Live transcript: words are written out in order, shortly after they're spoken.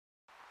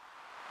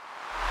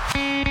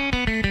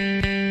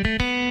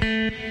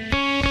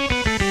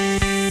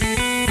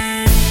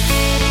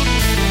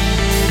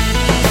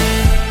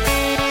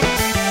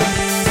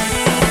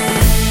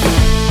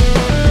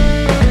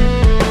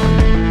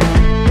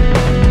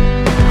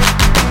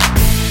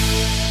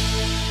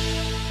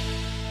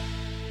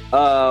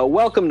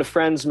Welcome to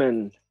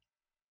Friendsman,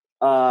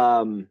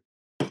 the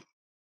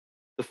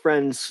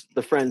Friends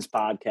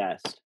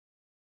podcast.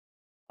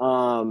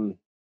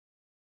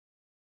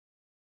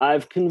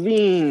 I've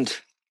convened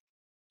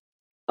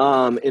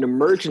an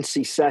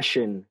emergency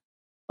session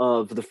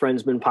of the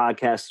Friendsman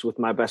podcast with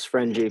my best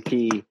friend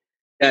JP.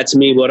 That's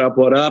me. What up?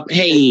 What up?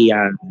 Hey,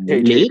 Hey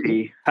Nate.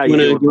 JP, how you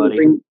doing,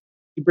 buddy?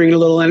 You bringing a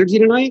little energy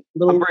tonight?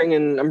 I'm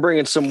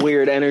bringing some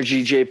weird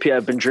energy, JP.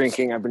 I've been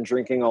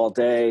drinking all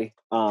day.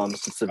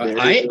 Since the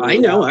very I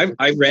know.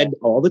 I've read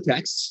all the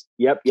texts.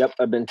 Yep.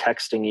 I've been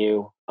texting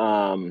you.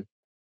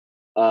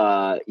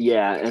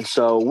 Yeah, and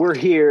so we're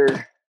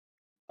here.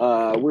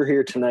 We're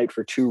here tonight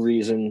for two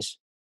reasons.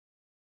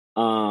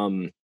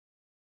 One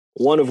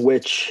of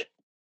which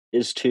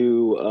is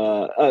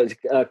to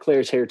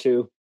Claire's here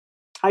too.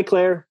 Hi,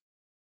 Claire.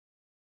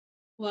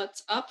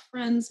 What's up,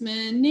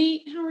 Friendsman?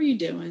 Nate, how are you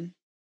doing?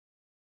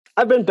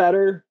 I've been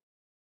better.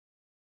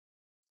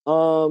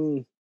 Are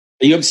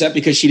you upset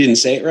because she didn't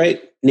say it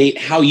right? Nate,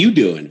 how you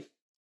doing?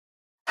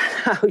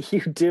 How you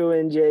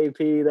doing,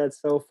 JP?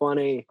 That's so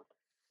funny.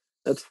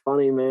 That's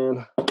funny,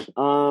 man.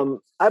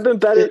 I've been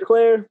better,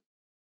 Claire.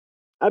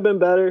 I've been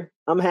better.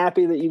 I'm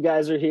happy that you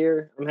guys are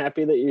here. I'm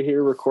happy that you're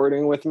here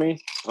recording with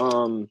me.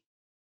 I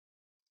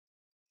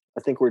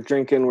think we're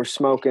drinking, we're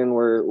smoking,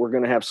 we're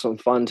gonna have some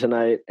fun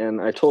tonight.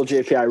 And I told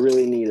JP I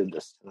really needed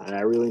this tonight.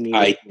 I really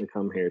needed to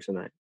come here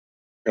tonight.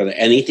 Brother,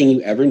 anything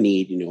you ever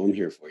need, you know I'm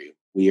here for you.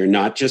 We are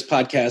not just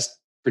podcast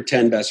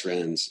pretend best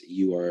friends.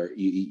 You are.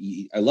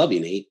 I love you,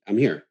 Nate. I'm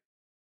here,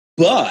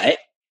 but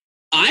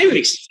I'm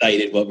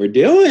excited what we're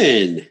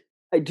doing.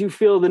 I do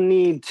feel the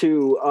need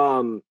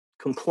to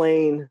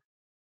complain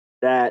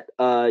that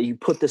you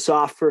put this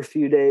off for a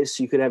few days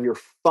so you could have your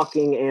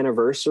fucking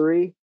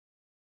anniversary.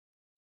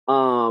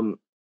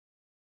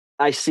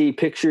 I see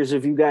pictures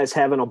of you guys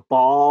having a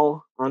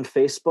ball on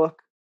Facebook,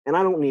 and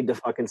I don't need to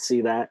fucking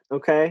see that,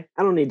 okay?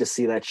 I don't need to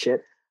see that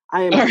shit.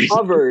 I am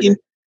covered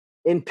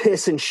in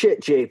piss and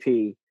shit,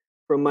 JP,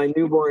 from my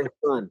newborn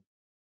son.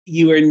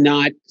 You are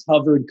not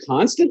covered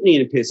constantly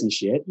in piss and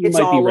shit. It's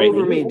might all be right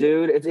over me,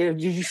 dude.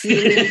 Did you see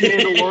the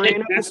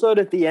Mandalorian episode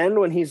at the end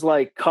when he's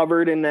like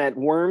covered in that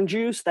worm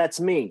juice? That's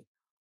me.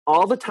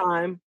 All the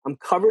time, I'm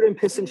covered in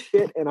piss and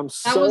shit, and I'm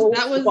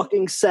that was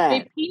fucking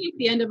sad. JP at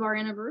the end of our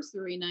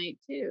anniversary night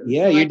too.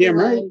 Yeah, so you're damn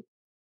right. Like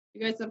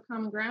you guys have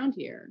common ground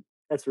here.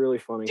 That's really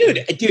funny,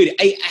 dude.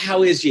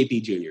 How is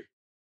JP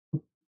Jr.?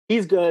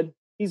 He's good.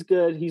 He's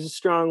good. He's a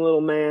strong little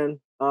man.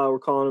 We're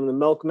calling him the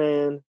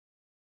Milkman.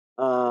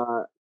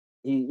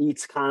 He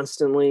eats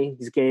constantly.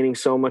 He's gaining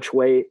so much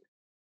weight.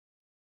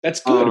 That's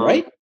good,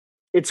 right?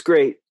 It's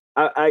great.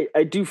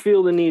 I do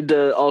feel the need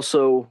to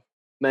also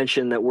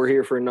mention that we're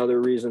here for another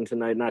reason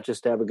tonight, not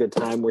just to have a good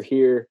time. We're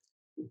here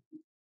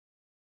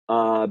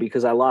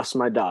because I lost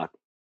my doc.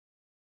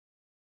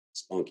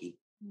 Spunky.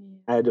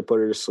 I had to put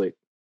her to sleep.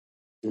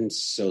 I'm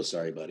so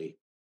sorry, buddy.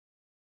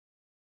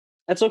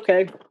 That's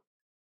okay.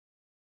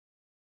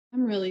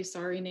 I'm really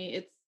sorry,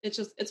 Nate.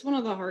 It's one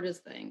of the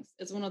hardest things.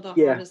 It's one of the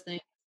hardest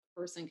things a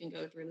person can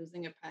go through,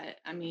 losing a pet.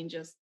 I mean,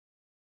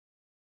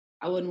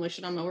 I wouldn't wish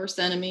it on my worst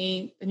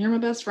enemy, and you're my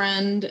best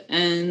friend,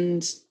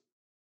 and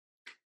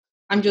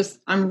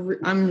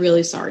I'm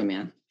really sorry,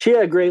 man. She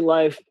had a great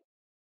life.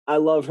 I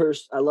love her.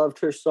 I loved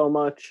her so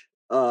much.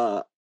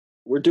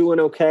 We're doing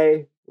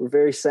okay. We're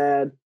very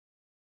sad,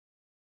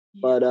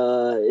 but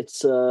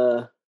it's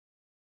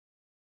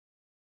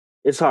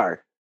hard.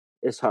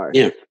 It's hard.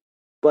 Yeah.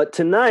 But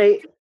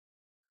tonight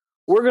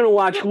we're gonna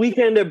watch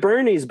Weekend at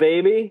Bernie's,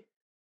 baby.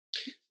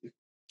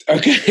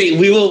 Okay,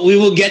 we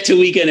will get to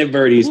Weekend at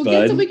Bernie's, bud.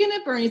 Get to Weekend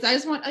at Bernie's. I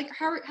just want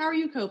how are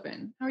you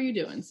coping? How are you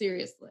doing?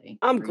 Seriously.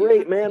 I'm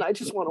great, man. I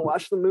just want to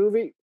watch the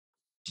movie.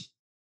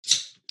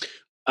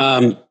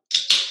 All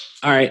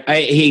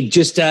right.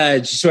 Just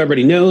so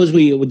everybody knows,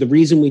 the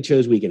reason we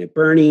chose Weekend at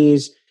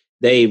Bernie's,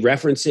 they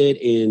reference it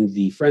in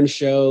the Friends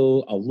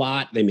show a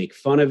lot. They make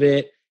fun of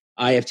it.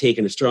 I have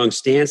taken a strong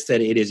stance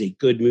that it is a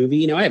good movie.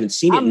 You know, I haven't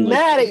seen it. I'm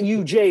mad at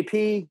you,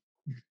 JP.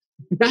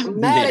 I'm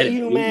mad at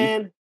you,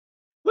 man.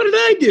 What did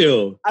I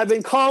do? I've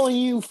been calling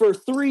you for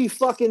 3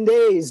 fucking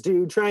days,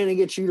 dude, trying to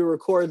get you to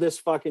record this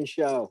fucking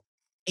show.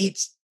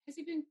 Has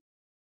he been?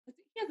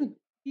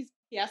 He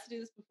has to do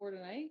this before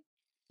tonight.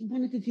 He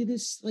wanted to do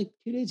this like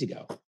 2 days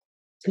ago.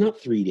 It's not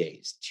 3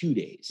 days, 2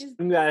 days. You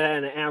got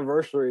an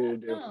anniversary to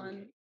do.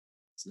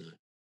 It's not.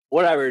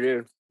 Whatever,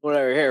 dude.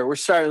 Whatever. Here, we're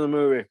starting the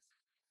movie.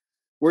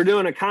 We're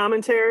doing a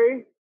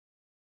commentary.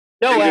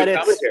 No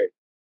edits.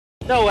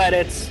 No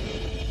edits.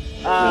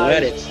 No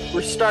edits.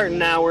 We're starting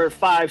now. We're at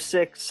 5,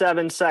 6,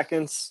 7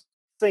 seconds.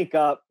 Sync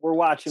up. We're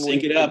watching.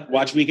 Sync it up.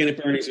 Watch Weekend at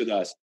Bernie's with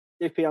us.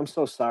 JP, I'm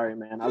so sorry,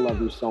 man. I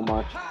love you so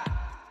much.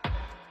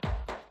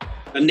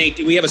 Nate,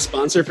 do we have a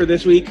sponsor for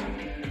this week?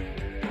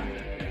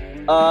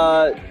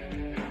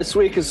 This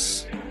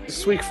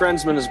week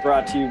Friendsman is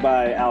brought to you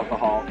by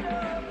alcohol.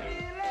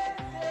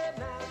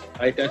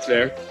 Right, that's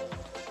fair.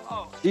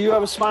 Do you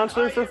have a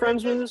sponsor for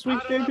Friendsman this week,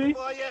 JP?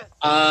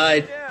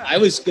 I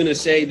was going to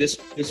say this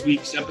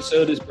week's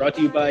episode is brought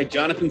to you by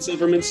Jonathan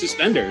Silverman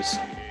Suspenders.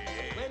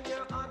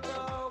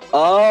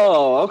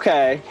 Oh,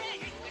 okay.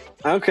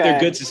 Okay. They're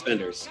good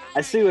suspenders.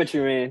 I see what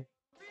you mean.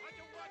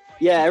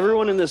 Yeah,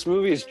 everyone in this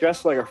movie is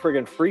dressed like a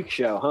friggin' freak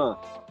show, huh?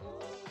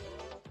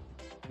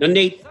 Now,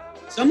 Nate,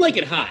 some like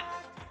it hot.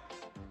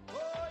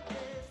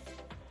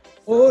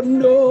 Oh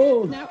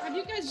no! Now, have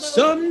you guys?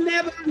 Some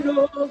never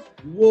know.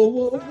 Whoa,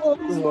 whoa, whoa!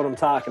 This is what I'm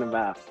talking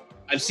about.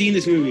 I've seen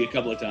this movie a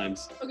couple of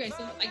times. Okay,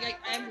 so I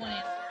have one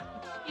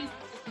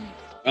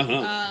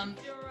answer.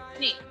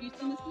 Nate, have you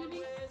seen this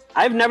movie?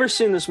 I've never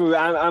seen this movie.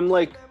 I'm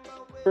like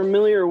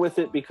familiar with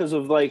it because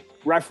of like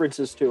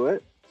references to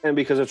it and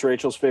because it's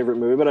Rachel's favorite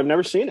movie, but I've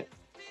never seen it.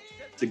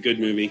 It's a good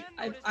movie.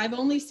 I've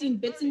only seen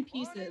bits and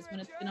pieces when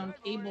it's been on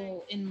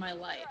cable in my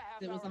life.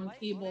 It was on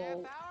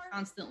cable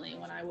constantly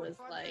when I was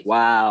like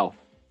wow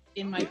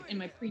in my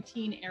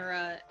preteen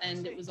era,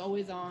 and it was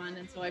always on,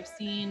 and so I've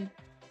seen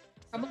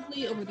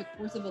probably over the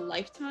course of a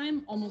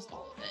lifetime almost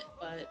all of it.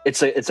 But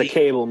it's a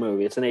cable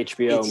movie. It's an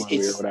HBO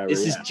movie or whatever.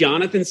 This is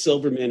Jonathan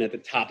Silverman at the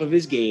top of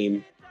his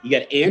game. You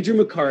got Andrew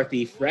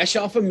McCarthy fresh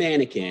off a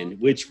Mannequin,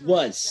 which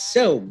was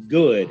so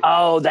good.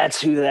 Oh,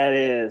 that's who that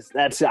is.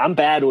 I'm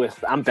bad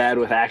with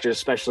actors,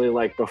 especially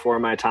like before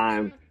my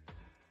time.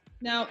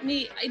 Now,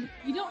 Nate,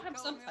 you don't have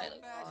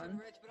subtitles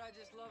on,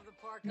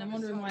 and I'm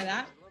wondering why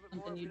that's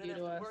something you do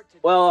to us.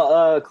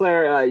 Well,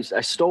 Claire, I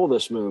stole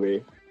this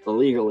movie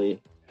illegally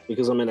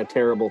because I'm in a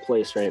terrible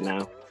place right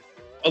now.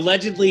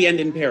 Allegedly and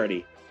in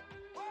parody.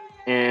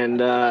 And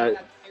a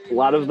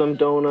lot of them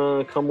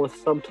don't come with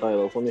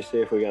subtitles. Let me see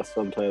if we got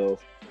subtitles.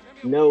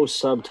 No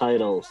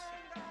subtitles.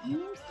 No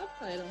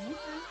subtitles. Okay.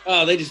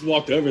 Oh, they just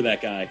walked over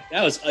that guy.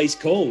 That was ice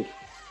cold.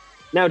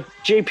 Now,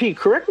 JP,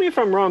 correct me if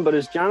I'm wrong, but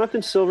is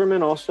Jonathan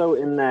Silverman also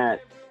in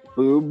that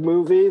boob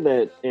movie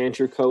that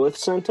Andrew Coeth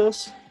sent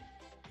us?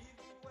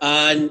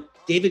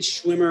 David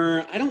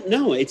Schwimmer, I don't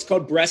know. It's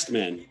called Breast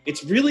Men.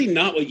 It's really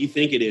not what you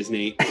think it is,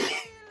 Nate.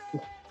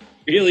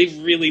 Really,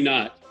 really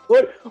not.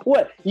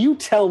 What? You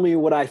tell me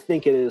what I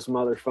think it is,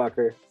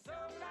 motherfucker.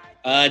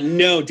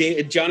 No,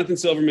 Jonathan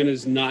Silverman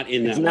is not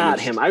in that. It's not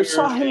him. I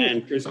saw him.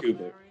 And Chris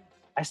Cooper.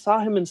 I saw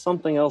him in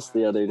something else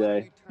the other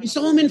day. You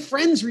saw him in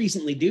Friends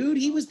recently, dude.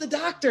 He was the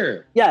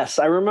doctor. Yes,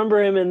 I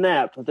remember him in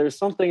that, but there's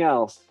something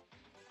else.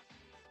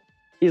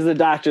 He's the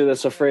doctor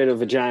that's afraid of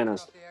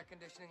vaginas.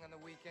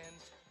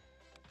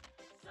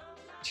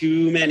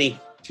 Too many.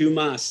 Too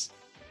mas.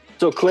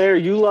 So, Claire,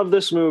 you love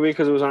this movie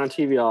because it was on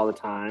TV all the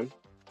time.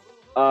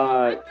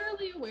 I'm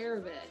fairly aware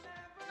of it.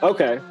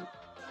 Okay.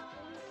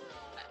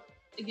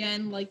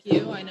 Again, like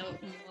you, I know it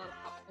from a lot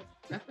of pop culture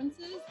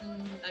references,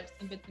 and I've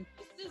seen bits and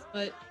pieces,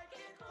 but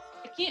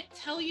I can't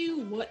tell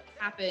you what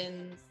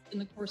happens in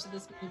the course of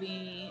this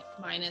movie,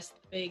 minus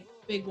the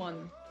big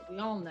one that we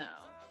all know.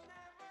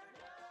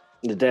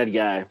 The dead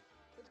guy.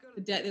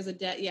 There's a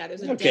dead.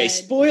 Okay,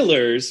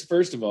 spoilers,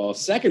 first of all.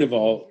 Second of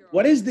all,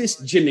 what is this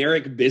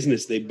generic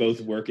business they both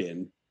work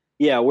in?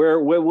 Yeah,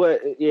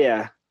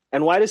 yeah.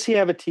 And why does he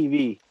have a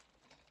TV?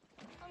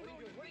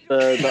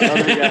 The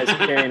other guy's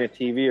carrying a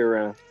TV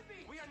around.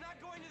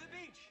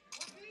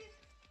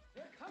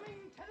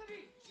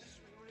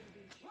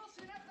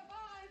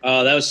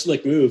 Oh, that was a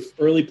slick move.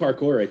 Early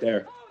parkour right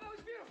there.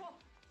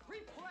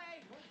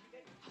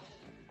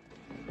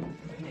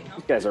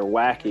 These guys are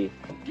wacky.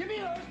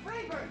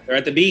 They're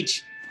at the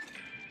beach.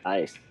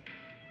 Nice.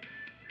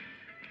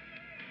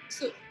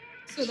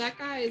 So that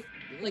guy is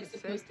like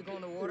supposed to go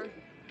in the water.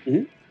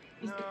 Mm-hmm.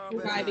 He's the cool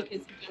guy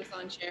because he jumps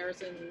on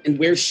chairs and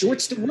wears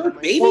shorts to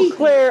work, baby. Well,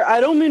 Claire, I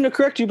don't mean to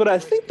correct you, but I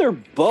think they're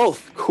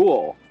both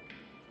cool.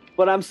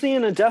 But I'm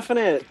seeing a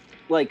definite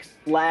like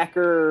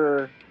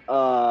slacker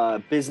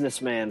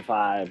businessman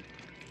vibe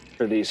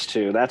for these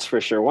two. That's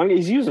for sure. One,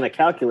 he's using a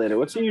calculator.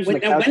 What's he using a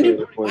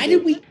calculator for?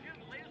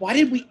 Why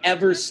did we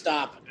ever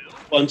stop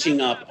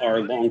bunching up our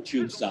long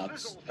tube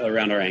socks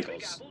around our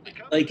ankles?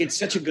 Like, it's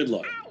such a good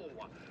look.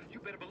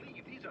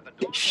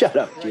 Shut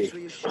up,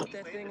 G.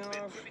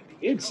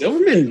 Dude,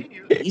 Silverman,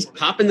 he's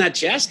popping that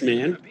chest,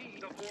 man.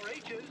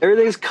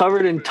 Everything's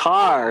covered in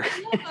tar.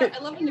 I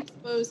love an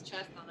exposed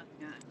chest on a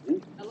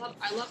man.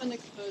 I love an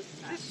exposed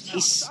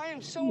chest. I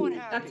am so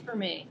unhappy. That's for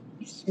me.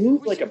 He's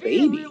smooth like a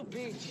baby.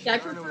 Yeah, I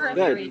prefer a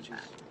hairy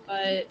chest,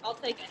 but I'll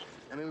take it.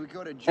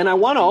 And I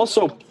want to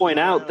also point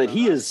out that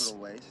he is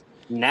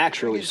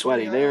naturally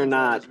sweaty. They are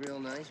not,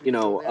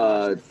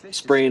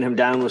 spraying him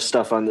down with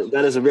stuff on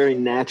that is a very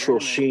natural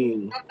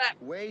sheen.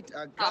 Wait,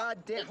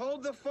 goddamn!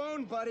 Hold the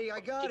phone, buddy. I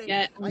got it.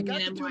 I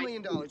got the $2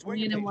 million. Where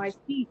you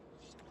pay?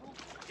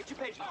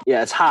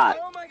 Yeah, it's hot.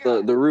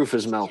 The roof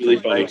is melting. Really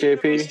funny. Right,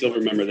 JP? I still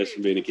remember this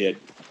from being a kid.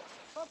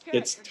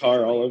 It's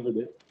tar all over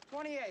it.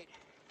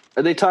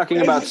 Are they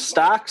talking about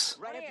stocks?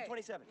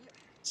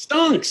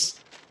 Stonks.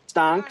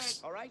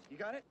 Stonks. All right, you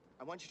got it.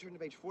 I want you to turn to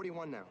page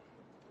 41 now.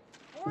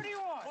 41.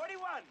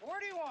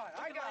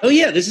 I got it. Oh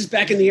yeah, this is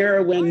back in the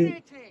era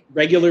when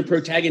regular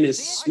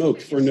protagonists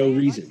smoked for no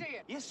reason.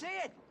 You see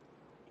it?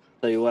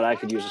 Tell you what, I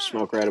could use a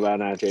smoke right about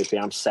now,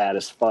 JP. I'm sad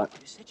as fuck.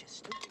 You're such a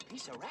stupid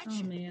piece of rat Oh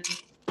shit. man.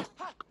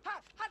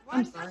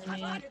 I'm sorry,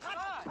 man.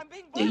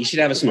 Yeah, you should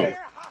have a smoke.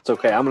 It's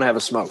okay. I'm gonna have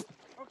a smoke.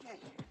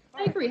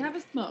 I agree. Have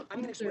a Smoke. I'm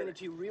going to explain it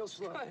to you real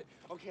slow.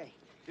 Okay,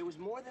 there was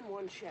more than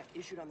one check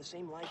issued on the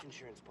same life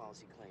insurance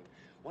policy claim.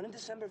 One in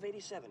December of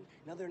 '87,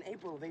 another in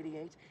April of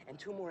 '88, and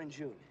 2 more in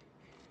June.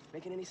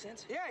 Making any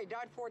sense? Yeah, he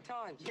died 4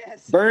 times.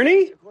 Yes.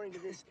 Bernie? According to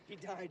this, he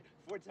died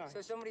 4 times.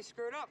 So somebody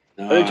screwed up.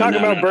 No, Are they talking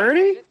about no.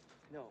 Bernie?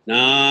 No.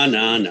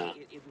 No.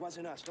 It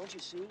wasn't us. Don't you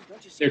see?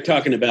 Don't you see? They're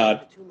talking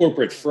about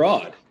corporate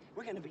fraud.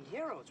 We're going to be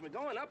heroes. We're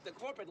going up the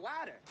corporate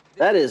ladder.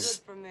 That This is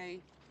good for me.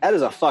 that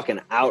is a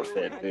fucking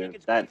outfit,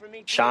 dude. That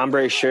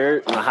chambray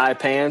shirt and the high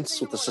pants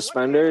with the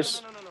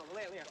suspenders. No.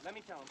 Let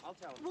me tell him. I'll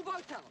tell him. We'll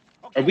both tell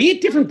him. Are we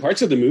at different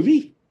parts of the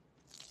movie?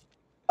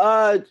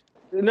 No,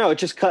 it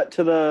just cut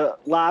to the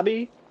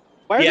lobby.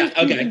 Why are those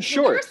dudes in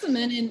shorts?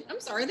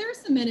 There are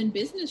some men in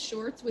business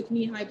shorts with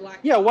knee-high black.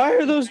 Yeah, why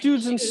are those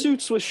dudes in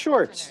suits with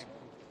shorts?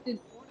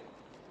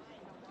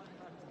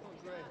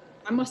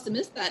 I must have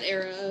missed that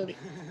era of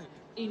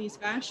 80s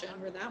fashion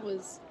where that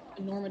was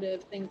a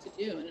normative thing to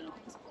do in an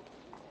office building.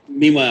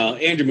 Meanwhile,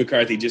 Andrew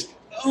McCarthy just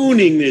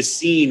owning this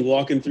scene,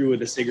 walking through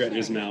with a cigarette in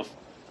his mouth.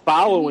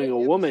 Following a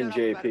woman,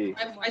 JP.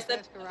 I said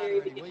at the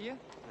very beginning.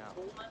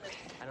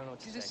 I don't know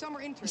what She's a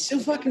summer intern. He's so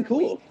fucking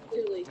cool.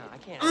 Clearly. I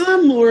can't.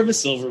 I'm more of a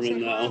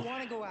Silverman, I though.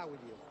 want to go out with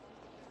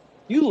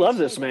you. You love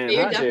this man,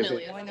 You're huh,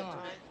 definitely JP? Why not?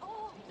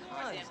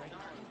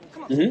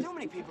 Come on, Mhm. too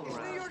many people It's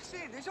New around. York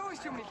City. There's always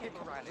too many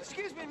people around.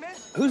 Excuse me,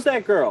 miss. Who's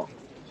that girl?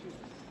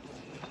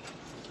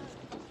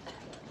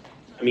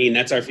 I mean,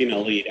 that's our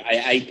female lead.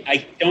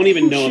 I don't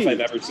even know Who's if she? I've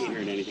ever seen her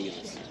in anything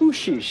else. Who's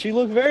she? She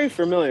looked very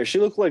familiar. She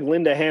looked like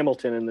Linda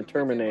Hamilton in The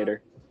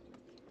Terminator.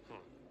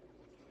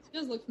 She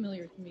does look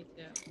familiar to me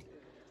too.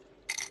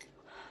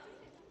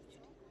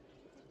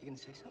 You gonna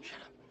say something? Shut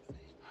up.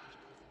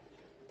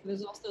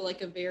 There's also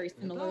like a very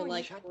similar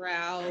like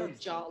brow,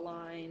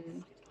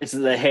 jawline. It's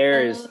the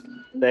hair is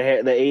the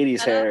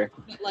 80s hair.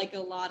 Like a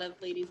lot of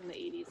ladies in the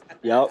 80s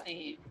had that Yep.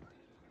 same.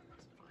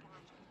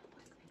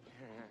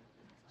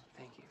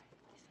 Thank you.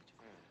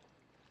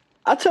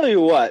 I'll tell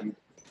you what.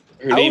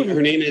 Her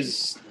name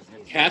is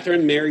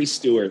Catherine Mary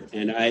Stewart,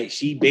 and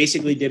she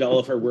basically did all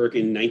of her work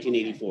in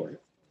 1984.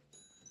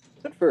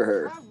 Good for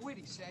her. How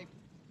witty, say.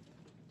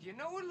 Do you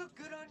know what look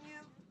good on you?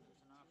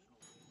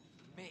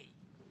 Me.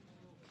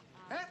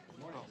 Huh?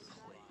 Oh,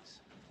 please.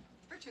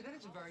 Richard, that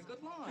is a very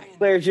good line.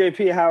 Claire,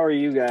 JP, how are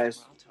you guys?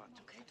 I'll talk.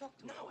 Okay, talk.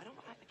 No, I don't.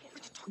 I can't.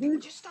 Richard, talk.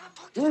 Would you stop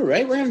talking? All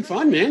right, we're having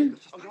fun, man.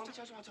 Oh, you want me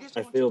to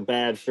talk? I feel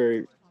bad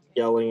for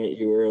yelling at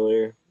you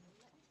earlier.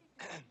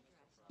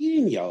 You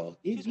didn't yell.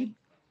 You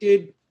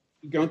did.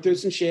 You're going through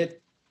some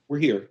shit. We're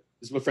here.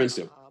 This is what friends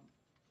do.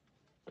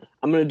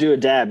 I'm going to do a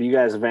dab. You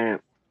guys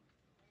vamp.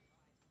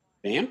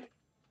 Vamp?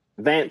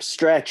 Vamp,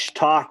 stretch,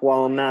 talk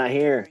while I'm not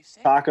here.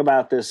 Talk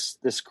about this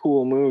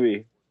cool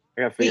movie.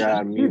 I got to figure out how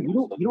to mute.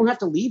 You don't have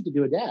to leave to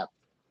do a dab.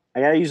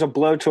 I got to use a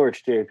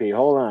blowtorch, JP.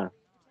 Hold on.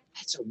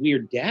 That's a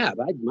weird dab.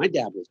 My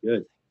dab was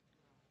good.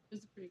 It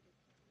was pretty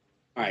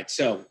good. All right,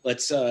 so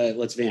let's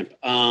vamp.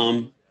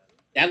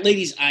 That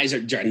lady's eyes are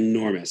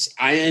ginormous.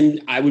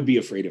 I would be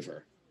afraid of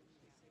her.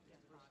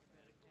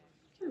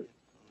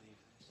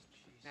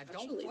 Now,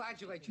 don't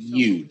flagellate yourself.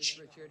 Huge.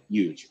 Richard.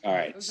 Huge. All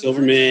right.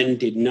 Silverman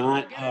did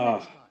not.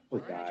 Oh, poor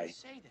Why did guy. you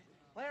say that?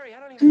 Larry, I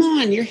don't even. Come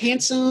on, you're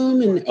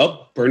handsome. And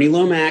Bernie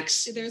Lomax.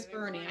 See, there's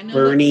Bernie. I know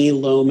Bernie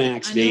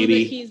Lomax, I know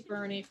baby. that he's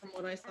Bernie from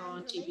what I saw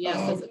on TBS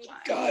as a child.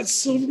 God,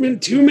 Silverman,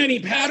 too many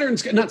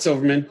patterns. Not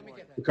Silverman.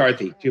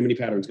 McCarthy, too many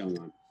patterns going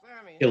on.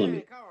 Killing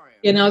me.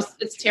 You know,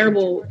 it's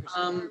terrible.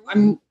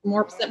 I'm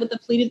more upset with the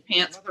pleated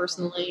pants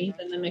personally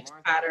than the mixed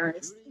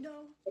patterns,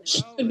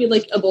 which could be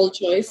like a bold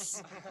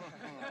choice.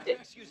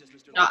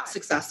 Not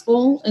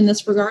successful in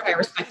this regard. I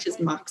respect his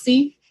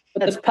moxie.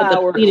 But That's the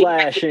power pleated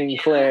clashing,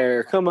 pant-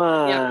 Claire. Come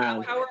Yeah,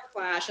 on. power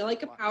clash. I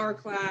like a power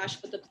clash,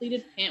 but the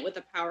pleated pant with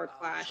a power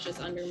clash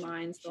just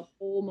undermines the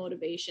whole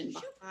motivation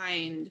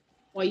behind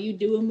why you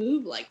do a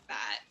move like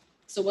that.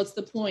 So what's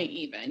the point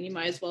even? You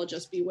might as well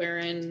just be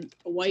wearing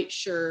a white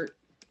shirt,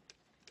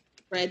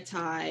 red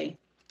tie,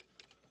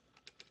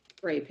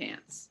 gray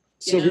pants.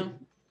 You Silver- know?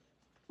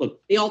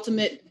 Look. The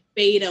ultimate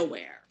beta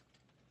wear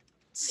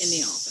in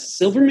the office.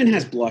 Silverman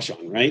has blush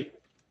on, right?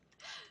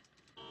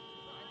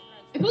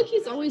 I feel like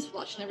he's always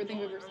flushed in everything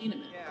we've ever seen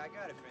him in. Yeah, I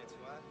got it,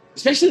 Francois.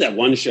 Especially that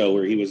one show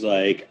where he was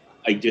like,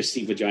 I just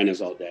see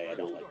vaginas all day. I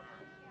don't like it.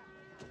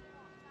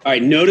 All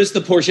right, notice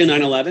the Porsche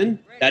 911.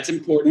 That's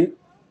important.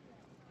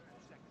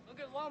 Look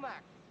at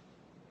Lomax.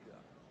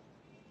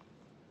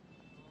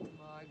 Oh,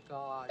 my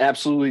God.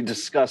 Absolutely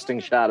disgusting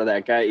shot of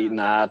that guy eating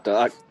a hot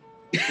dog.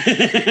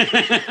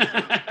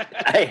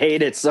 I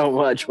hate it so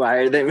much. Why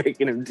are they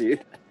making him do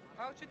that?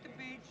 Couch at the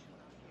beach.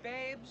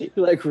 Babes. He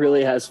like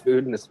really has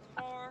food in his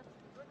mouth. Car.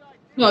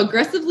 No,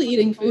 aggressively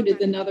eating food is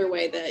another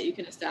way that you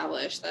can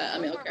establish that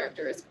a male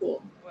character is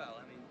cool. Well,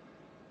 I mean,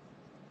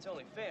 it's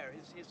only fair.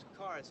 His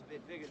car is a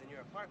bit bigger than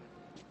your apartment.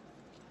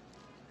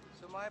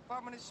 So my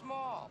apartment is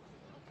small.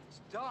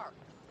 It's dark.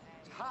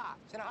 It's hot.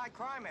 It's in a high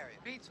crime area.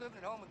 Beats living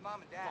at home with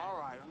mom and dad. All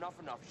right, enough.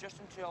 Just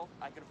until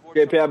I can afford.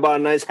 JP, I bought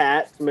a nice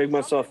hat to make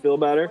myself feel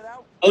better.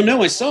 Oh,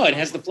 no, I saw it. It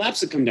has the flaps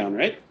that come down,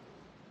 right?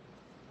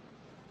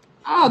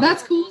 Oh,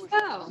 that's cool as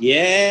hell.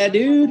 Yeah,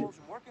 dude.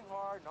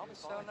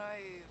 So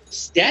naive.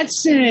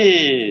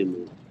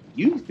 Stetson.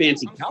 You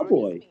fancy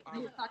cowboy.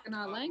 You were talking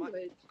our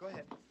language. Go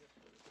ahead.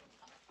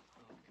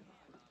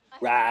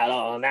 Right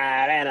all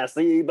night and I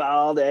sleep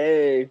all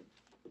day.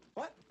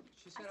 What?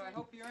 She said, I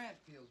hope your aunt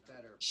feels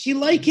better. She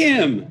like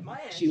him.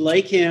 She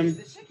like him.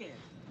 The sick aunt.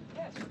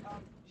 Yes, she's fine.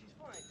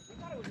 We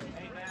thought it was...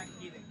 Hey, Mac,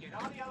 either get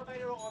on the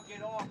elevator or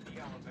get off the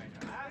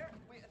elevator, huh?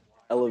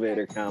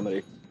 Elevator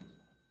comedy.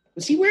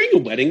 Was he wearing a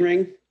wedding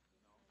ring?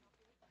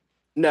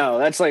 No,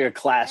 that's like a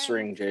class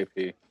ring,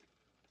 JP.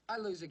 I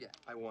lose again.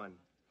 I won.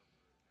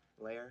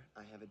 Blair,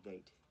 I have a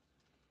date.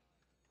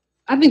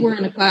 I think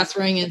wearing a class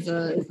ring is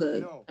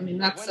I mean,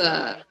 that's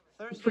a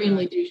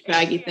supremely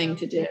douchebaggy thing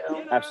to do.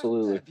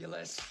 Absolutely.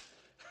 Fabulous.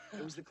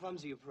 It was the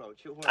clumsy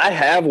approach. It I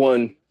have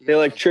one. They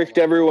like tricked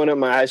everyone at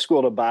my high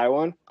school to buy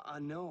one.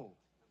 No.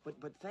 But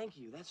thank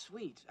you. That's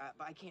sweet.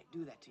 I can't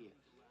do that to you.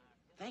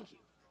 Thank you.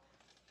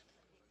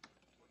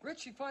 Rich,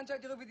 she finds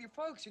out you live with your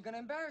folks. You're going to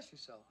embarrass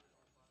yourself.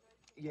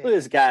 Yeah, Look at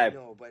this guy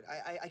no, but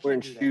I can't wearing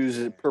do that shoes,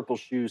 to you. purple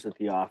shoes at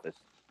the office.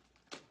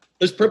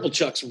 Those purple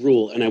chucks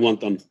rule, and I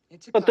want them.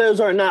 It's a But those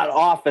are not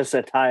office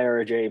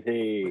attire,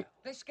 JP.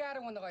 They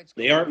scatter when the lights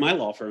go They are out. at my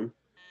law firm.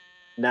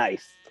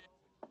 Nice.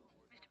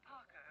 Mr.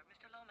 Parker,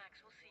 Mr.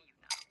 Lomax will see you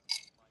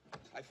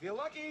now. I feel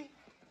lucky.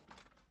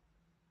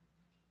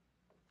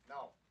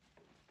 No.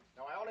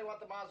 No, I only want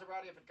the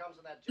Maserati if it comes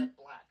in that jet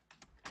black.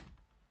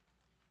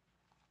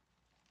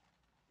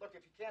 Look,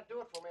 if you can't do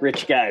it for me...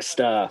 Rich guy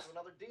stuff.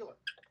 Another dealer.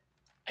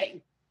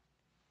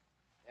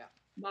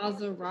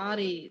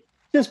 Maserati.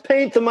 Just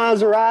paint the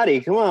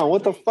Maserati. Come on,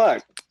 what the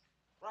fuck?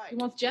 Right. He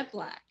wants jet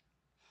black.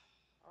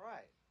 All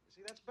right.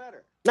 See, that's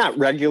better. Not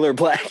regular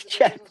black,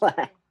 jet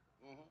black.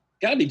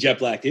 Gotta be jet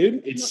black,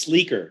 dude. It's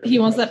sleeker. He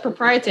wants that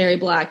proprietary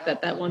black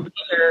that one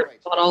painter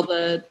bought all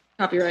the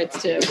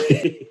copyrights to.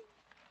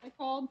 I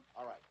called.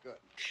 All right, good.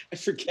 I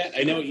forget.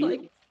 I know It's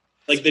you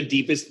like the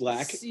deepest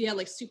black. Yeah,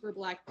 like super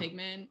black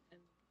pigment.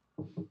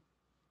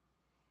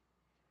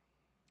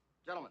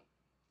 Gentlemen.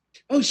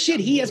 Oh shit,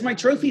 he has my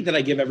trophy that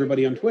I give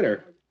everybody on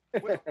Twitter.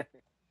 Well,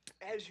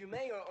 as you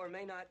may or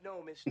may not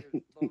know, Mr.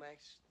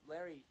 Lomax,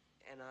 Larry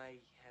and I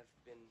have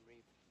been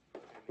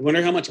I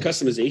wonder how much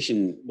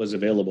customization was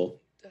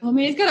available. Oh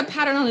man, he's got a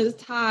pattern on his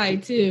tie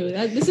too.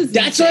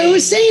 That's what I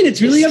was saying.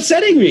 It's really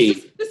upsetting me.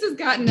 This has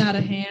gotten out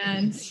of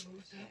hand.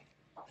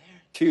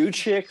 Two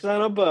chicks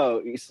on a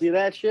boat. You see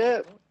that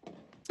shit?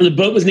 The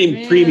boat was named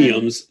Man.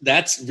 Premiums.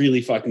 That's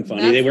really fucking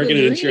funny. That's They work the in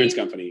an insurance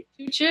dream. company.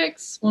 2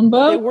 chicks, 1 They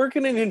boat. work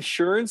in an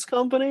insurance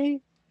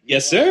company?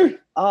 Yes, sir.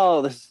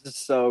 Oh, this is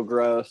so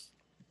gross.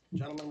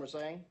 Gentlemen, we're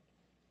saying?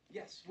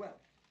 Yes, well,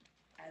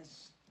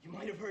 as you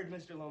might have heard,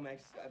 Mr.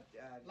 Lomax,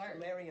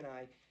 Larry and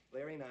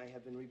I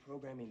have been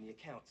reprogramming the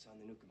accounts on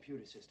the new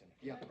computer system.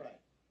 Yeah, right.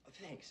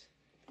 Thanks.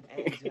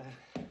 And,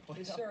 well,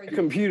 Yes, sir, The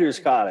computer's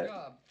caught it.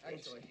 Job,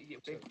 it's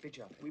actually. big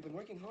job. We've been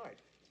working hard.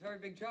 It's a very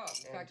big job.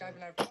 In fact, I've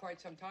been at it for quite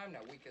some time now.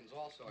 Weekends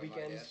also, I might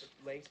add. Weekends,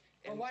 late.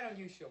 Well, why don't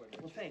you show it,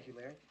 Well, Richard? thank you,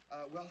 Larry.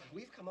 Well,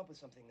 we've come up with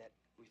something that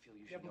we feel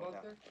you You should have them know both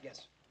about. there?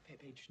 Yes,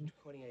 page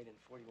 28 and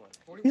 41.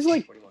 He's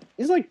like 41.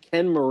 he's like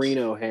Ken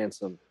Marino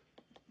handsome.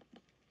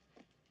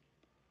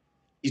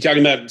 You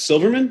talking about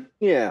Silverman?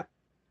 Yeah.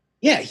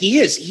 Yeah, he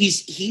is.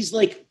 He's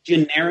like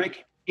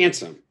generic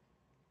handsome.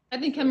 I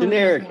think Cameron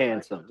Generic is more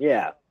handsome.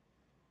 Yeah.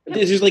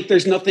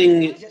 There's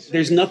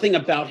nothing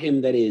about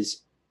him that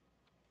is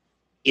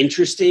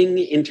interesting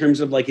in terms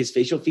of like his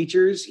facial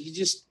features.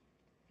 He's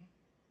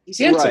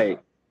handsome. Right.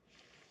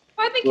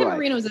 Well, I think Right.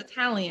 Camerino is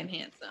Italian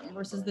handsome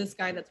versus this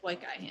guy that's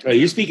white guy handsome. Oh,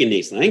 you're speaking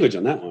Nate's language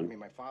on that I one. mean,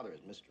 my father is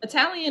Mr.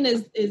 Italian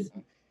is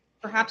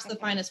perhaps the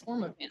finest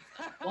form of handsome.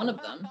 One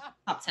of them,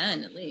 top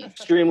 10 at least.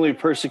 Extremely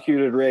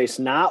persecuted race.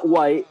 Not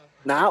white.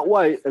 Not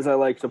white, as I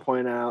like to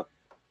point out.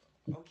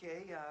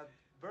 Okay,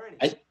 Bernie.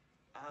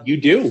 You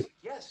do.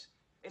 Yes,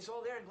 it's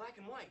all there in black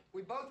and white.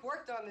 We both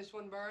worked on this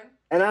one, Bern.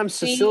 And I'm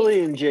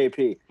Sicilian,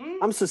 JP.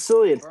 I'm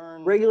Sicilian.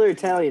 Burn. Regular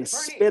Italians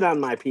spit on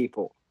my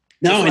people.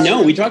 No, I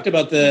know. We talked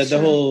about the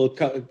whole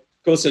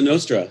Cosa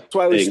Nostra. That's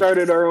why we thing.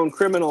 started our own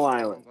criminal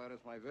island. I'm glad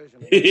it's my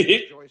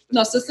vision.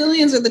 No,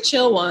 Sicilians are the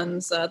chill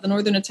ones. The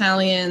Northern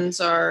Italians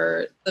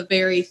are the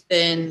very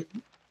thin,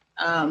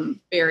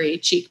 very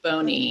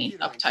cheekbony,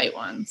 uptight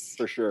ones,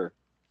 For sure.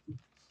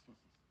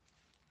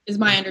 is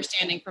my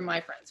understanding from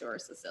my friends who are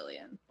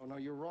Sicilian. Oh, no,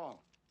 you're wrong.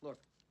 Look.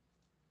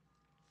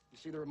 You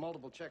see, there were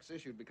multiple checks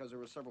issued because there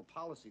were several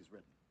policies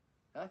written.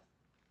 Huh?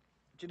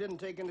 What you didn't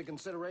take into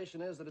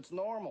consideration is that it's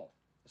normal,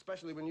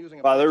 especially when using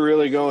a... Wow, they're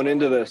really going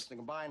into this. To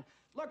combine.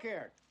 Look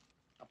here.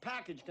 A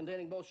package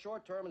containing both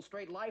short-term and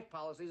straight life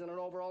policies and an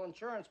overall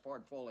insurance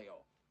portfolio.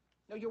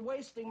 No, you're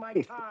wasting my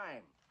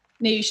time.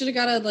 No, you should have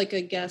got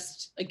a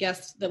guest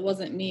that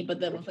wasn't me, but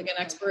that was like an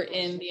expert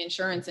in the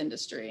insurance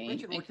industry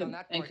Richard and worked on could,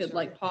 that and part, could too.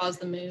 like pause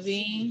the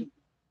movie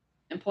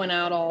and point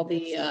out all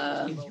the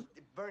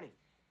Bernie.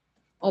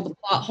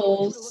 plot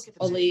holes,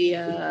 all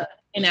the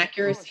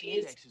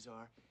inaccuracies. Indexes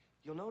are.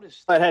 You'll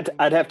notice.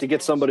 I'd have to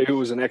get somebody who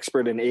was an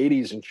expert in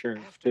 80s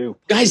insurance, too.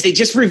 Guys, they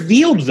just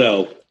revealed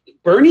though.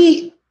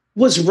 Bernie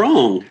was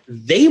wrong.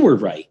 They were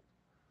right.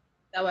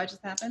 Is that what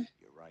just happened?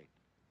 You're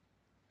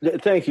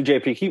right. Thank you,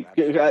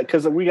 JP.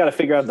 Because we got to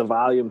figure out the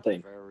volume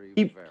thing.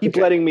 Keep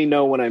letting me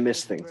know when I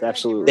miss things.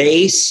 Absolutely.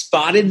 They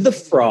spotted the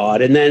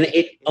fraud, and then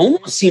it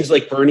almost seems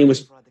like Bernie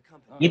was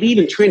maybe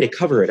even trying to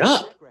cover it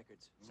up.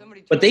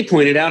 But they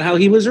pointed out how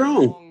he was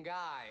wrong.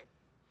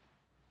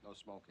 No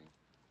smoking.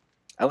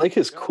 I like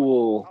his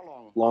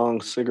cool,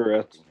 long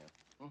cigarettes.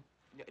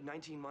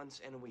 19 months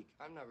and a week.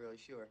 I'm not really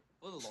sure.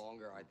 A little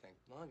longer, I think.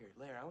 Longer.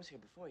 Larry, I was here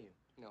before you.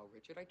 No,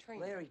 Richard, I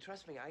trained. Larry,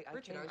 trust me. I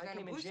Richard, I was down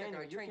came in in Blue Sector.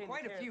 January. I trained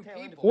quite a few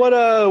people.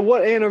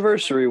 What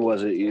anniversary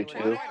was it, you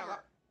two?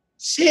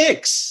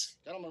 6.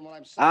 Gentlemen, when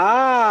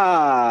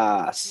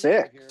I'm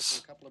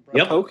 6.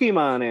 Yep.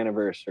 Pokemon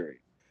anniversary.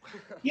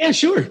 Yeah,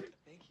 sure.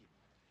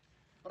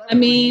 I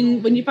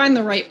mean, when you find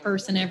the right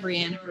person, every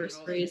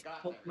anniversary is the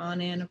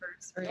Pokemon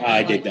anniversary.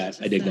 I dig that.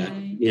 I dig that.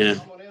 Yeah.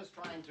 Someone is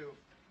trying to,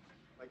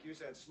 like you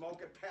said, smoke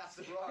it past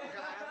the wrong guy.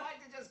 I'd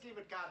like to just keep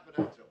it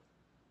confidential.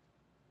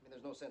 I mean,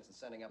 there's no sense in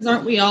sending up.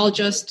 Aren't we all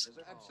just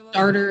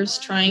starters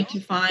trying to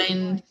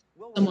find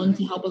someone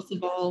to help us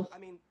evolve? I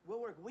mean,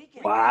 we'll work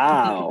weekends.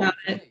 Wow. Think about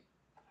it.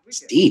 It's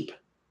deep.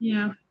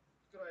 Yeah.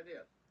 Good idea.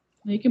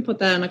 You can put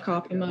that in a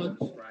coffee mug.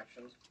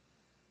 Distractions.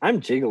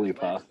 I'm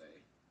Jigglypuff.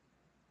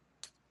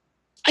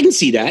 I can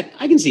see that.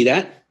 I can see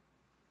that.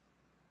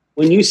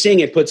 When you sing,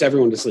 it puts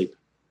everyone to sleep.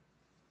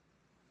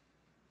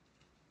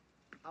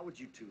 How would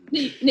you two? No,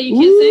 you can't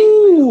sing.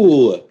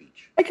 Ooh.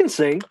 I can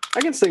sing.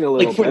 I can sing a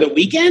little Like for bit. the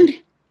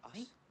weekend?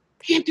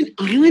 Hampton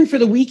Island for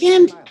the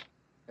weekend?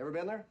 Ever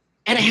been there?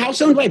 At a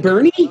house owned by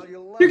Bernie?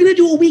 They're going to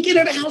do a weekend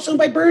at a house owned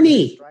by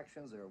Bernie.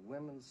 Distractions. There are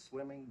women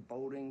swimming,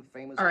 boating,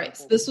 famous. All right,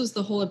 so this was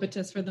the whole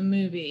impetus for the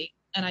movie,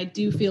 and I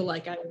do feel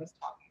like I was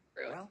talking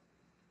through it.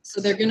 So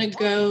they're gonna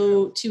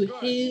go to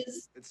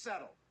his It's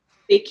settled.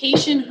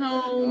 vacation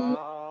home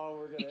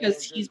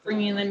because he's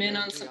bringing them in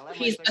on some.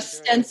 He's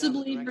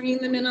ostensibly bringing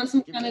them in on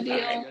some kind of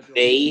deal.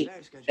 They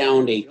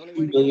found a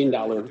 $2 million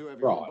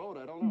fraud,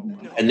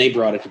 and they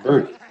brought it to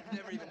Bernie.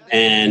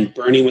 And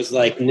Bernie was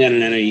like, no,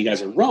 you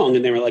guys are wrong.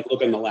 And they were like,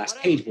 look on the last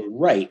page, we're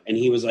right. And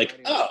he was like,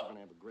 oh,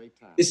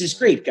 this is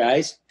great,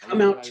 guys.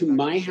 Come out to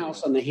my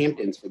house on the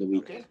Hamptons for the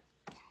weekend.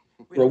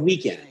 For a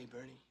weekend.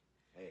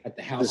 At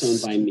the house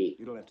owned by me.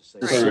 You don't have to say.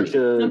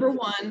 Bernie. Number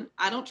one,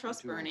 I don't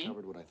trust Bernie.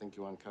 Uncovered what I think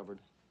you uncovered.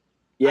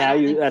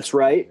 Yeah, that's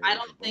right. I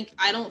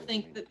don't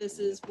think that this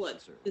is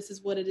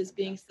what it is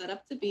being set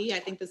up to be. I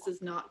think this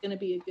is not going to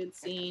be a good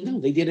scene No,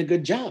 they did a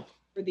good job.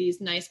 for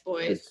these nice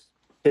boys.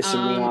 It's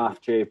pissing me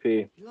off,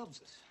 JP. He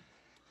loves us.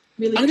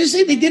 Really, I'm just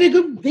saying they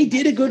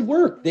did a good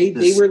work.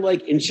 They were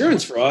like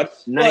insurance fraud.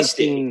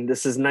 Busted.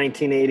 This is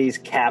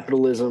 1980s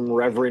capitalism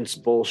reverence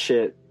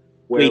bullshit.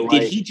 Where Wait,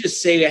 did he just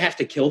say I have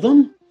to kill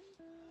them?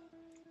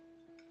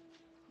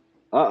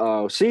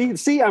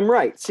 See, I'm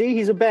right. See,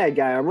 he's a bad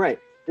guy. I'm right.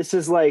 This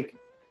is like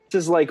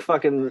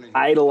fucking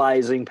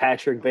idolizing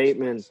Patrick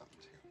Bateman.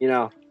 You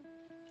know,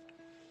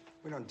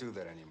 We don't do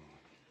that anymore.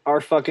 our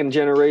fucking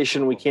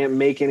generation, we can't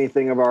make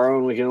anything of our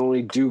own. We can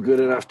only do good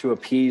enough to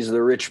appease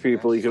the rich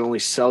people. You can only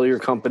sell your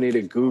company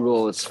to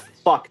Google. It's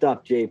fucked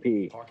up,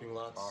 JP. Parking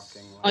lots.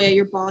 oh yeah,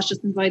 your boss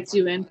just invites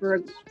you in for a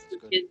glimpse of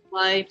his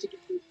life to get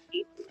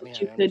you what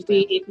you could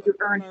be if you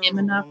earn him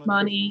enough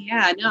money.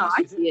 Yeah, no,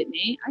 I see it,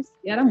 Nate. I see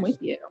it. I'm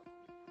with you.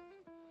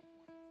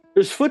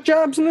 There's foot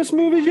jobs in this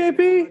movie,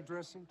 JP?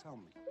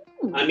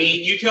 I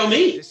mean, you tell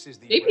me.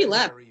 JP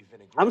left.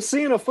 I'm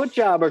seeing a foot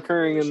job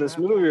occurring in this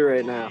movie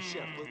right now.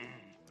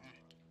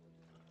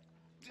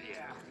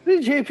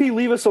 Did JP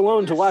leave us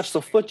alone to watch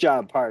the foot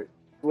job part?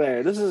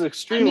 Blair, this is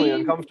extremely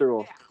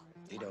uncomfortable.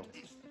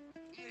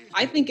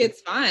 I think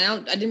it's fine. I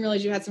didn't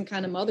realize you had some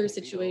kind of mother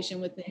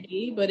situation with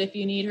Nikki, but if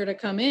you need her to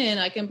come in,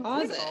 I can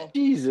pause it.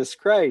 Jesus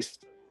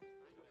Christ.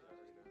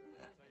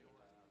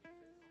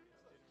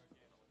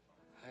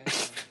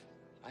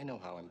 I know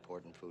how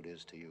important food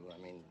is to you. I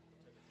mean,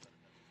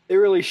 They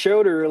really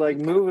showed her like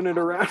moving it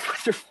around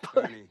with her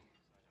foot.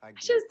 I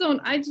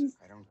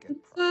don't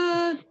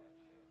get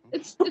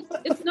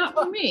it's not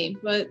for me,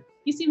 but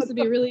he seems to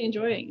be really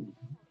enjoying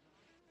it.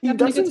 He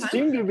Having a good doesn't time.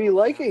 seem to be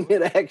liking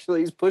it,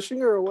 actually. He's pushing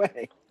her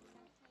away.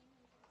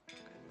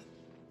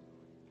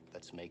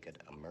 let's make it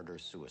a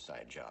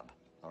murder-suicide job.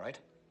 All right?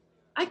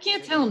 I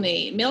can't tell,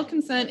 Nate. Male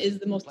consent is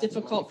the most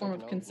difficult form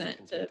of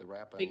consent to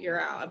figure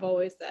out. I've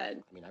always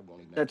said. I mean, I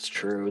won't even. That's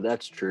true.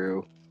 That's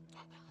true.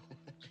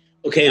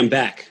 Okay, I'm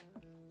back.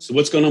 So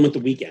what's going on with the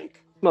weekend?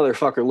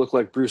 Motherfucker looked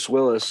like Bruce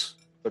Willis,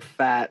 but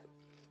fat.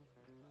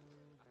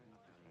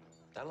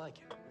 I like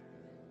it.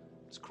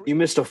 It's You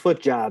missed a foot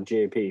job,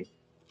 JP.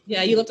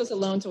 Yeah, you left us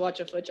alone to watch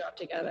a foot job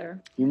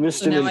together. You missed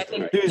So an now I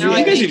think- enthusiastic. now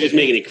You guys are just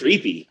making it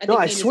creepy. No,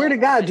 I Nate is swear to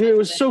all God, right. dude, it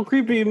was so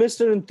creepy. You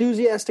missed an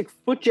enthusiastic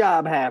foot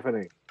job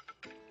happening.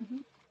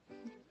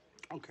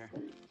 Okay.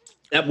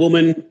 That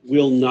woman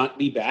will not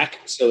be back,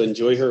 so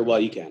enjoy her while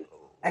you can.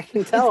 I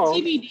can It's tell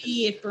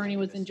TBD if Bernie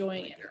was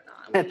enjoying it or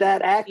not. that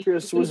that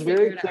actress We was figured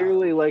very it out.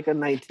 clearly like a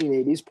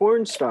 1980s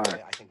porn star. I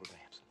think we're gonna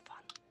have some fun.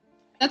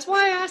 That's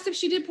why I asked if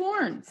she did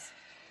porns.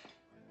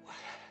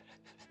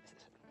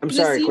 I'm Does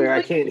it sorry, seem Claire. I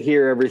like- can't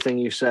hear everything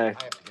you say. I have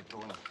to get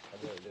going.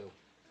 I really do.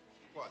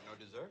 What,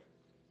 no dessert?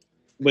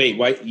 Wait,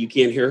 why you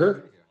can't hear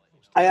her?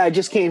 I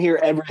just can't hear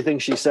everything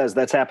she says.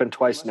 That's happened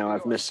twice now.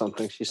 I've missed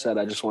something she said.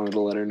 I just wanted to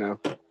let her know.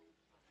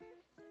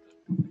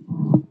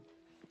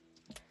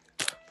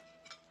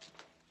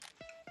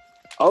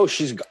 Oh,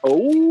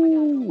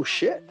 oh,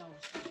 shit.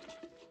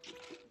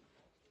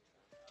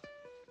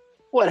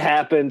 What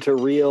happened to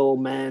real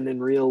men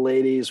and real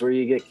ladies where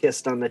you get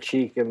kissed on the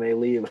cheek and they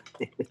leave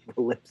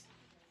the lips?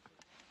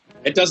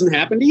 It doesn't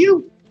happen to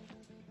you?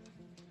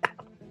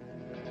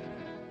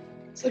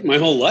 It's like my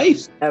whole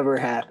life. Never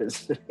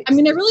happens. I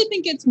mean, I really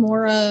think it's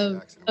more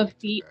of a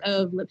feat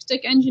of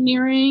lipstick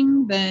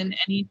engineering than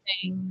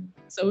anything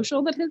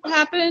social that has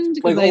happened.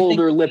 'cause Like I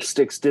older think,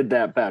 lipsticks did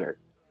that better.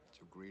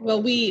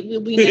 well, we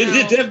Did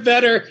now, that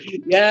better.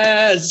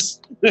 Yes.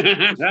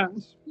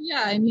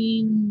 yeah. I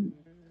mean,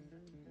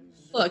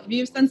 look, if you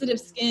have sensitive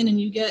skin and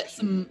you get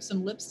some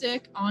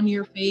lipstick on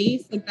your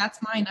face, like that's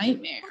my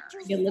nightmare.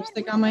 I get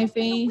lipstick on my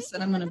face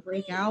and I'm gonna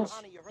break out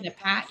in a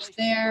patch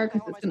there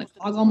because it's gonna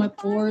clog all my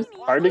pores.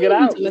 Hard to get You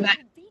don't out. need to be doing that.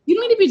 You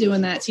don't need to be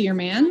doing that to your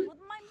man.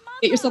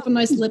 Get yourself a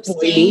nice lip Boiny,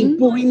 stain.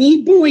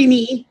 boiny,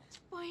 boiny.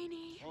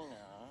 Boiny.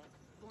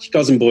 She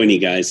calls him Boiny,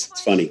 guys.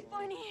 It's funny.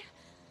 Boiny.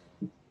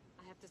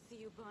 I have to see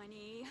you,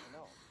 Boiny.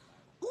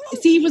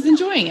 See, he was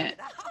enjoying it.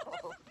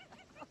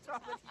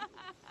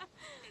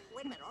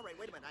 Wait a minute. All right,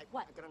 wait a minute.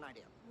 I've got an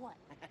idea. What?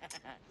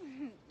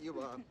 You,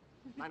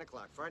 9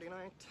 o'clock Friday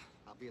night,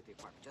 I'll be at the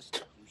apartment.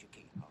 Just use your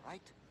key, all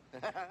right?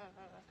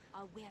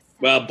 I'll wear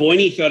Well,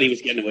 Boiny thought he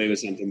was getting away with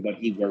something, but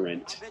he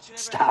weren't.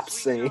 Stop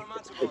saying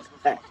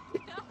that.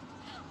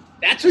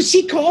 That's what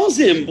she calls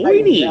him,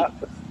 Boiny.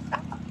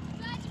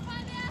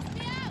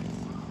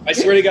 I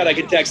swear to God, I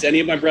could text any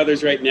of my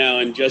brothers right now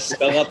and just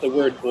spell out the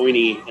word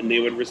Boiny, and they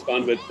would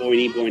respond with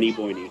Boiny, Boiny,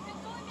 Boiny.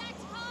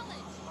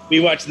 We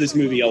watched this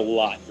movie a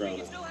lot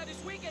growing up.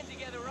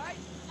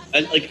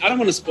 I don't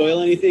want to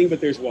spoil anything,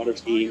 but there's water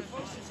skiing.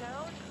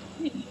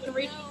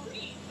 Rachel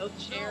Green both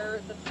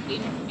share the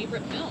same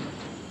favorite film.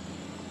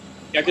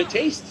 Got good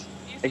taste.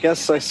 I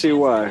guess I see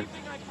why.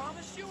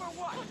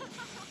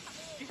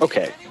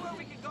 Okay.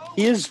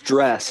 He is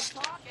dressed.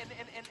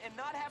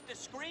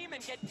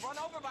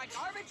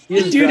 He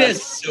This is dude has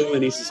dressed so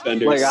many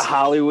suspenders. like a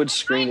Hollywood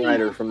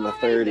screenwriter from the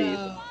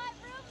 30s.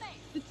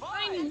 The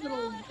tiny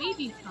little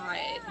baby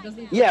tie. That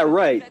doesn't Yeah,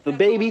 right. The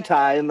baby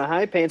tie and the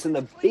high pants and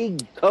the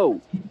big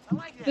coat.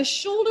 The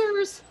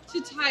shoulders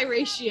to tie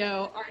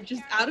ratio are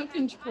just out of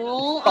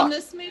control on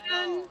this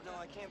man.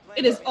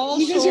 It is all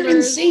You guys shoulders. are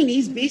insane.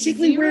 He's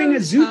basically wearing a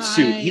zoot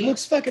suit. tie. He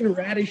looks fucking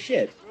rad as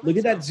shit. Look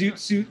at that zoot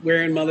suit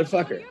wearing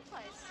motherfucker.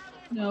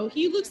 No,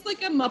 he looks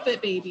like a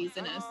Muppet Babies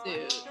in a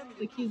suit.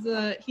 Like he's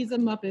a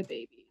Muppet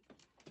Baby.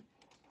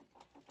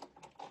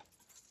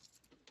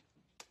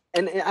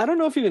 And I don't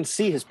know if you can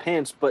see his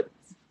pants, but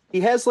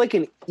he has like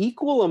an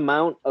equal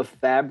amount of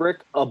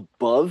fabric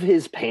above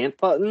his pant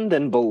button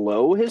than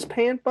below his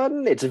pant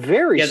button. It's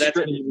very Yeah, that's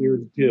really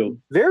weird too.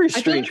 very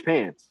feel strange like-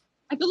 pants.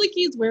 I feel like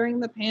he's wearing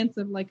the pants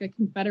of like a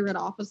Confederate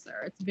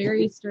officer. It's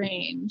very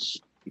strange.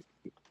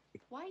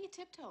 Why are you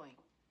tiptoeing?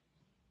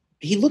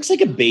 He looks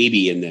like a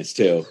baby in this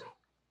too.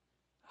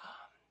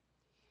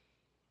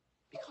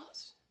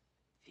 Because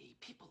the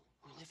people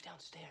who live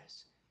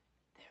downstairs,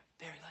 they're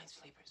very light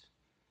sleepers.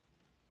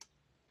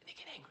 They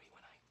get angry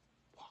when I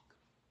walk.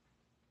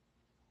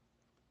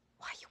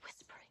 Why are you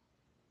whispering?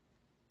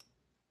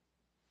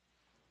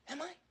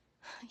 Am I?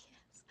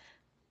 Yes.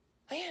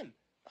 I am.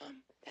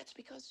 That's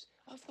because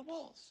of the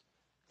walls.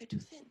 They're too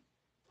thin.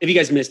 If you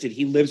guys missed it,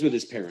 he lives with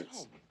his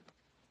parents.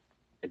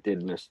 I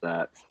did miss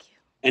that. Thank you.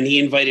 And he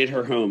invited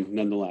her home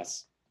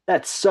nonetheless.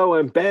 That's so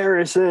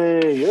embarrassing.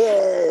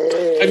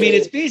 Yay! I mean,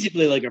 it's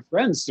basically like a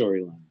Friends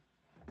storyline.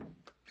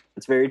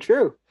 It's very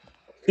true.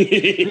 To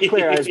be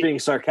clear, I was being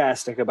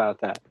sarcastic about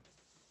that.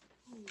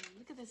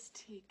 Look at this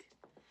teak.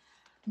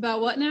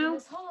 About what now?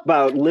 This whole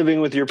About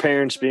living with your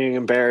parents being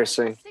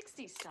embarrassing.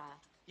 60s style.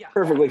 Yeah,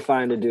 Perfectly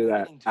fine to do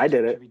that. I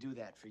did it. We do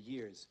that for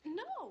years.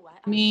 No,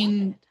 I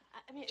mean, love it.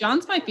 I mean,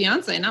 John's my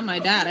fiance, not my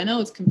dad. I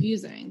know it's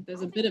confusing.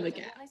 There's a bit of a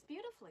gap.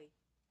 Beautifully.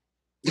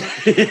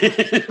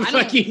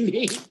 Fucking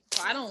Nate.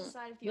 I don't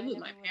Decide if you live with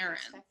end my up being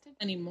parents respected.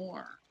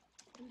 anymore.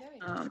 I'm very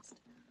Um, interested.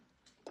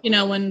 You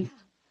know,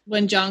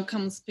 when John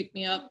comes pick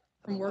me up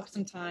from work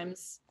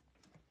sometimes,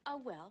 Oh,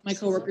 well, my this is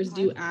coworkers your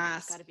do party.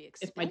 ask Gotta be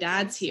if my expensive,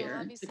 dad's so here to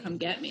obviously come you've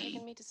get me.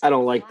 taken to I don't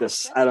some like flash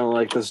this. I don't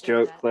like this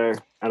dressing. joke, Claire.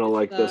 I don't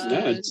like this.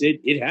 No,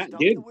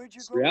 dude,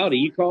 it's reality.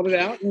 You called it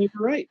out and you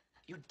were right.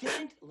 You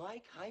didn't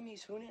like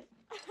Jaime's Hunet?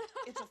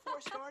 It's a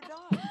 4-star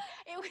dog.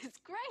 It was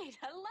great.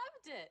 I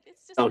loved it.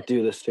 It's just Don't that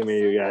do this to me,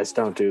 you guys.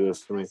 Don't do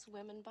this to me. impress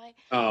women by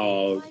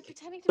Oh,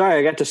 pretending to Sorry, I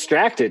be got something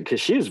distracted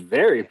because she's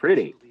very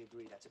pretty. Absolutely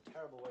agree. That's a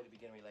terrible way to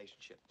begin a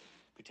relationship.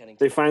 Pretending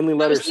They finally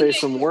let her was say thinking-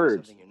 some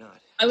words. something you're not.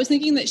 I was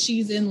thinking that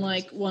she's in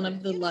like one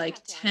of the like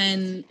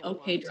 10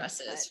 okay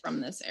dresses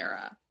from this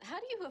era. How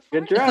do you afford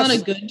Good it? dress. It's not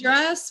a good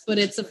dress, but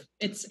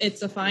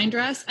it's a fine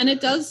dress, and it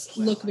does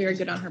look very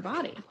good on her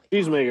body.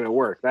 She's making it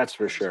work, that's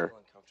for sure.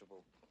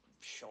 Uncomfortable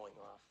showing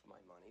off my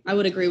money, I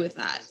would agree with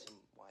that. Some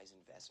wise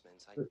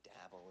investments. I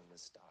dabble in the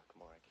stock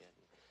market.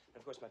 And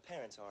of course, my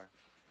parents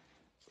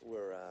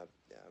were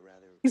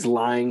rather. He's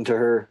lying to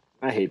her.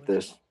 I hate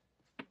this.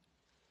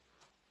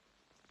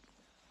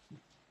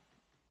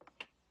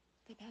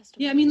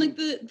 Yeah, I mean, like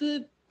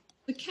the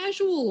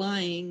casual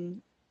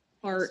lying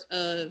part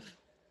of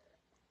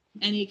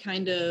any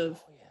kind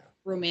of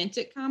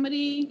romantic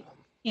comedy,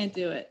 can't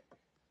do it.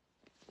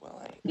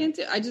 Well, Can't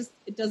do.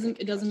 It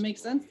doesn't make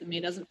sense to me.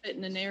 It doesn't fit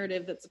in a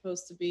narrative that's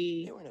supposed to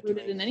be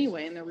rooted in any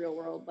way in the real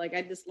world. Like,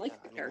 I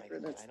dislike the character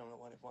that's.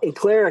 And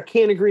Claire, I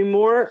can't agree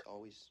more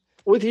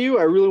with you.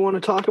 I really want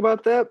to talk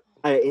about that.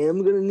 I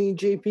am going to need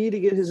JP to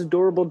get his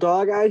adorable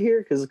dog out here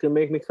because it's going to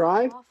make me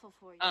cry.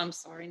 I'm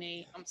sorry,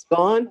 Nate. I'm sorry.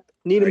 Gone.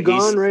 Need him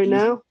gone right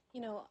now.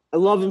 You know, I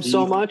love him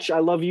so much. I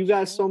love you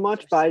guys so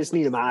much, but I just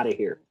need him out of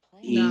here.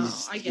 He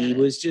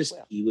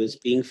was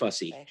being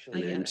fussy,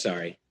 and I'm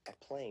sorry. A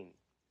plane.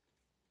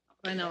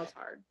 I know it's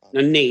hard.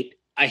 Now, Nate,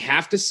 I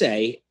have to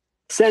say,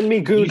 send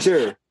me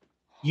Gunter.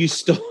 You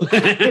stole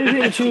Send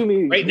him to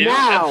me right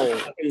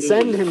now.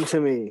 Send him to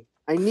me.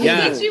 I need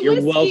him.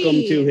 You're welcome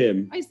to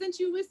him. I sent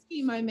you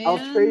whiskey, my man.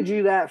 I'll trade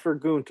you that for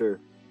Gunter.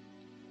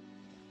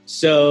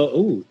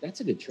 So, that's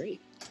a good trade.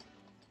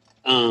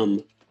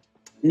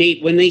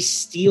 Nate, when they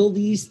steal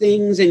these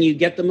things and you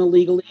get them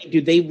illegally, do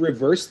they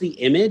reverse the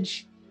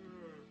image?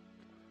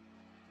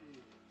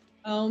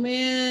 Oh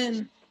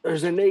man,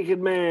 there's a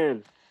naked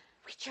man.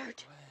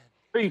 Richard,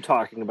 what are you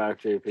talking about,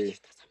 JP?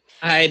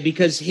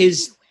 Because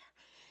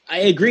I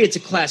agree it's a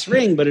class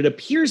ring, but it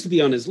appears to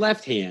be on his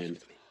left hand,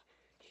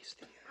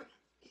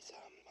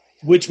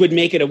 which would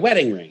make it a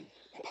wedding ring.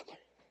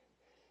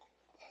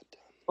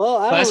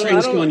 Well, class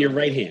rings go on your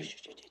right hand.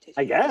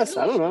 I guess.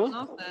 I don't know.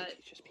 Off that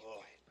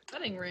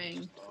wedding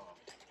ring.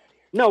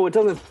 No, it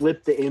doesn't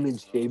flip the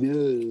image,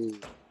 baby.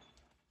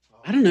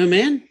 I don't know,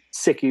 man.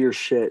 Sick of your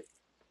shit.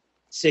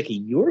 Sick of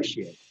your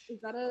shit. Is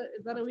that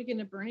a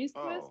Weekend at Bernie's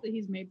twist that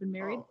he's been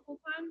married the whole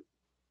time?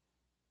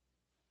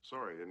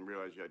 Sorry, didn't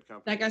realize you had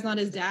company. That guy's not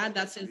his dad.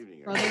 That's his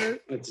brother,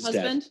 that's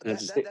husband.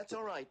 That's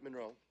all right,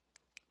 Monroe.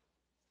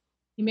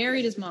 He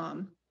married his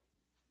mom.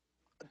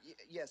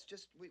 Yes,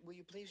 just will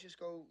you please just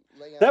go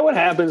lay out? Is that what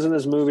happens in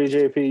this movie,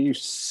 JP? You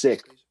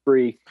sick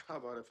freak. How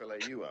about if I lay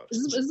you out?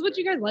 Is this what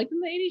you guys liked in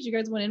the 80s? You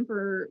guys went in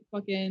for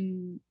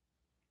fucking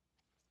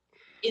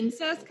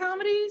incest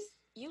comedies?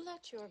 You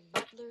let your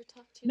butler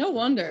talk to you? No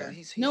wonder.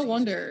 No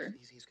wonder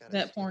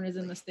that porn is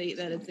in the state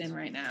that it's in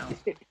right now.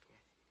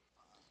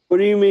 What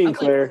do you mean,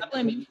 Claire? I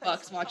blame you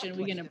fucks watching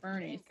Weekend at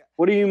Bernie's.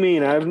 What do you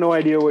mean? I have no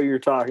idea what you're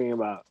talking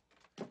about.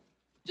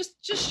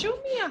 Just show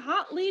me a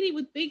hot lady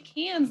with big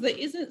cans that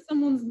isn't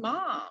someone's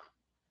mom.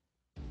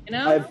 You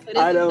know?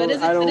 I don't relate to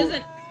this. I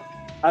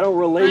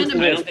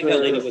don't think that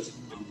lady was.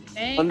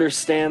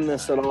 Understand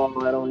this at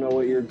all. I don't know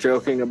what you're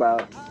joking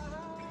about.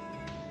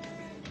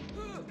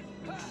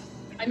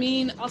 I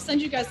mean, I'll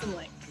send you guys some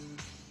links.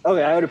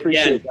 Okay, I would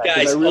appreciate that.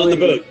 Guys, on the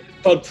book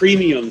called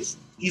Premiums.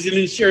 He's an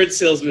insurance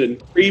salesman.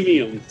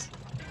 Premiums.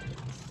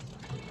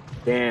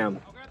 Damn.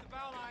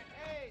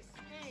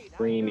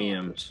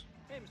 Premiums.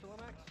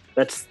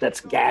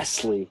 That's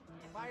ghastly.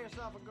 Buy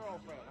yourself a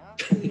girlfriend, huh?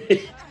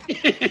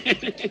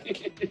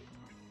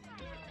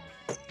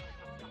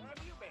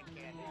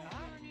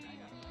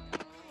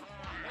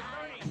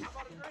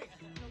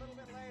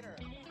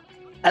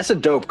 That's a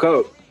dope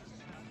coat.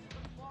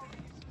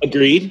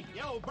 Agreed.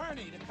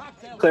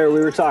 Claire,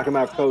 we were talking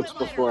about coats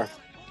before.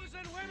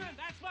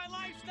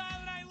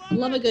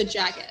 Love a good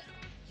jacket.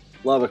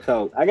 Love a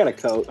coat. I got a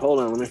coat. Hold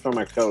on, let me find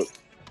my coat.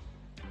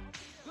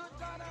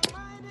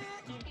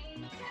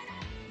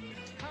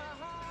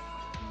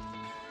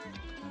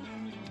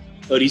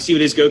 Oh, do you see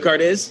what his go-kart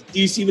is? Do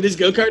you see what his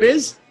go-kart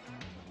is?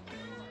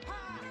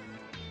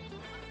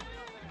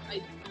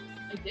 I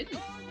didn't.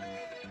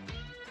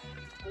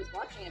 I was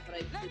watching it, but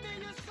I didn't.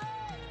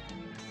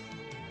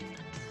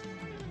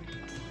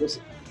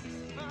 Listen.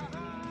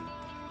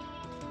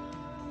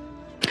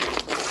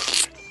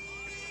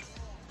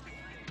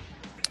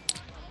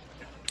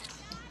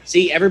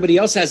 See, everybody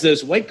else has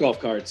those white golf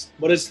carts.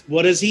 What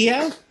does he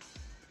have?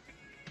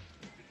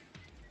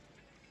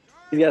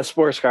 He's got a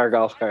sports car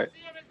golf cart.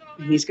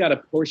 He's got a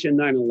Porsche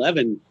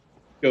 911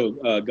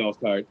 golf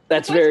cart.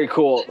 That's very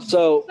cool.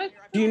 So,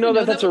 do you know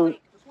that that's a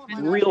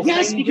real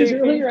yes, thing? Because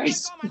earlier I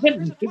said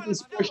that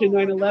this Porsche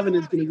 911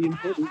 is going to be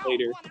important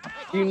later.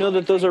 Do you know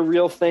that those are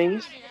real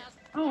things?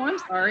 Oh, I'm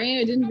sorry.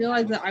 I didn't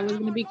realize that I was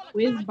going to be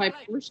quizzed by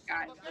Porsche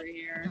guys over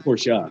here.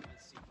 Porsche.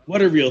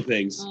 What are real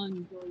things?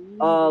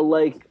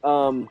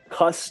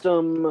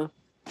 Custom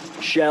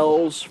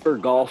shells for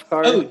golf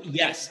carts. Oh,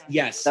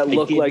 yes. That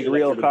look like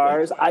real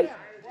cars.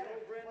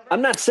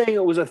 I'm not saying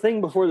it was a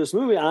thing before this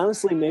movie.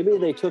 Honestly, maybe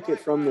they took it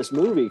from this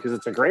movie because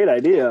it's a great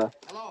idea.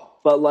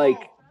 But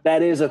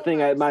that is a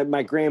thing.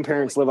 My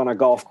grandparents live on a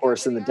golf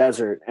course in the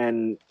desert,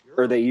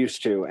 or they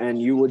used to,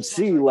 and you would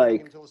see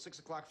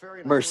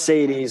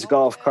Mercedes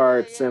golf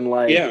carts and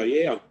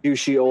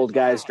douchey old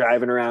guys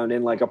driving around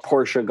in a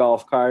Porsche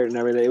golf cart and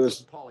everything. It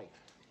was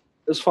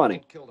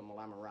funny.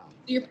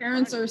 Do Your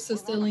parents are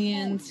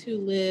Sicilians who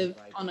live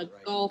on a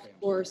golf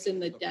course in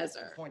the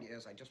desert. The point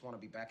is, I just want to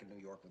be back in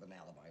New York with an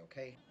alibi,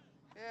 okay?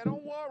 Yeah,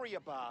 don't worry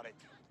about it.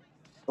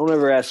 Don't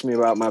ever ask me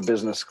about my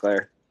business,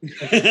 Claire.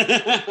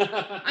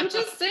 I'm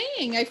just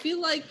saying. I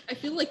feel like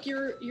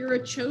you're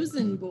a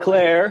chosen boy.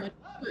 Claire.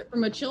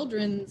 From a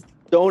children's.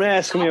 Don't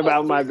ask me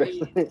about my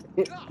business. Because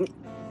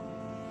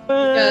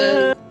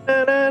I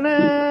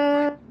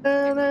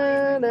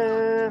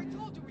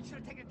told you we should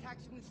have taken a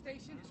taxi from the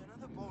station. There's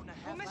another boat in a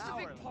We'll half miss the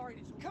hour. big party.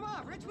 Come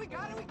on, Rich, we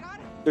got it.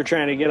 They're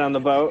trying to get on the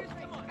boat.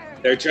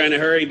 They're trying to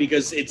hurry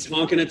because it's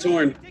honking a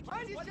torn.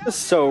 This is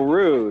so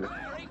rude.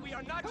 We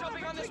are not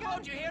jumping on this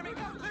boat, you hear me?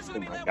 Listen to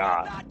me, Oh my Lil,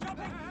 God. we're not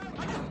jumping on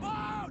this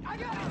boat! I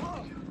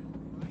got it!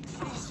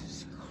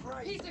 Jesus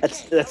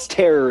Christ. That's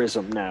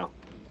terrorism now.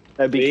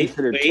 That'd be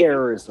considered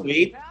terrorism.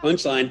 Wait,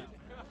 punchline.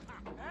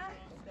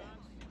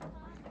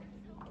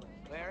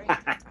 Larry,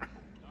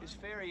 this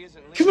ferry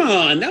isn't Come leaving.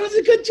 on, that was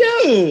a good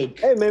joke.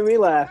 Hey, it made me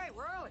laugh. Hey,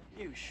 we're early.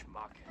 You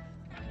schmuck.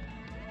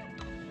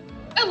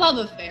 I love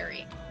a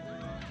ferry.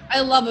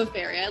 I love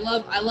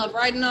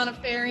riding on a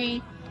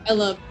ferry. I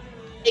love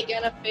taking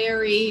a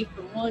ferry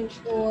from one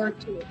shore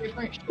to a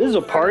different shore. This is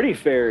a party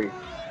ferry.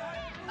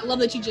 I love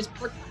that you just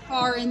park the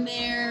car in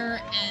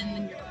there and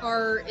then your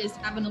car is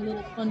having a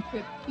little fun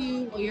trip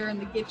too while you're in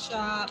the gift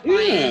shop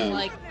buying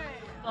like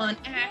an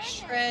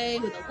ashtray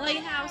with a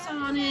lighthouse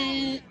on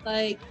it.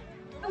 Like,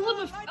 I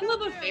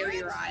love a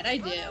ferry ride. I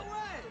do.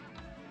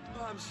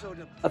 Oh, I'm so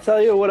depressed. I'll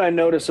tell you what I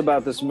notice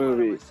about this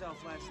movie,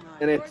 Myself last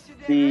night. and it's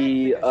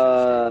the What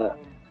are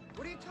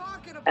you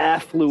talking about?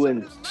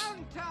 affluence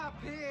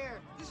Mountaintop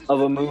here. This is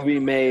of a movie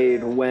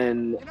made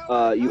when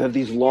you have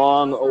these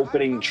long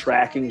opening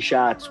tracking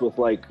shots with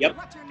like Yep.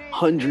 What's your name?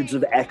 hundreds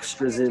of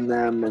extras in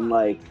them, and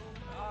like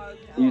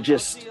you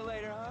just See you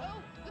later, huh?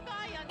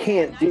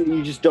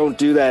 you just don't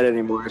do that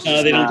anymore. It's No,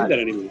 just they don't not- do that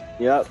anymore.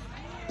 Yep.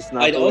 It's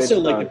not I'd the way also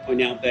it's like done. to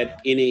point out that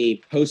in a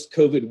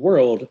post-COVID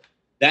world,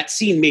 that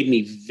scene made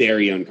me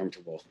very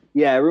uncomfortable.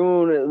 Yeah,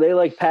 everyone they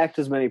like packed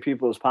as many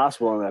people as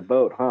possible on that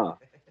boat, huh?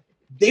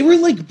 They were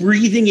like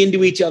breathing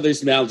into each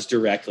other's mouths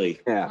directly.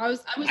 Yeah.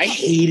 I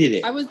hated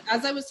it.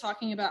 As I was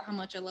talking about how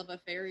much I love a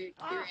ferry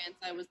experience,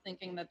 I was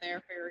thinking that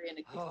their ferry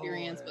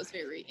experience was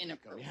very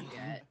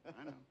inappropriate.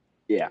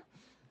 Yeah.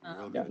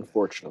 Um, Yeah,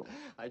 unfortunately.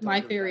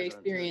 My ferry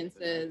experience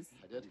is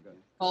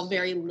all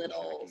very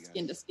little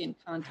skin-to-skin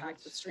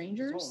contact with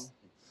strangers,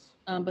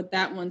 but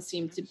that one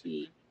seemed to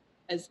be,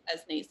 as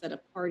Nate said, a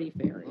party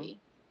ferry.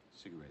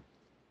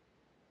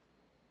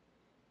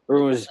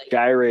 Everyone was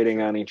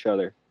gyrating on each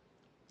other.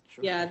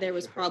 Yeah, there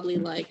was probably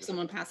like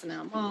someone passing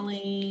out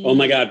Molly. Oh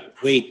my God,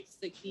 wait.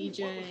 Sick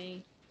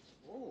DJ.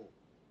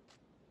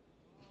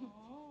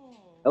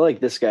 I like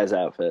this guy's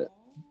outfit.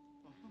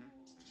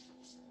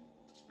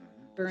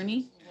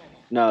 Bernie.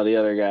 No, the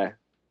other guy.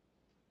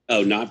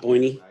 Oh, not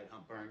Boyney?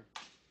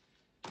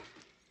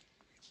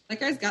 That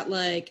guy's got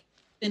like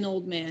thin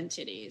old man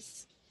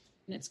titties,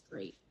 and it's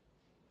great.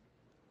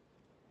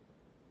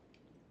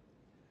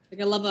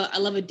 Like I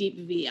love a deep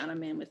V on a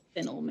man with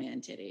thin old man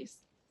titties.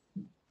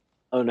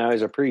 Oh, now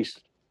he's a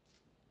priest.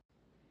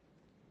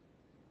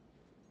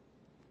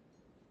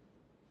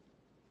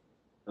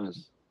 That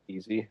was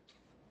easy.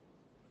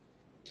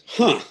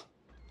 Huh.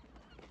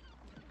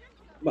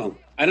 Well,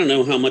 I don't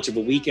know how much of a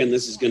weekend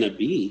this is going to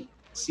be.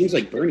 Seems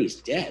like Bernie's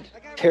dead.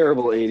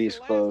 Terrible 80s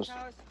clothes.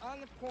 House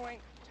on the point,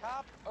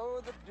 top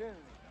of the dune.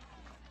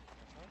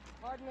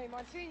 Pardon me,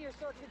 Monsignor,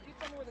 sir, could you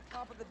tell me where the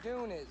top of the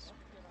dune is?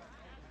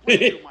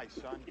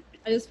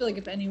 I just feel like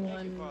if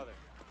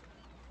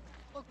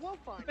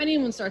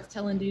anyone starts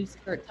telling dudes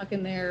to start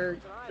tucking their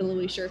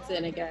billowy shirts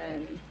in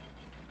again,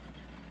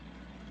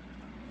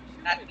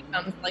 that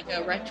becomes like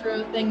a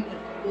retro thing.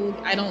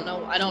 I don't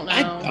know.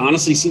 That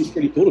honestly seems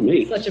pretty cool to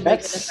me. Such a big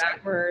That's-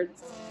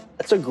 backwards.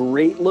 That's a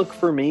great look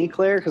for me,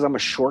 Claire, because I'm a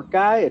short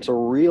guy. It's a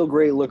real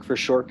great look for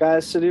short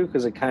guys to do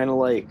because it kind of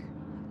like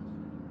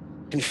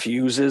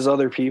confuses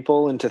other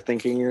people into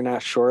thinking you're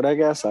not short, I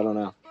guess. I don't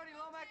know. Bernie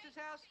Lomax's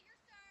house?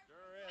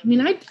 I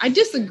mean, I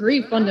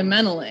disagree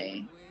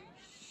fundamentally.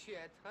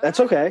 Shit. That's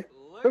okay.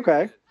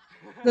 Okay.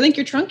 I think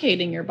you're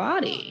truncating your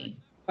body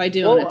by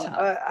doing Well, a top.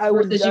 I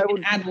would, Versus you I can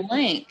would add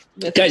length.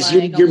 With Guys,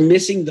 like you're a-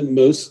 missing the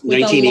most with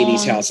a 1980s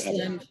long, house ever.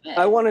 slim fit.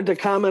 I wanted to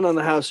comment on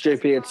the house,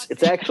 JP.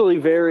 It's actually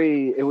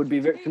it would be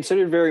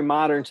considered very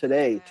modern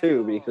today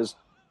too, because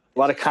a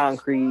lot of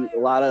concrete, a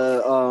lot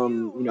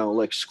of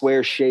like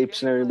square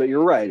shapes and everything. But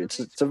you're right, it's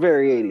a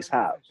very 80s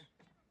house.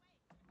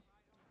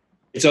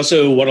 It's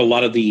also what a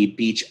lot of the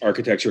beach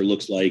architecture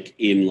looks like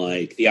in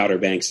like the Outer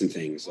Banks and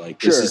things. Like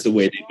this Sure. is the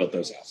way they built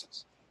those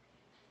houses.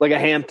 Like a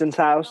Hamptons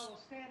house.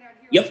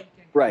 Yep.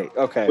 Right.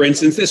 Okay. For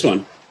instance, this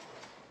one.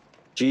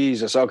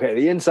 Jesus. Okay.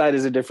 The inside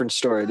is a different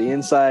story. The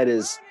inside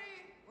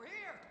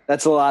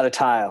that's a lot of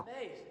tile.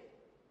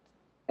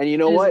 And you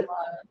know It is a what? lot.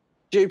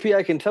 JP,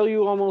 I can tell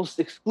you almost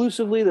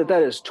exclusively that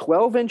is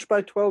 12-inch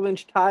by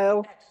 12-inch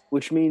tile,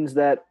 which means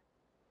that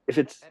if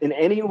it's in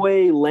any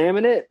way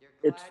laminate,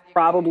 it's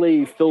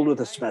probably filled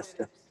with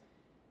asbestos.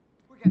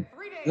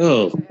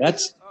 Oh,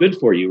 that's good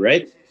for you,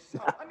 right?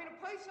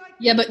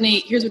 Yeah, but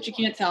Nate, here's what you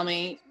can't tell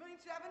me.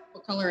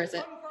 What color is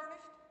it?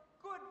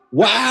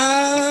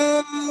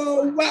 Wow!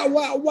 Wow!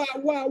 Wow! Wow!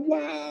 Wow!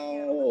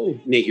 Wow!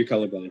 Nate, you're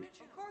colorblind.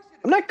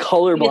 I'm not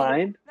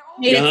colorblind.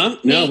 Nate, No,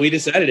 Nate, we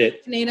decided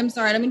it. Nate, I'm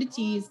sorry. I don't mean to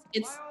tease.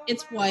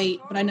 It's white,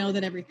 but I know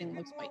that everything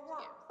looks white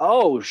to you.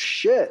 Oh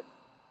shit.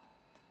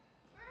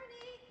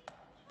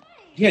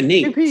 Yeah,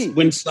 Nate. JP.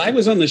 When Sly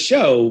was on the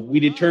show, we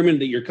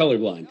determined that you're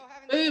colorblind.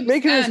 Boobs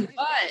Making us- and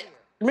butt.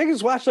 You're making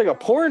us watch like a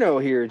porno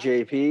here,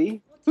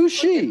 JP. Who's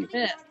she? Look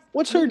at this.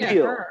 What's her Look at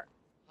deal? her.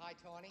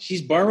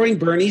 She's borrowing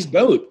Bernie's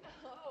boat.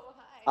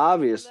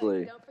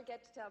 Obviously. Don't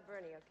forget to tell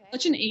Bernie, okay?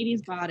 Such an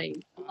 80s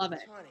body. I love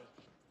it. Tawny,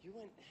 you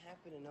wouldn't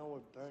happen to know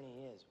where Bernie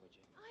is, would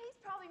you? Oh, he's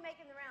probably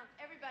making the rounds.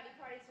 Everybody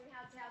parties from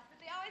house to house, but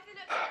they always end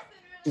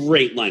up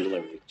Great line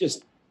delivery.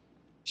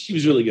 She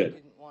was really good.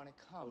 Didn't want to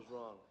come. I was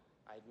wrong.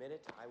 I admit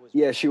it. I was.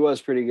 Yeah, she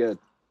was pretty good.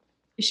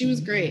 She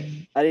was great.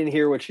 I didn't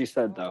hear what she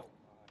said though.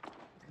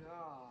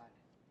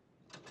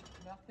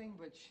 Nothing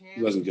but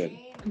He wasn't good.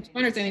 I'm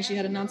understanding she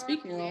had a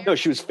non-speaking role. No,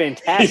 she was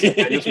fantastic.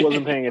 I just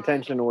wasn't paying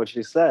attention to what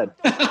she said.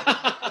 Why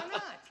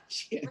not?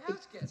 We're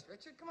house guests,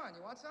 Richard. Come on,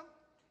 you want some?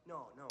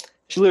 No.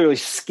 She literally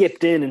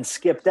skipped in and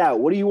skipped out.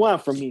 What do you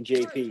want from me,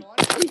 JP?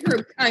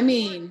 I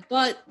mean,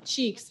 butt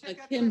cheeks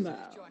akimbo,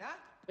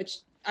 which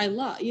I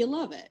love. You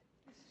love it.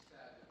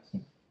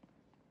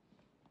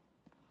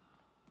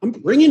 I'm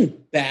bringing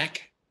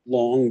back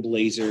long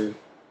blazer,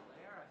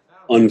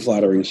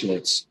 unflattering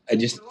shorts. I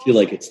just feel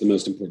like it's the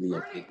most important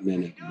look that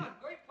men have.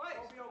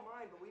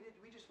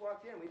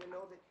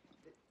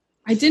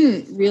 I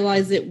didn't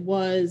realize it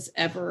was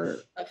ever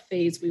a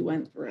phase we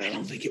went through. I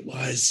don't think it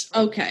was.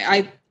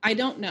 Okay, I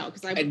don't know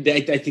because I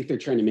think they're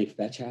trying to make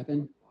fetch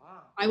happen.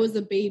 I was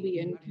a baby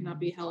and cannot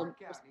be held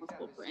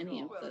responsible for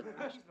any of the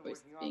fashion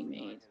choices being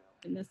made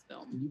in this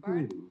film.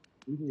 Mhm.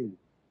 True,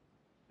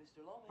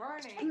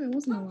 I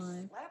wasn't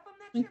alive.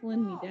 Twinkle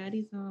in me,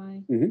 daddy's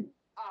eye. Mhm.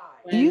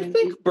 Do you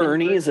think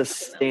Bernie is a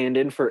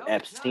stand-in for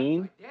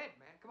Epstein?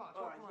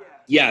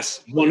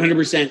 Yes,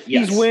 100%.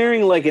 Yes. He's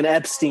wearing like an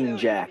Epstein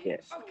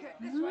jacket.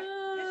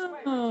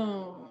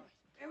 Oh.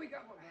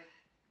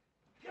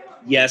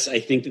 Yes, I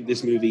think that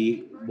this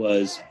movie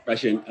was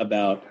prescient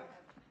about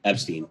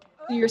Epstein.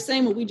 So you're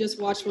saying what we just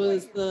watched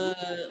was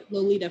the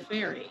Lolita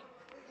Fairy.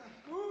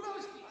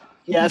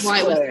 Yes,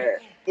 Why was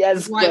Claire.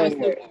 Yes, Why it was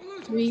Claire.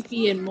 so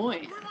creepy and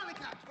moist.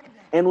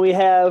 And we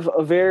have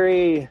a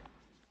very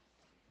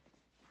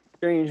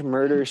strange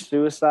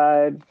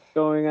murder-suicide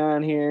going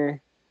on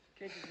here.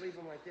 Can't just leave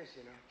him like this,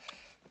 you know.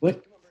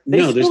 What? They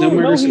No, there's still no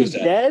don't know murder he's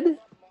suicide. dead?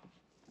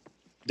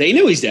 They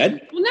know he's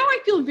dead. Well, now I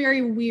feel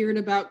very weird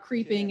about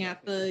creeping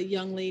at the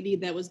young lady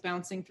that was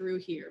bouncing through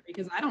here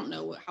because I don't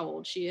know how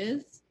old she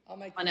is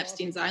on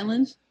Epstein's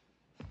Island.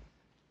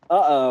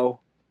 Uh-oh.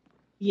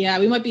 Yeah,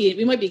 we might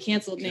be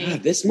canceled, Nate.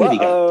 God, this movie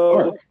got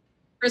Uh-oh. dark.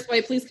 Chris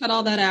White, please cut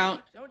all that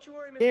out. Don't you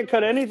worry, Can't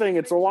cut anything.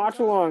 It's a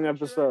watch-along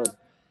episode.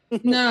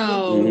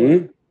 No,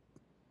 Mhm.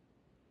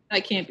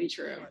 that can't be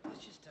true.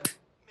 Let's just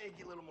make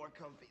you a little more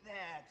comfy.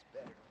 That's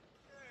better.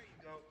 There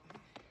you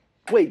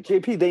go. Wait,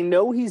 JP, they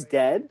know he's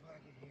dead?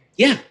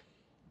 Yeah.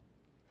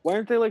 Why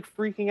aren't they like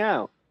freaking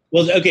out?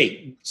 Well,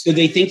 okay. So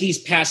they think he's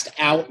passed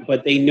out,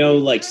 but they know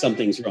like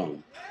something's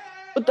wrong.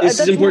 But This is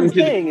that's important what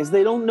to I'm the- saying, is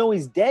they don't know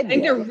he's dead I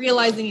think yet. they're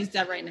realizing he's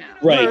dead right now.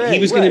 Right. Right, He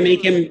was going right. to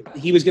make him.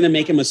 He was going to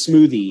make him a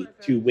smoothie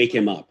to wake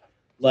him up.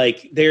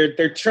 Like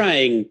they're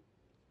trying,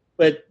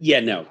 but yeah,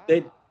 no.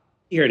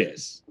 Here it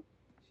is.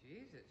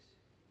 Jesus.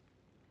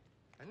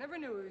 I never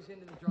knew he was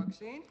into the drug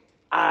scene.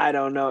 I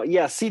don't know.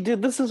 Yeah, see,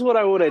 dude, this is what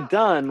I would have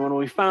done when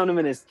we found him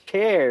in his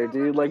chair,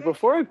 dude. Like,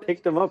 before I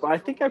picked him up, I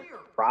think I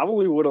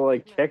probably would have,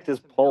 like, checked his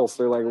pulse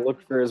or, like,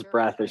 looked for his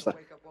breath or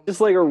something.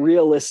 Just, like, a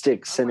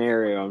realistic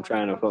scenario I'm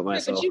trying to put Right,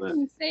 myself but you in.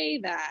 can say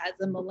that as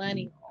a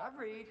millennial. I've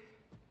read.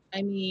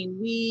 I mean,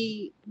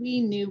 we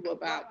knew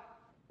about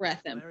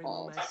breath and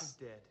pulse.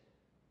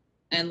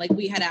 And like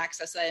we had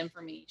access to that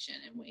information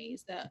in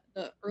ways that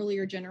the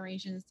earlier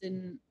generations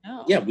didn't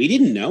know. Yeah, we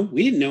didn't know.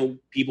 We didn't know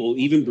people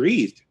even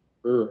breathed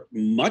for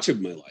much of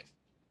my life.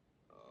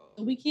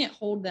 So we can't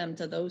hold them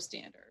to those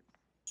standards.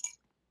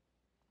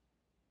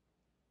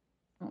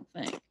 I don't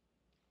think.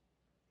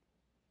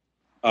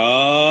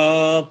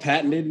 Oh,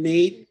 patented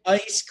Nate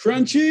ice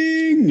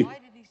crunching. Why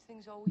did these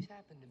things always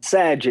happen to me?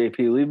 Sad,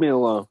 JP. Leave me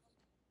alone.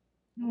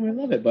 Oh, I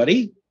love it,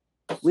 buddy.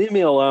 Leave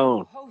me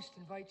alone. The host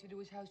invites you to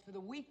his house for the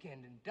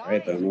weekend and All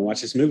right, but I'm gonna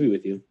watch this movie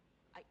with you.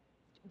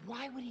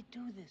 Why would he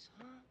do this,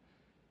 huh?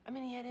 I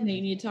mean, he had Nate,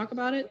 you need to talk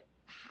about it?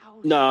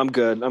 house, No, I'm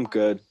good. I'm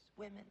good.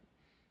 women.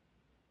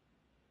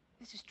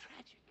 This is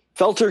tragic.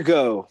 Felt her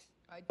go.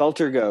 I don't Felt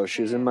her go.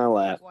 She was in my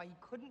lap. Why he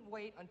couldn't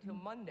wait until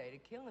Monday to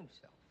kill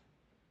himself.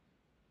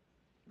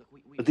 Look,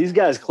 we But these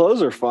guys'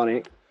 clothes are funny. I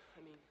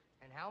mean,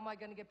 And how am I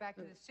going to get back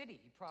to the city?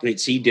 He probably Wait,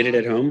 so you did it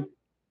at home?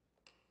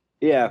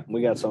 Yeah,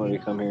 we got somebody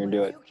to come here and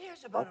do it. who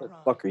cares about Iran?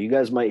 Fucker, you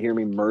guys might hear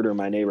me murder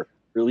my neighbor.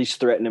 Or at least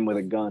threaten him with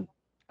a gun.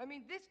 I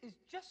mean, this is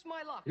just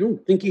my luck. You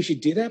don't think you should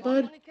do that,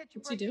 bud?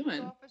 What's he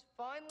doing?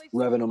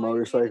 Revving a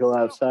motorcycle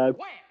outside.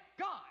 Wham!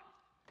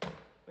 Gone.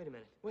 Wait a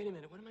minute.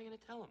 What am I going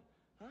to tell him?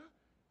 Huh?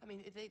 I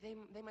mean,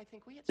 they might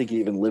think we had I think he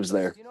even lives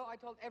there. You know, I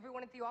told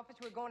everyone at the office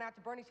we were going out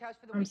to Bernie's house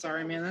for the I'm weekend.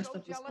 sorry, They man. were That so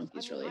stuff with jealous.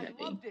 Spunky's I mean, really I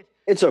heavy. loved it.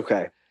 It's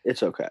okay.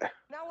 It's okay.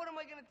 Now what am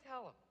I going to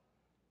tell him?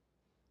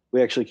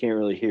 We actually can't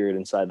really hear it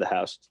inside the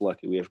house. It's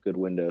lucky we have good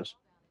windows.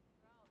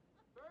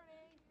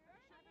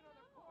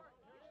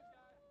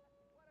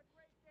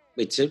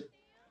 Wait, so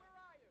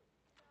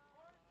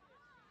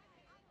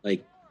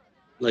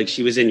like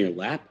she was in your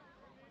lap?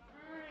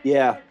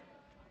 Yeah.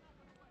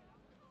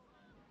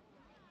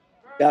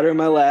 Got her in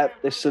my lap.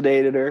 They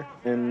sedated her,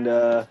 and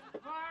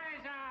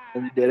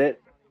they did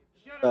it.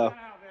 So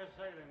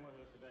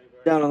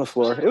down on the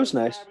floor. It was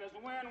nice.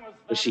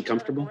 Was she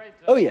comfortable?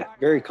 Oh yeah,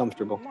 very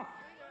comfortable.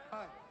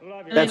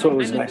 That's what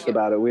was nice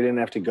about it. We didn't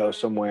have to go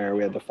somewhere.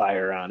 We had the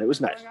fire on. It was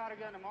nice.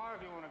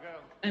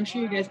 I'm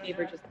sure you guys gave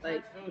her just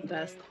like the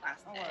best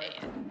last day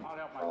and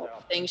all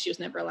the things she was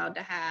never allowed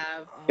to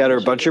have. Got her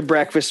a bunch of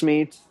breakfast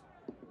meats.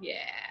 Yeah.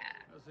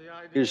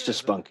 Here's to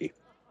Spunky.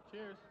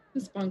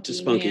 The Spunky, To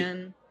Spunky.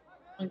 man.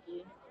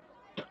 Spunky.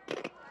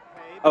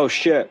 Oh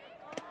shit.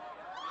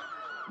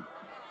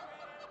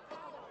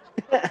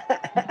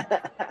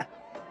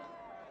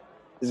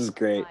 This is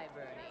great.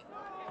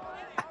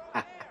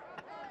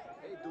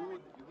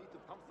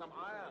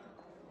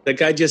 That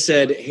guy just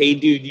said, "Hey,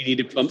 dude, you need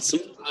to pump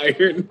some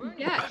iron."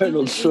 Yeah.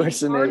 Arnold he's a hard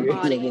Schwarzenegger.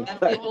 body. That's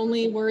the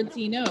only words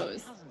he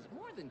knows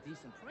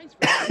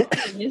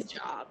in his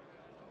job.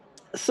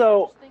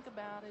 So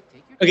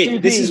Okay,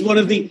 this is one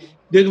of the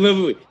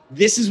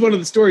this is one of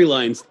the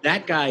storylines.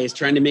 That guy is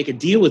trying to make a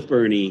deal with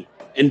Bernie,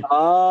 and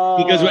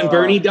because when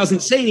Bernie doesn't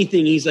say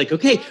anything, he's like,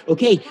 "Okay,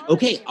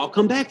 I'll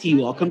come back to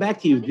you. I'll come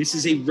back to you." This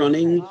is a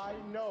running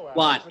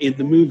plot in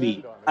the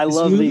movie. I This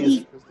love movie-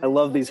 these. I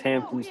love these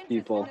Hamptons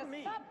people.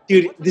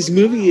 Dude, this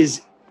movie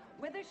is.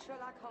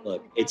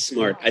 Look, it's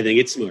smart. I think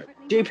it's smart.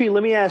 JP,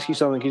 let me ask you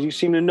something because you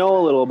seem to know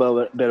a little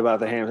bit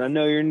about the Hamptons. I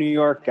know you're a New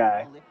York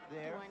guy.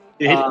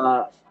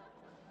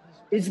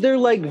 Is there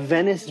like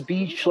Venice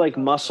Beach like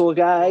muscle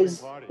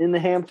guys in the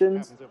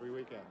Hamptons?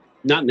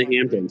 Not in the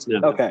Hamptons,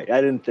 no. Okay,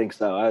 I didn't think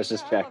so. I was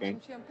just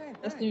checking.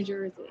 That's New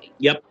Jersey.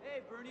 Yep.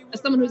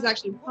 As someone who's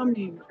actually from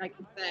New York, I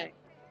could say.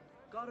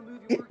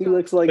 He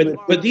looks like.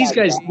 But these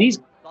guys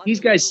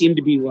seem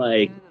to be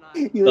like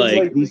He looks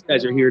like these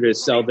guys are here to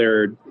sell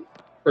their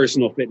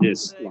personal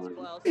fitness line.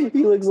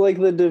 he looks like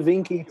the Da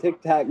Vinci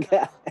TikTok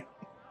guy.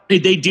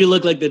 They do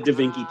look like the Da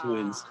Vinci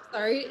twins.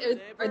 Sorry,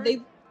 are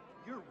they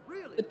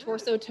the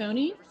Torso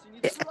Tony?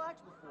 Is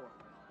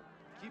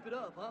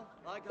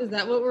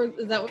that what we're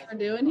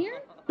doing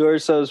here?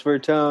 Dorsos for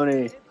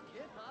Tony.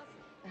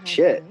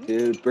 Shit,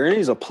 dude.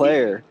 Bernie's a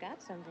player.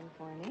 Got something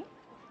for me.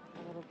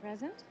 A little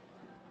present.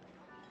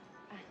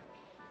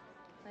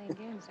 Playing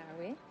games,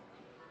 are we?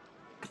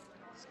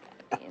 It's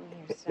gotta be in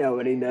here somewhere.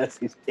 Nobody knows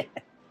he's dead.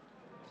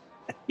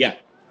 Yeah.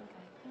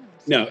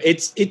 No,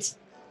 it's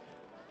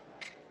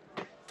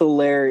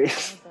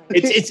hilarious.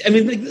 It's I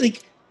mean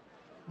like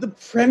the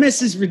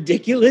premise is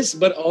ridiculous,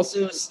 but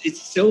also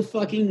it's so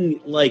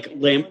fucking like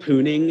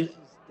lampooning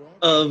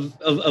of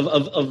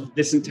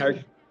this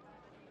entire.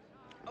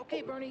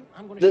 Okay, Bernie,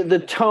 I'm going The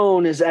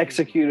tone is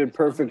executed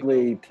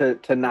perfectly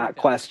to not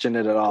question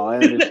it at all. I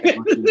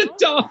understand.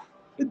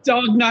 the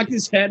dog knocked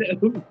his head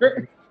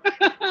over.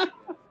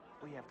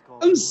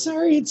 I'm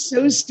sorry, it's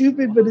so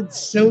stupid, but it's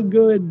so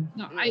good.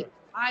 No,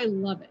 I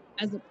love it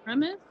as a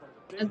premise.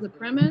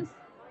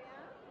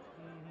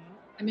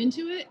 I'm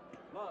into it.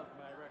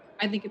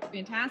 I think it's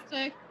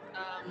fantastic.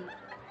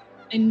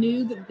 I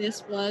knew that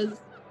this was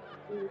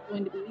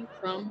going to be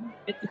from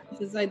bits and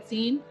pieces I'd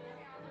seen,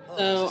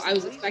 so I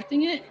was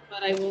expecting it.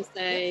 But I will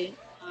say,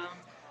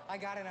 I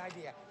got an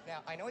idea. Now,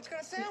 I know it's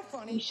going to sound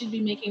funny. we should be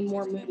making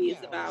more movies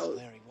about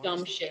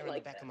dumb shit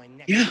like that.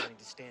 Yeah.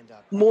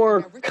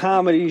 More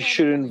comedies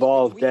should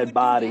involve dead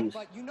bodies,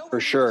 for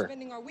sure.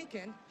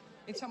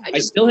 I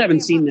still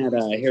haven't seen that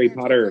Harry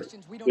Potter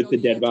with the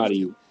dead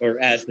body or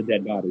as the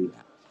dead body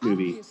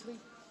movie.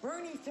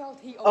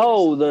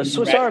 Oh, the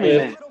Swiss Army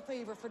Man.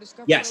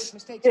 Yes.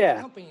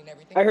 Yeah.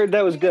 I heard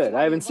that was good.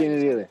 I haven't seen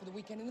it either.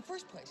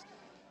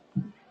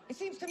 It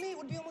seems to me it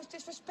would be almost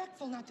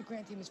disrespectful not to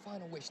grant him his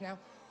final wish. Now,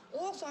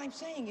 all I'm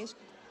saying is,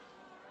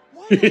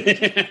 why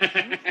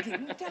not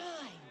didn't die?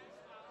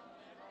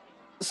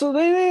 So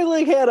they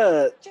like had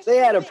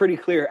a pretty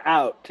clear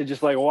out to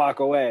just like walk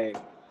away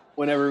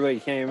when everybody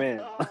came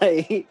in.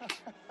 Like,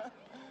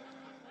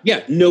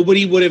 yeah,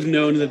 nobody would have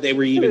known that they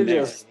were even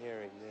there.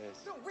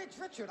 No,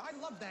 Richard, I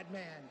love that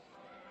man.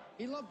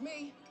 He loved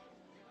me.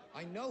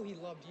 I know he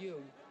loved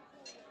you.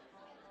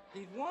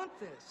 He'd want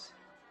this.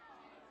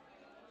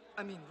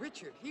 I mean,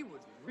 Richard, he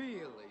would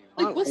really.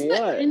 Like, what's the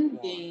What?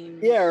 end game?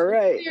 Yeah,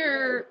 right.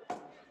 Here,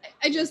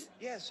 I've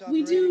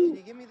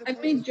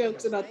made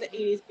jokes about the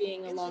 80s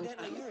being a long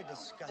time ago,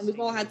 and we've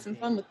all had some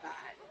fun with that.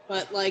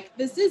 But, like,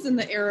 this is in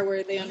the era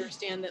where they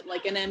understand that,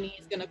 like, an Emmy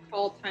is going to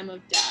call time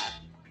of death.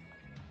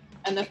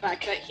 And the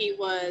fact that he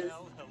was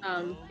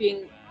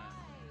being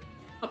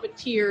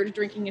puppeteered,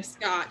 drinking a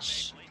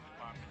scotch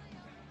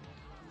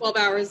 12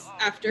 hours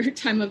after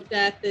time of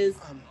death is,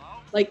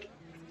 like,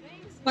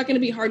 not going to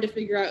be hard to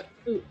figure out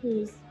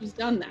who's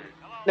done that.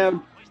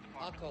 Now,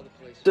 I'll call the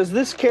police. does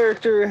this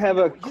character have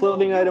a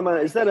clothing item on?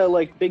 Is that a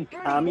like big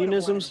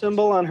communism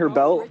symbol on her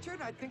belt?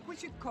 Richard, I think we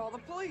should call the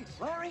police.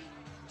 Larry,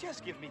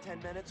 just give me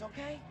 10 minutes,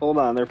 okay? Hold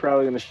on, they're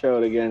probably going to show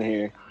it again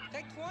here.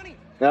 Take 20.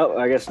 No,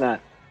 I guess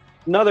not.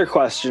 Another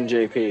question,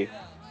 JP.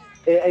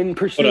 In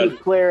pursuit of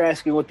Claire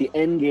asking what the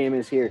end game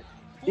is here,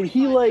 did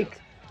he like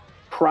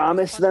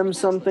promise them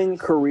something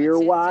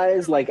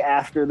career-wise, like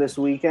after this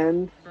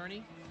weekend?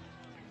 Bernie?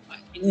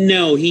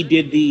 No, he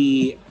did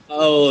the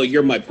 "Oh,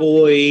 you're my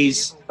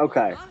boys.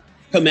 Okay.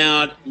 Come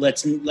out.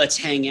 Let's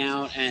hang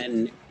out,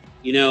 and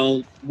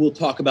we'll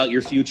talk about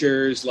your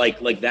futures, like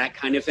that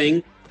kind of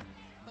thing."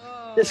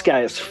 This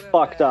guy is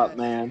fucked up,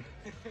 man.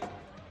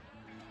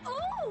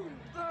 Oh,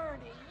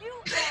 Bernie, you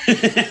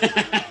You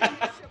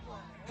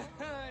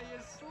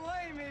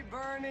slay me,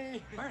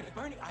 Bernie.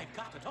 Bernie, I've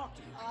got to talk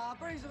to you.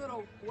 Bernie's a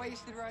little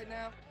wasted right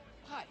now.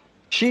 Hi.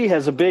 She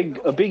has a big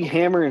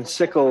hammer and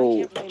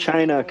sickle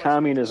China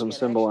communism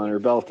symbol on her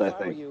belt, I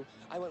think.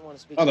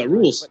 Oh, that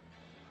rules.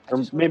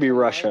 Or maybe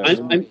Russia.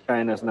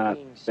 China's not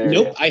there.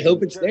 Nope. I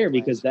hope it's there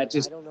because that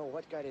just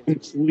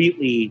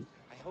completely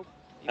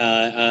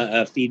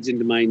feeds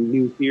into my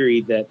new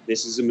theory that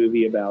this is a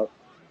movie about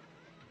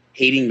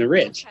hating the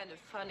rich. Kind of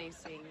funny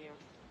seeing your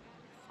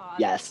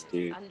Yes,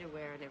 dude.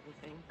 underwear and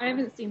everything. I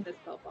haven't seen this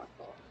belt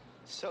buckle.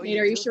 So Nate,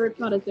 are you sure it's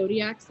not a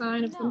zodiac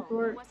sign of some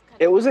sort?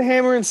 It was a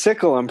hammer and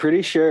sickle, I'm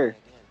pretty sure.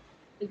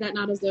 Is that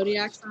not a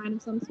zodiac sign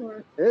of some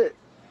sort?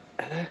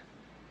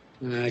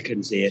 I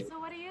couldn't see it. So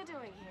what are you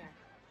doing here?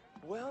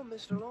 Well,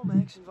 Mr.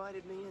 Lomax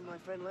invited me and my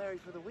friend Larry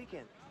for the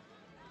weekend.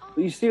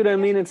 You see what I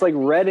mean? It's like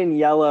red and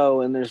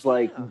yellow, and there's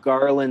like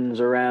garlands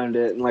around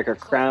it and like a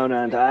crown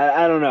on top.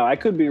 I don't know. I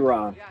could be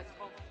wrong.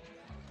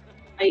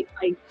 I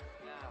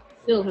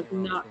still have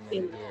not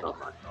seen this belt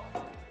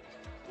buckle.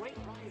 Great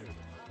writer,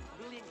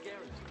 William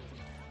Garrett.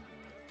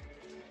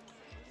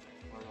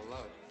 Well, hello.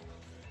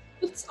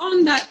 What's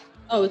on that?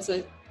 Oh, it's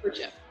a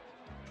kerchief.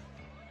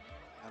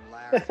 I'm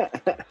Larry.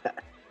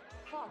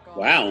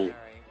 Wow. Okay.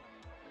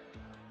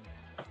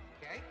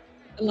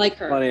 I like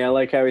her. Funny, I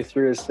like how he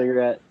threw his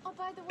cigarette. Oh,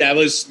 by the way, That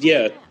was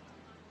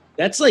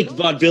That's like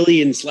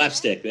vaudevillian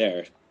slapstick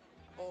there.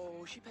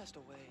 Oh, she passed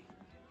away.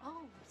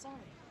 Oh, sorry.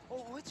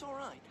 Oh, it's all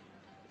right.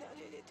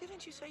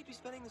 Didn't you say you'd be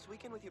spending this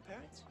weekend with your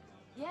parents?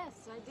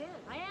 Yes, I did.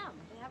 I am.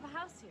 They have a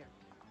house here.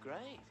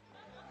 Great.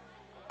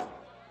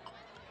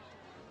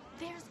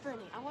 There's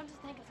Bernie. I wanted to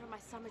thank him for my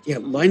summer job. Yeah,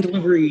 line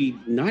delivery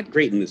not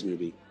great in this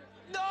movie.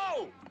 No!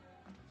 I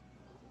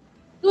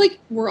feel like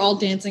we're all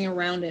dancing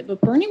around it, but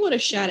Bernie would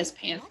have shat his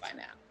pants by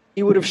now.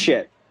 He would have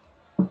shit.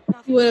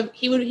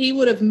 He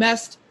would have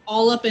messed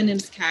all up in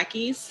his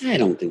khakis, I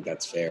don't think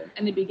that's fair.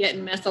 and he'd be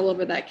getting messed all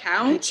over that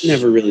couch. It's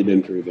never really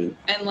been proven.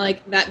 And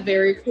like that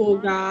very cool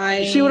guy.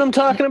 You see what I'm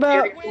talking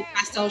about? Very cool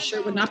pastel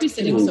shirt would not be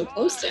sitting so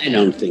close to I him.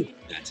 don't think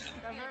that's how.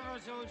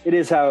 It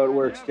is how it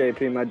works,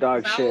 JP. My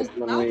dog shit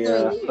when we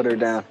put her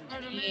down.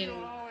 I mean,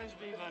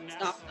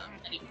 stop them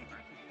anymore.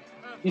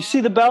 You see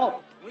the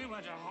belt?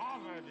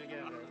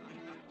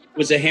 It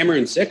was a hammer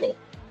and sickle.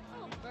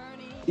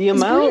 The Is Bernie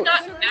amount?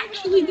 not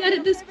actually dead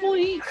at this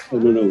point? Oh,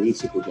 no, he's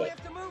super dead.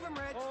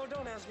 Oh,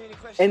 don't ask me any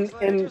questions.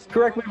 And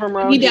correct me if I'm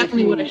wrong. He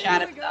definitely JP. would have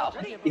shat himself.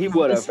 He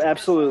would have,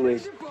 absolutely.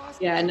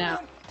 Yeah, no.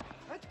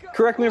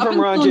 Correct me if I'm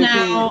wrong,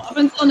 JP. Up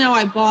until now,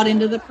 I bought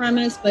into the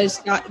premise, but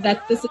it's not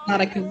that this is not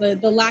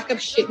the lack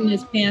of shit in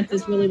his pants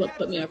is really what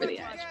put me over the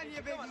edge.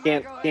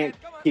 Can't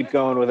keep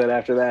going with it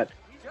after that.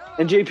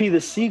 And JP,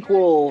 the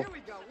sequel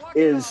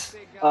is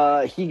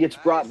he gets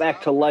brought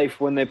back to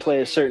life when they play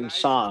a certain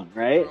song,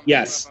 right?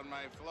 Yes.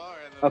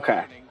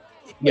 Okay.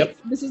 Yep.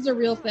 This is a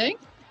real thing.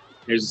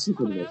 There's a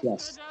sequel to this,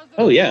 yes.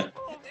 Oh, yeah.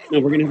 No,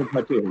 we're going to have a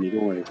part two, honey.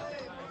 Don't worry.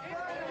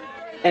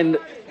 And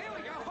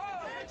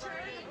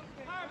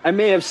I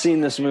may have seen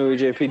this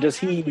movie,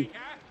 JP.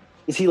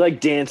 Is he like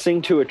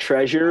dancing to a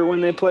treasure when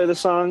they play the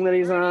song that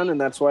he's on,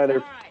 and that's why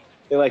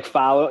they like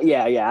follow?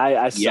 Yeah,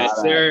 I saw Yes,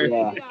 that. sir.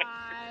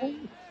 Yeah.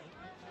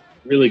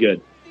 Really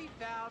good.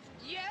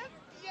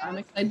 I'm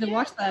excited to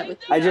watch that with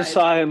you I just guys.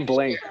 saw him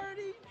blink.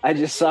 I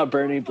just saw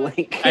Bernie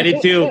blink. I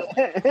did too.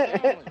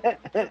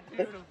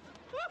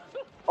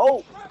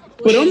 Oh,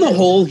 But on the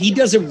whole, he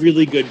does a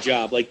really good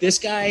job. Like, this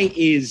guy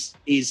is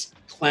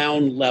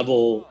clown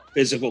level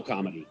physical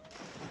comedy.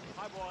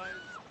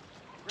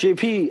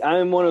 JP,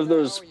 I'm one of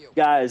those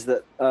guys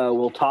that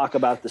will talk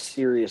about the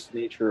serious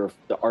nature of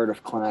the art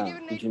of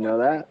clown. Did you know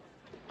that?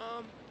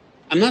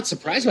 I'm not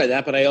surprised by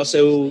that, but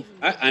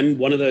I'm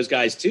one of those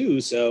guys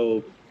too.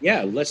 So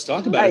yeah, let's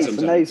talk about it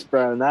sometime. Nice,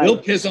 bro. Nice. We'll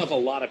piss off a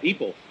lot of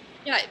people.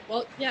 Yeah,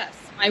 well, yes,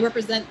 I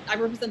represent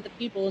the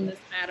people in this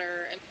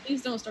matter, and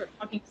please don't start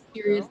talking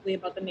seriously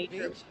about the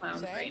nature of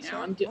clowns right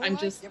now. I'm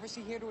just You ever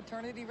see Here to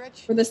Eternity,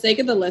 Rich? for the sake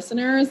of the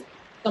listeners,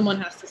 someone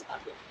has to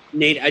stop it.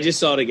 Nate, I just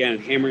saw it again.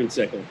 Hammer and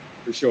sickle,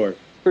 for sure.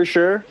 For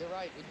sure. You're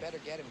right. We'd better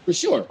get him. For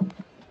sure.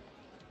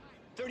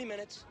 30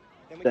 minutes.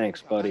 Then we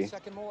Thanks, buddy. A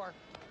second more.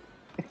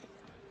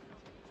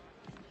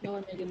 Y'all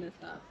are making this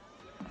up.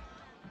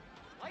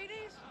 Ladies,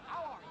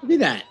 how are Look at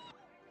that.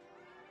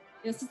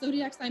 It's the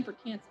zodiac sign for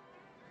Cancer.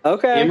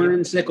 Okay. Hammer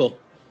and sickle.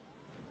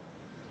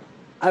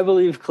 I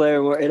believe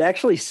Claire more. It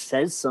actually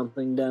says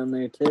something down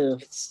there too.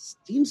 It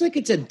seems like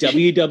it's a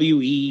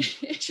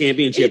WWE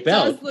championship It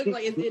belt. does look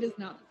like it is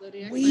not the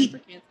zodiac sign Wait. for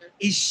Cancer.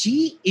 Is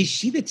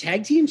she the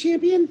tag team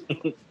champion?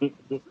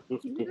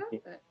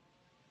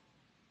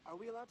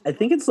 I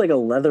think it's like a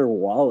leather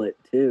wallet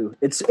too.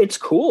 It's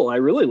cool. I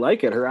really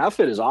like it. Her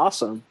outfit is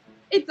awesome.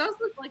 It does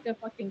look like a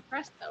fucking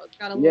crest, though. It's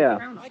got a little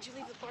crown on. Why'd you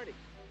leave the party?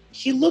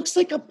 She looks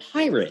like a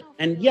pirate.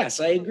 And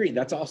yes, I agree.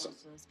 That's awesome.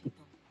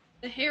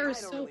 The hair is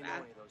I don't so really know bad.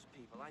 any of those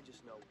people. I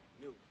just know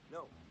you.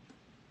 No.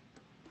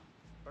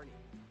 Bernie.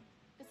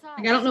 Like,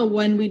 I don't know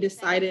when we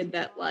decided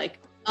that, like,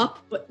 up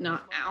but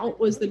not out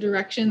was the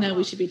direction that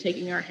we should be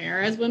taking our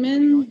hair as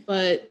women,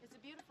 but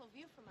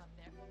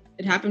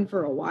it happened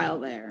for a while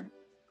there.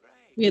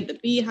 We had the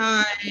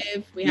beehive.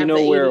 We You had know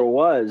the where it 80s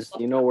was.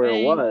 You know where it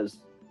thing. was.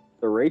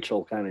 The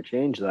Rachel kind of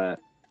changed that.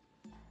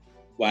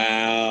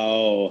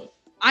 Wow.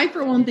 I,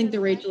 for one, think the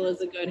Rachel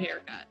is a good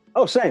haircut.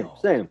 Oh, same.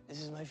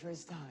 This is my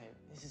first time.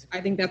 This is I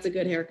think that's a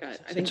good haircut.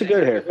 I think It's a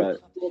good that haircut.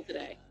 looks cool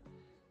today.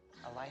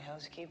 a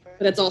lighthouse keeper.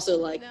 But it's also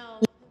like, No,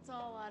 it's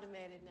all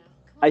automated now.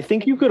 Come I on.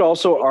 think you could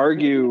also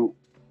argue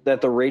that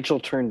the Rachel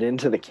turned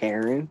into the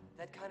Karen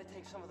That kind of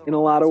takes some of the in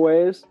a lot of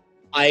ways.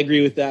 I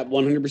agree with that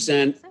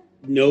 100%.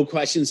 No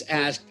questions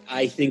asked.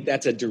 I think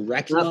that's a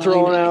direct Not line.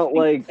 throwing I out think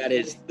like that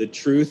is the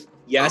truth.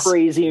 Yes.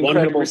 crazy,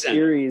 incredible 100%.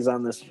 series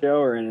on this show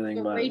or anything,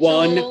 the but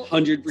Rachel,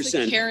 100%.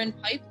 the Karen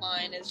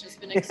pipeline has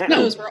just been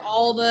exposed where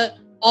all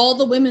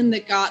the women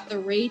that got the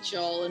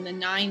Rachel in the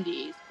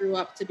 90s grew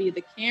up to be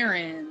the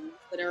Karens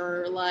that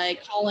are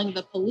like calling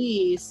the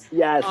police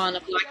yes, on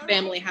a black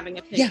family having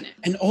a Yeah, picnic.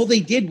 and all they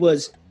did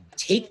was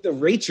take the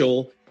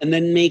Rachel and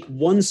then make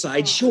one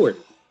side short.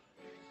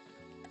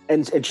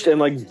 and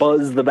like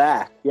buzz the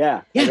back.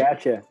 Yeah, Yeah. I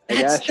gotcha.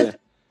 That's-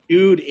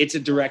 Dude, it's a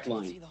direct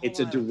line. It's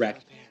a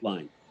direct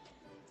line.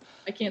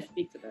 I can't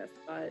speak to this,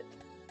 but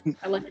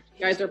I like that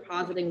you guys are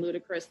positing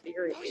ludicrous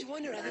theories. I always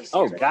wonder how they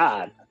Oh see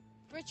God.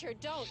 Richard,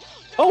 don't.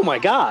 Oh my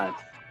God.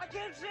 I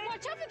can't see.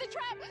 Watch out for the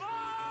trap.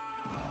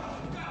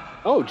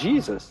 Oh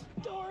Jesus.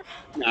 Door.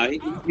 No,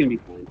 he's gonna be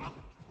fine.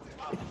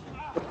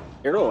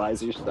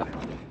 Paralyze yourself.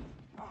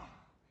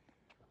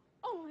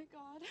 Oh my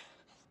God.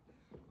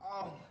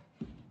 Oh.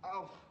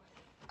 Oh.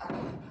 Oh.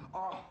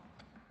 Oh.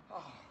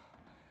 Oh.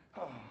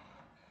 Oh.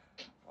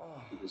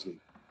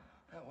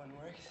 That one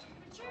works.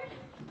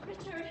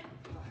 Richard,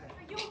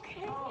 are you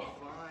okay? Oh,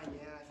 fine.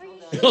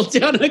 Yeah, I Fell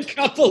down a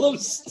couple of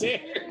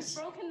stairs.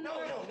 Broken No,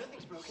 nerve. no,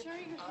 nothing's broken. Sure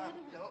you're good?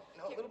 No,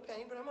 a little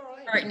pain, but I'm all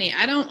right. All right, Nate,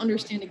 I don't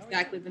understand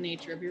exactly the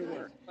nature of your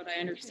work, but I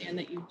understand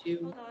that you do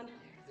Hold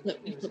on.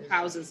 flip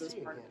houses as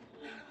part of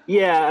it.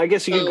 Yeah, I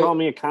guess you can So- call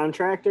me a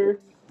contractor.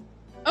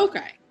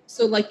 Okay.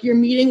 So like you're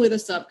meeting with a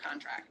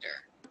subcontractor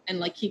and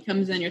like he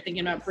comes in, you're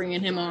thinking about bringing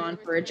him on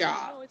for a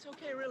job. No, it's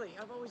okay, really.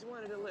 I've always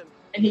wanted to live.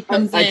 And he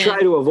comes I in try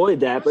to avoid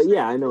that, but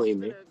yeah, I know what you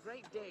mean.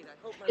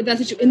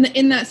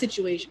 in that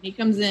situation, he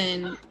comes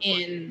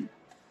in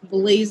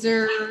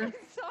blazer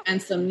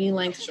and some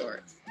knee-length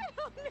shorts.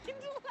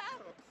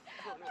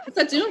 What's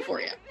that doing for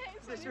you?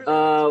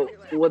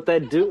 What's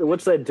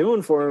that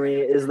doing for me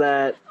is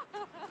that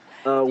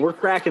we're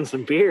cracking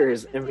some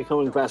beers and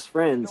becoming best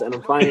friends, and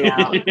I'm finding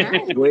out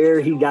where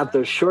he got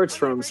those shorts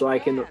from, so I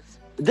can.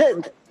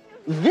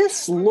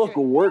 This look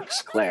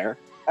works, Claire.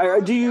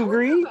 Do you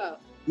agree?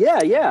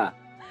 Yeah.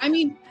 I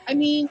mean,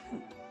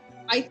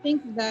 I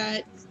think that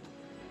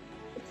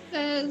it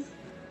says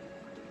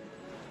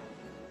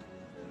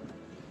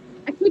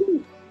I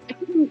couldn't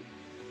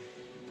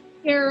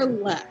care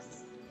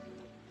less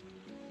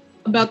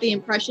about the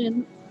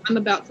impression I'm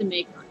about to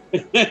make on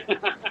you.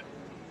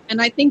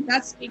 And I think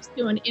that speaks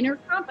to an inner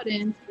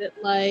confidence that,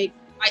 like,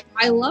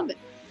 I love it.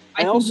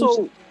 I think we should-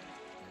 also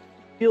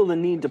feel the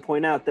need to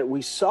point out that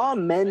we saw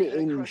men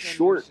in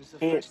short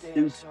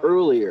pantsuits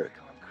earlier,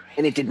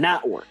 and it did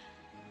not work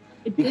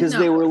it did because not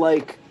they work.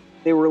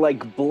 were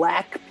like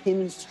black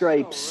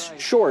pinstripes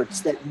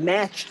shorts that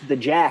matched the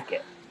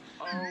jacket,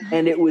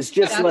 and it was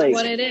just That's like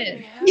what it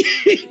is.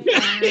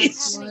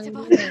 That's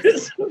what it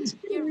is.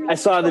 I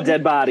saw the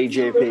dead body,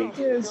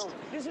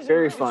 JP.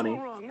 Very funny.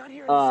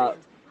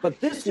 But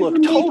this look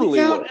totally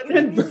worked.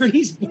 And then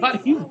Bernie's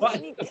body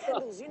was.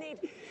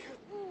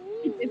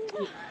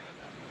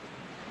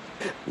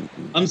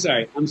 I'm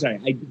sorry.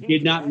 I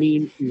did not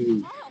mean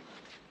to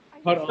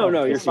cut off.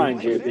 No, you're this fine,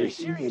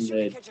 conversation,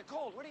 JP. and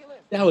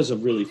that was a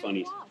really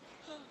funny.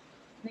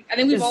 I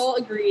think we've all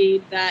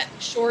agreed that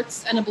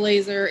shorts and a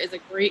blazer is a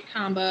great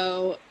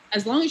combo,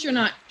 as long as you're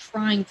not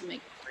trying to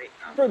make a great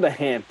combo. For the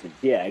Hamptons,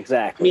 yeah, I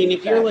exactly. mean,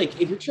 if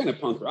you're trying to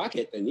punk rock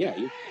it, then yeah,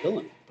 you're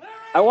killing it.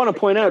 I want to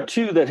point out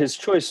too that his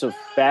choice of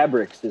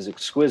fabrics is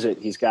exquisite.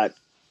 He's got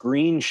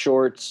green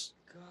shorts,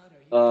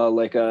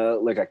 like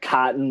a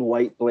cotton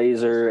white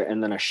blazer,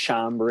 and then a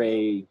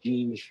chambray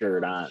jean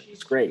shirt on.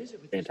 It's great,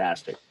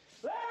 fantastic.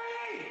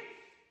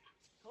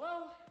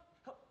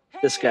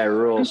 This guy I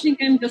rules. think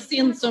I'm just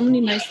seeing so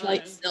many nice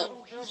light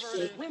silk.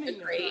 a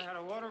great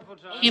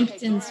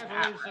Hamptons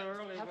wrap.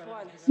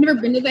 I've never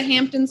been to the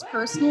Hamptons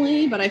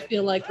personally, but I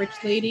feel like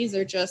rich ladies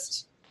are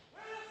just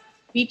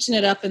beaching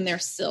it up in their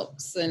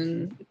silks,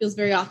 and it feels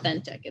very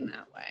authentic in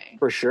that way.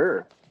 For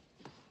sure.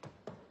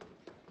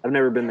 I've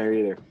never been there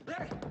either.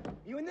 Larry,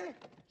 you in there?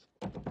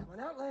 Come on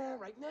out, Larry,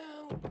 right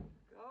now. Go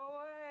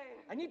away.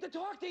 I need to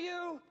talk to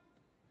you.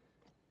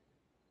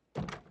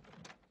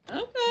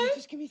 Okay.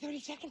 Just give me 30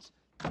 seconds.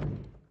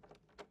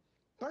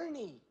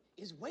 Bernie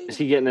is waiting. Is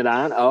he getting it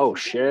on? Oh,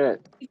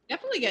 shit. He's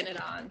definitely getting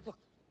it on. Look,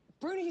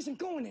 Bernie isn't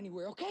going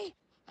anywhere, okay?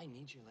 I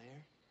need you,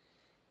 Larry.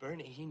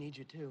 Bernie, he needs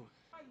you too.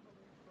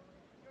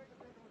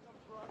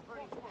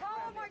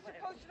 How am I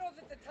supposed to know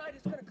that the tide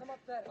is going to come up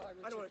that high,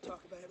 Richard? I don't want to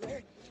talk about it,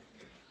 Larry.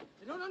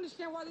 I don't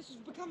understand why this is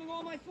becoming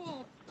all my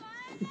fault.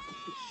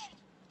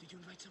 Did you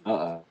invite somebody?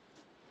 Uh-oh.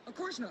 Of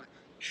course not.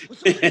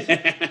 What's up?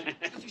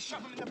 If you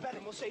shove him in the bed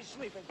and we'll say he's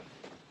sleeping.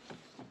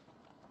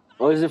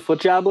 Oh, is it foot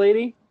job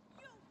lady?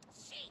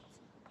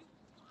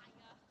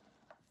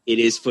 It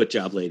is foot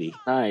job lady.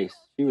 Nice.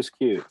 She was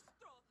cute.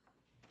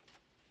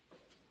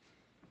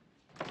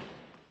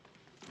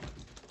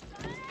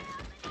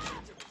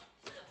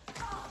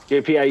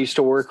 JP, I used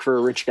to work for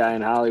a rich guy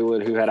in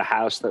Hollywood who had a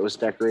house that was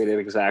decorated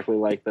exactly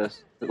like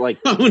this. Like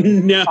Oh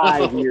no!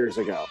 5 years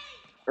ago.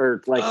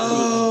 Or like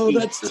Oh, 8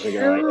 that's years ago.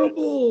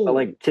 terrible. But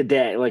like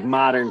today, like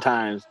modern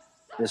times,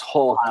 this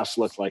whole house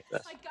looked like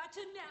this. I got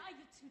you now, you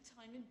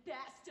two-timing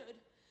bastard.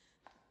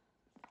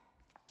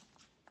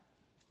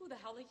 Who the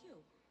hell are you?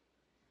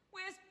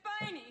 Where's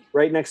Bernie?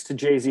 Right next to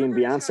Jay-Z and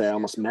Beyonce. I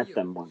almost met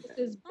them one day.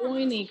 This is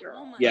Boyne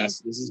girl. Yes,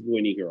 this is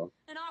Boyne girl.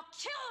 And I'll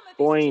kill him if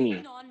Boyne. he's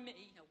cheating on me.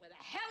 Now, where the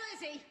hell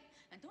is he?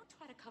 And don't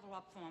try to cover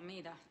up for him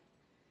either.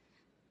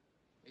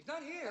 He's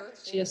not here.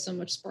 She has so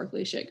much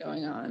sparkly shit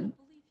going I on. don't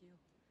believe you.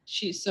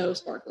 She's so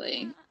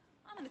sparkly.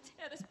 I'm gonna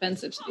tear this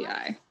Offensive to the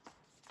eye.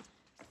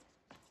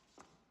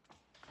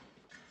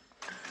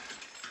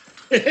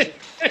 That's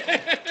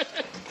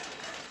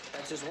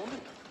his woman.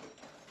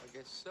 I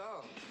guess so.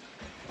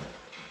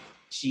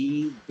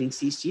 She thinks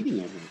he's cheating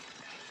on her.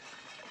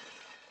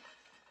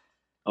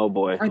 Oh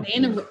boy. Are they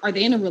in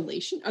a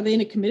relation? Are they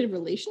in a committed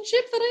relationship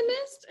that I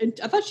missed?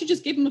 I thought she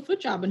just gave him a foot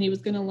job and he was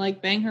gonna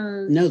like bang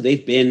her. No,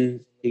 they've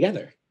been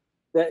together.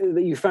 That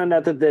you found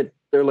out that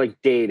they're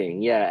like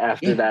dating. Yeah,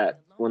 after Yeah. that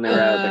when they were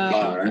out of the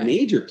car. Alright.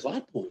 Major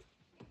plot point.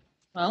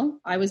 Well,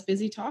 I was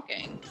busy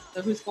talking.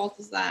 So whose fault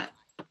is that?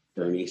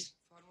 Bernie's.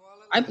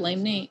 I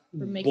blame Nate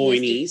for making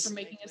Boynies. us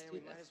do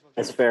this.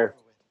 That's fair.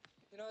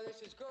 You know,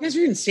 this is good. You guys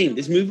are insane.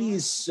 This movie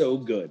is so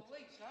good.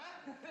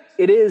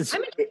 It is.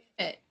 I'm enjoying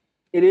it.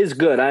 It is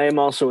good. I am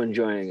also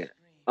enjoying it.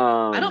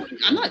 I'm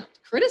not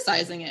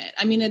criticizing it.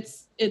 I mean,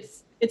 it's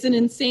an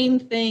insane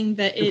thing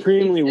that it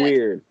supremely exists.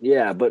 weird.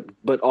 Yeah, but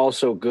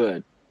also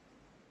good.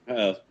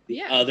 Oh, the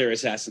Yeah. other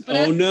assassin. But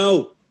Oh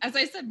no! As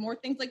I said, more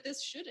things like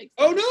this should exist.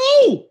 Oh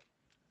no!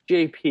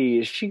 JP,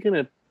 is she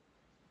gonna?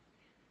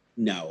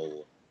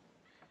 No.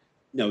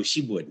 No,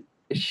 she wouldn't.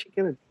 Is she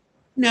gonna?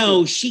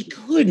 No, she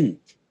couldn't.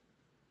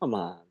 Come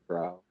on,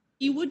 bro.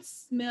 He would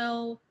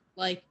smell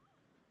like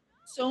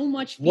so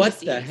much feces. What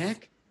the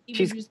heck? He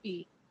She's- would just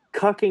be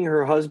Cucking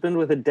her husband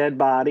with a dead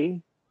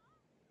body.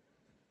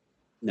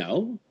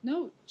 No.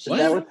 no. Is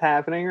that what's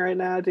happening right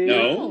now, dude?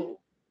 No.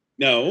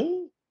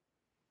 No.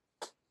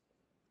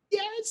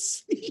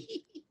 Yes.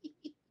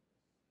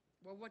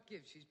 Well, what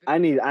gives? She's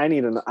been. I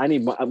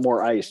need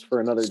more ice for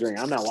another drink.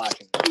 I'm not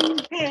watching.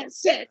 Had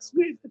sex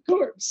with the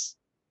corpse.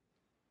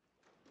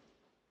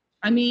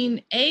 I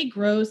mean, A,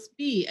 gross.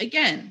 B,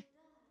 again,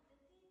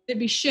 there'd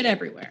be shit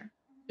everywhere.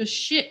 Just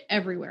shit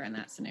everywhere in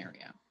that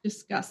scenario.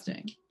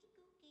 Disgusting.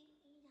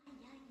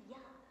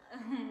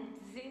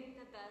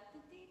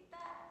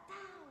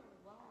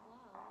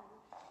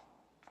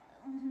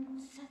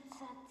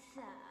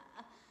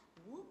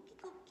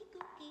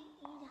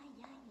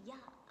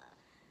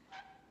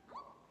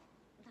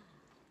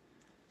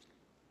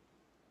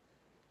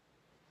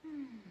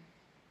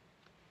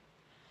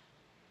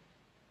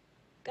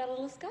 Got a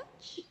little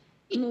scotch?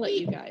 I'm gonna let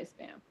you guys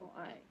vamp while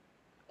I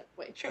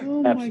wait.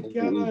 Oh my Absolutely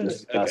god.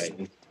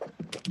 disgusting.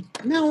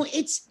 No,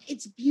 it's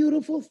a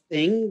beautiful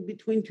thing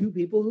between two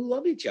people who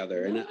love each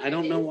other, and I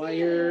don't know why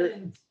you're.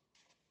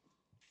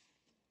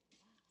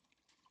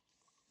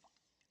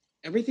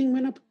 Everything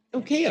went up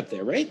okay up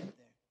there, right? Never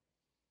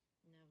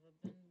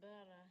been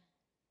better.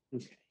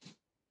 Okay.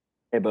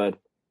 Hey, bud.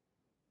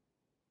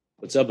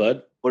 What's up,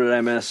 bud? What did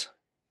I miss?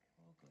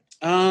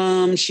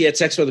 She had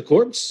sex with a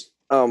corpse,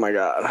 Oh my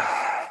god.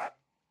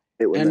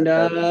 It was and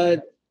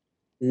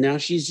now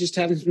she's just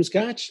having some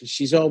scotch.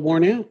 She's all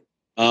worn out.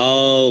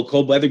 Oh,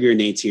 cold weather gear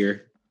Nate's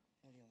here.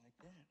 How do you like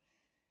that?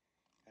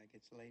 Guy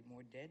gets laid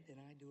more dead than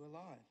I do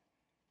alive.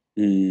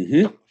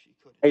 Mm-hmm. She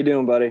couldn't. How you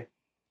doing, buddy?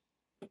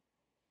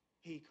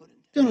 He couldn't.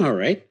 Doing all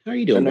right. How are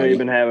you I doing, know buddy? you've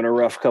been having a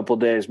rough couple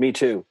days. Me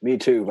too. Me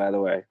too, by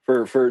the way.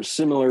 For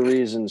similar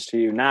reasons to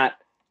you. Not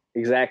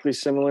exactly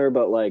similar,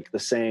 but like the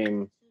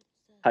same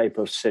type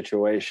of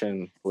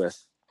situation with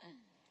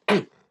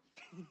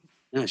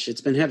No,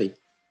 shit's been heavy.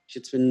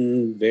 Shit's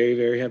been very,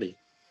 very heavy.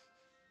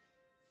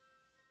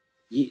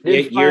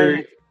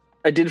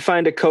 I did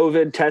find a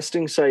COVID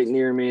testing site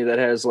near me that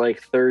has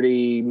like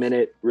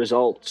 30-minute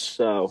results.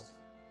 So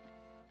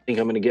I think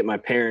I'm going to get my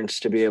parents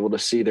to be able to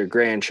see their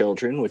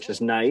grandchildren, which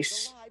is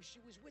nice.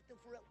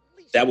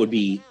 That would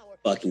be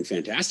fucking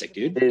fantastic,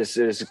 dude. It is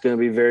going to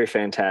be very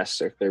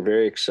fantastic. They're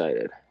very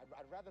excited.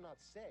 I'd rather not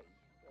say.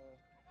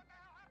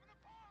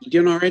 You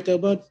doing all right, though,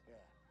 bud?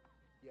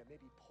 Yeah,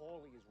 maybe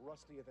Paulie is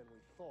rustier than we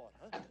thought,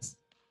 huh?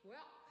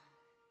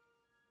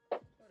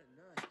 Well, what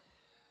a night.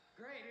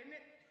 Great, isn't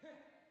it?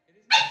 It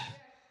isn't yet.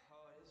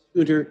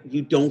 Scooter,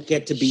 you don't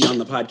get to be on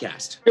the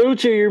podcast.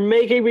 Scooter, you're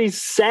making me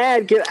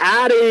sad. Get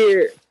out of here.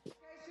 Okay,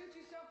 suit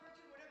yourself,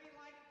 Richard. Whatever you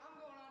like. I'm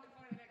going on to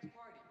find the next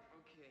party.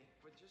 Okay,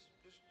 but just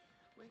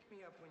wake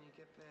me up when you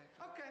get back.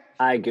 Okay.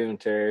 Hi,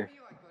 Gunter.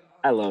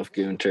 I love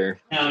Gunter.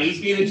 No,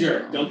 he's being a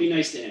jerk. Don't be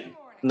nice to him.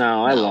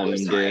 No, I love we're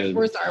him, sorry. dude.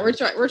 We're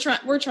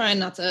sorry. We're trying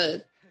not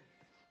to,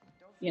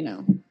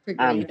 figure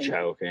I'm anything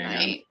joking. out.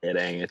 I'm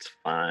kidding. It's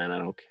fine. I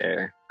don't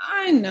care.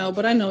 I know,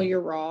 but I know you're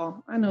raw.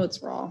 I know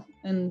it's raw,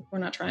 and we're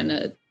not trying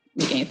to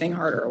make anything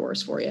harder or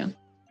worse for you.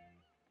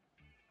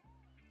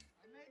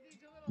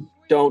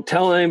 Don't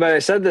tell anybody I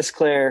said this,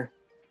 Claire.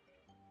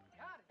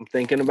 I'm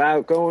thinking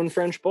about going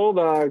French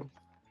Bulldog.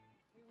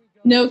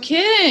 No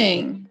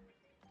kidding.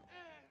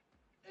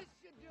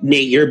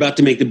 Nate, you're about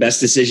to make the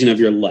best decision of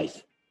your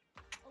life.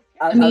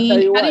 I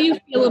mean, how do you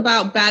feel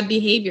about bad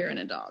behavior in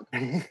a dog?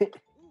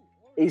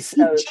 He's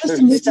Just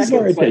misses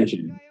our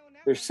attention.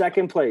 They're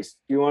second place.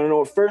 Do you want to know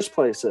what first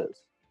place is?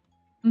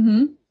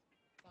 Mm-hmm.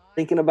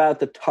 Thinking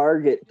about the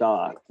Target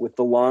dog with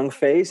the long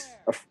face,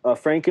 a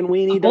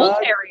Frankenweenie Bull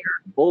dog.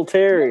 terrier. Bull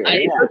terrier.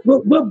 Hey, Yeah.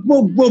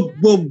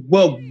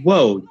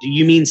 Whoa. Do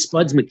you mean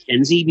Spuds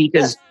McKenzie?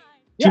 Because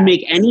to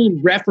make any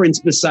reference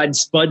besides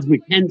Spuds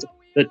McKenzie,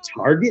 the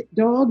Target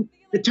dog?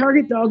 The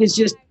Target dog is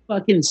just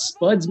fucking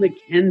Spuds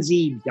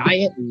McKenzie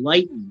diet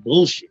light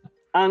bullshit.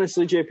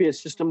 Honestly, JP,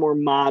 it's just a more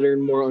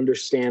modern, more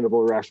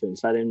understandable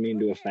reference. I didn't mean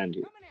to offend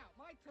you.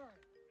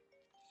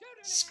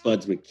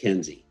 Spuds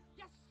McKenzie.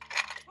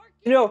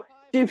 You know,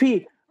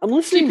 JP, I'm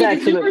listening Because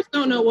back the to viewers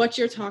don't know what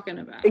you're talking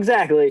about.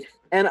 Exactly.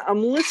 And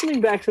I'm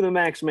listening back to the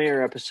Max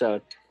Mayer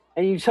episode,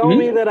 and you tell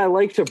me that I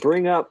like to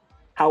bring up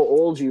how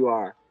old you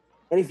are.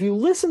 And if you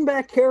listen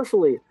back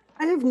carefully,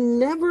 I have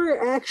never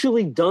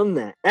actually done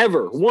that.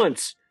 Ever.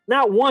 Once.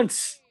 Not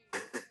once.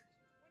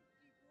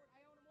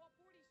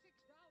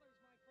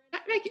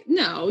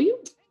 No, you.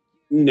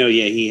 No,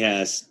 yeah, he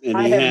has. And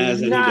I he have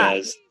has, and not. he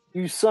does.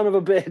 You son of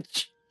a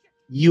bitch.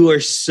 You are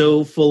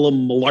so full of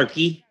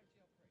malarkey.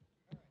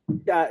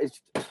 Yeah,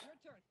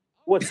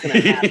 what's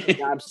going to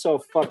happen? I'm so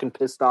fucking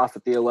pissed off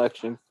at the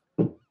election.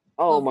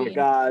 Oh, my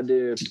God,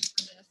 dude.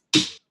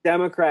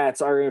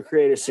 Democrats are going to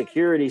create a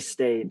security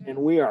state, and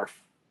we are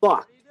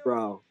fucked,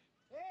 bro.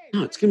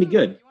 No, it's going to be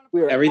good.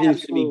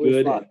 Everything's going to be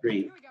good and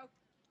great.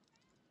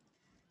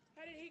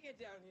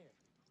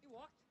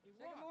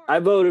 I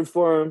voted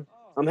for him.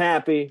 I'm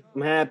happy.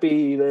 I'm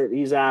happy that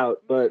he's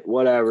out, but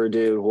whatever,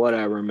 dude.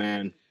 Whatever,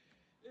 man.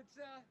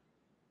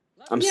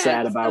 I'm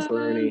sad about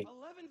Bernie.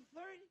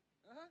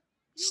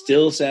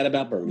 Still sad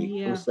about Bernie.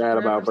 Yeah, I'm sad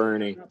about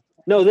Bernie.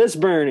 No, this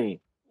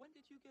Bernie.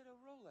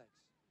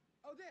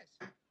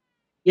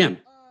 Yeah.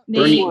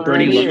 Nate,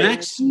 Bernie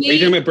Lomax? Are you Nate,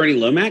 talking about Bernie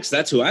Lomax?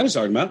 That's who I was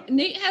talking about.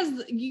 Nate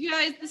has, you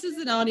guys, this is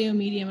an audio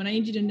medium, and I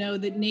need you to know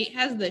that Nate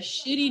has the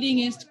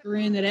shit-eatingest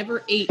grin that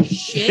ever ate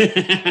shit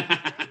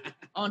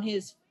on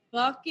his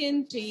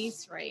fucking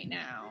face right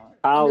now.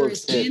 Under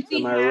his Politics, fancy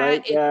am I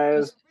right, hat,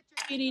 guys?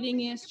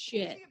 Shit-eatingest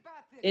shit.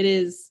 It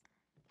is,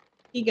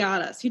 he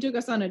got us. He took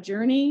us on a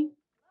journey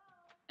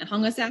and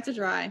hung us out to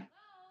dry.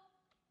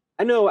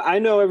 I know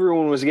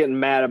everyone was getting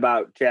mad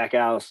about Jack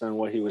Allison and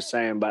what he was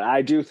saying, but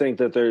I do think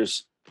that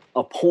there's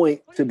a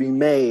point to be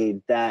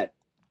made that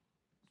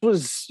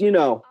was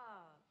not,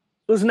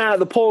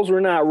 the polls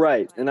were not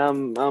right, and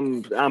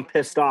I'm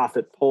pissed off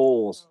at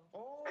polls,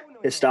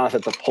 pissed off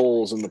at the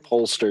polls and the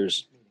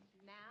pollsters.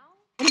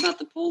 What about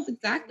the polls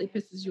exactly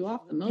pisses you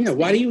off the most? Yeah,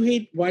 why do you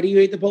hate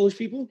the Polish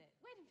people?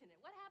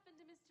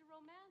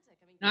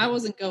 No, I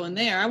wasn't going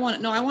there. I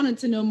wanted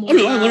to know more. Oh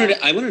no,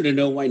 about- I wanted to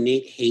know why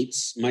Nate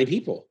hates my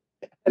people.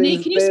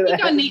 Nate, can you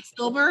speak on Nate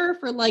Silver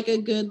for like a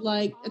good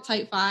a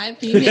type 5?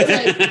 Can you give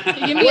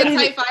me a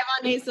type 5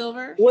 on Nate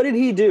Silver? What did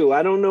he do?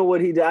 I don't know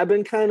what he did. I've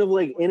been kind of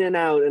like in and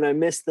out, and I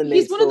missed the Nate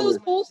He's one of those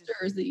Silver.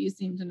 pollsters that you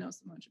seem to know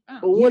so much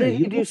about. But what did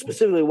he do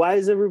specifically? Why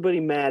is everybody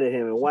mad at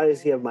him, and why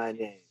does he have my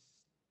name?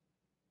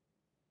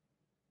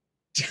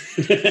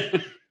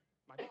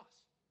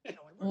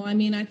 Well, I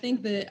mean, I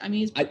think that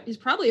he's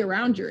probably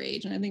around your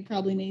age, and I think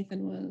probably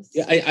Nathan was.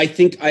 Yeah,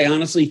 I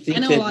honestly think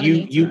I know a lot that of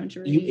Nates around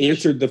your you age.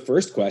 answered the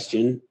first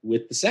question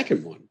with the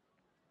second one.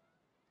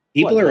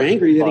 People are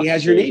angry that he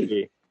has your name.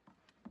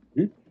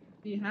 There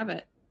you have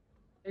it.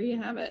 There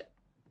you have it.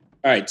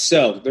 All right,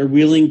 so they're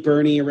wheeling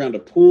Bernie around a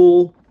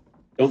pool.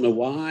 Don't know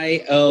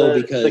why.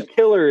 Oh, because the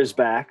killer is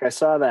back. I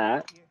saw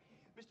that.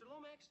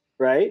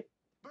 Right?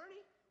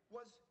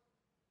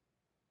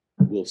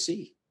 we'll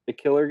see. The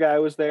killer guy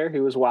was there. He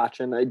was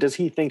watching. Does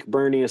he think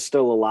Bernie is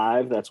still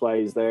alive? That's why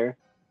he's there.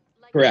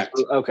 Correct.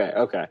 Okay.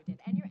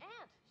 And your aunt,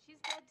 she's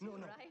dead too, No,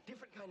 right?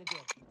 different kind of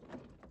dead.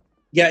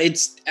 Yeah,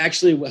 it's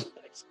actually well.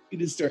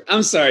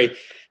 I'm sorry.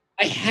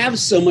 I have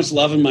so much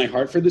love in my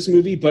heart for this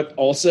movie, but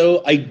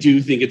also I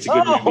do think it's a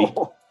good movie.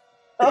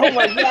 Oh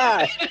my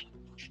god!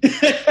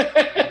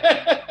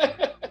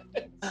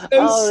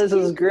 Oh, this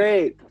is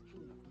great.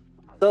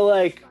 So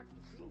like,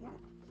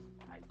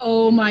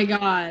 Oh my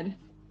god.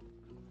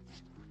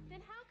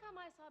 Then how come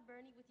I saw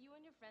Bernie with you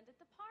and your friend at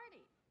the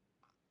party?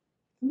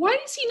 Why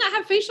does he not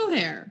have facial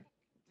hair?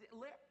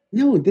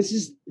 No, this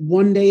is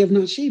one day of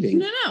not shaving.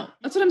 No.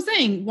 That's what I'm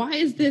saying. Why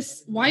is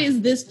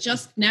this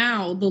just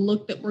now the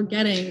look that we're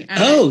getting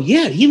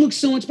Yeah, he looks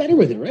so much better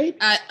with it, right?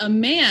 at a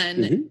man,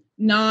 Mm-hmm.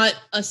 not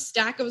a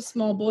stack of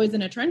small boys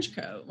in a trench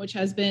coat, which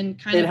has been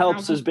kind it of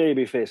helps how his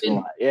baby face a been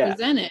lot. Yeah.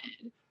 presented.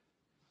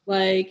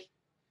 Like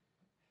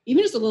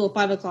even just a little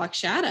 5 o'clock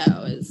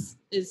shadow is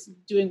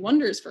doing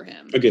wonders for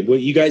him. Okay,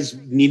 what you guys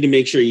need to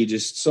make sure you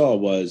just saw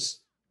was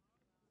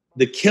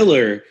the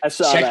killer. I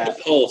saw check that.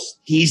 the pulse.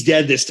 He's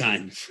dead this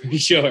time for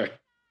sure.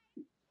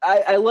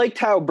 I liked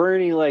how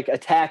Bernie like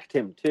attacked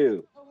him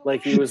too.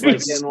 Like he was like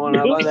getting one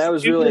up. That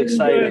was really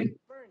exciting.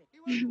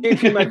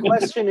 JP, my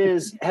question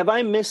is, have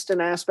I missed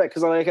an aspect?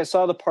 Because like I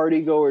saw the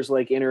party goers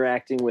like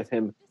interacting with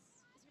him.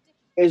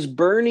 Is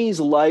Bernie's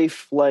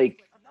life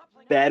like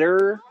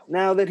better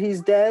now that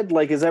he's dead?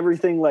 Like is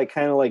everything like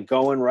kind of like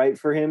going right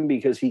for him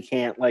because he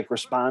can't like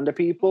respond to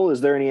people? Is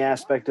there any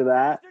aspect of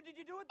that?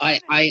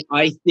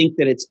 I think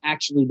that it's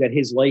actually that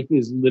his life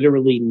is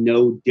literally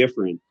no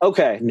different.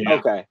 Okay. now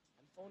Okay.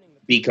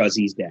 Because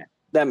he's dead.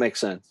 That makes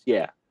sense.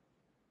 Yeah.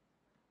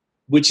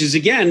 Which is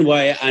again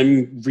why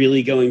I'm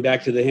really going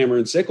back to the hammer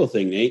and sickle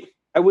thing, Nate.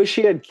 I wish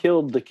he had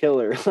killed the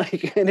killer,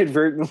 like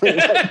inadvertently.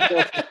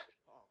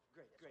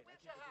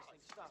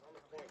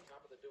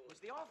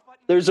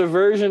 There's a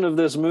version of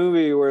this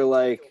movie where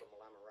like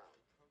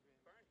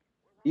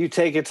you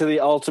take it to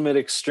the ultimate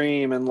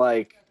extreme and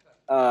like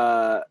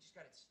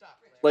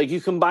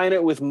you combine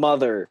it with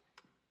Mother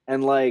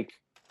and like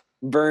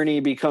Bernie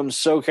becomes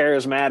so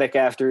charismatic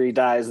after he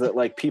dies that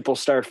like people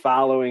start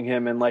following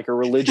him and like a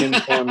religion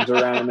forms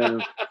around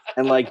him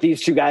and like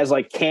these two guys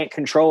like can't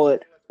control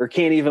it or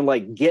can't even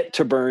like get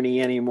to Bernie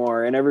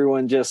anymore and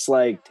everyone just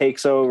like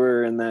takes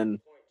over and then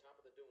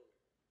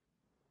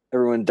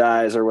everyone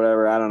dies or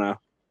whatever. I don't know.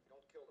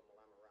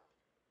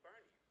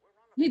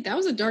 Hey, that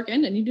was a dark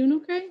ending. You doing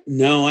okay?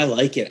 No, I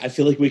like it. I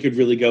feel like we could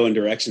really go in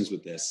directions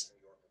with this.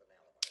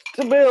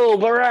 To Bill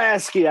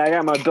Brasky. I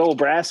got my Bill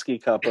Brasky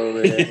cup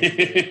over there. We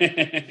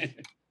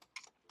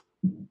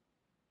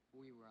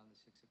were on the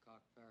 6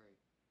 o'clock ferry.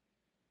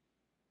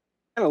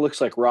 Kind of looks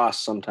like Ross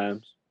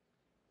sometimes.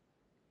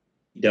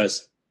 He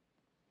does.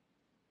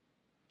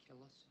 Kill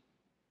us.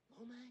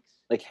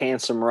 Like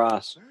handsome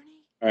Ross.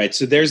 All right,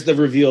 so there's the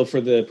reveal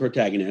for the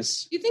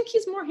protagonist. You think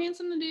he's more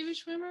handsome than David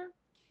Schwimmer?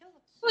 I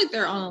feel like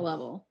they're on a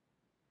level.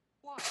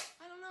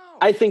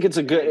 I think it's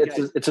a good.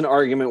 It's an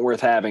argument worth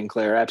having,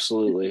 Claire.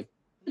 Absolutely.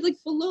 It's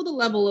like below the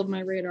level of my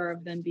radar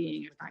of them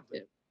being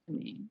attractive to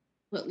me,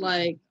 but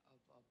like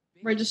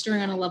registering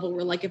on a level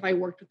where like if I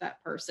worked with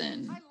that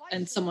person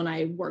and someone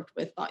I worked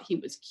with thought he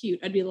was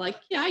cute, I'd be like,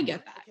 yeah, I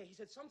get that.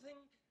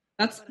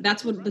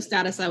 That's what the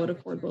status I would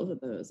afford both of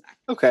those.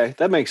 Okay,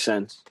 that makes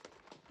sense.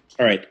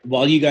 All right,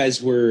 while you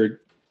guys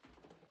were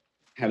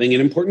having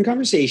an important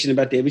conversation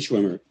about David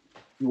Schwimmer,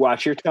 you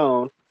watch your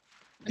tone.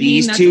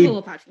 These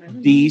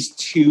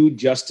two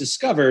just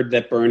discovered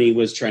that Bernie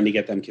was trying to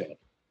get them killed.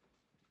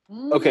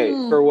 Okay,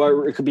 for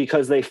what?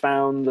 Because they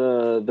found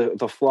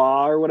the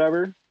flaw or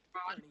whatever.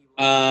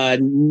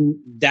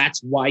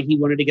 That's why he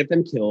wanted to get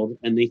them killed,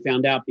 and they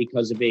found out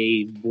because of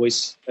a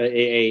voice,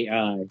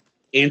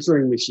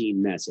 answering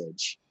machine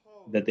message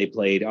that they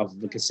played off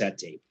of a cassette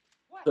tape.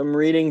 So I'm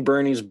reading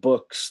Bernie's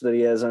books that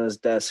he has on his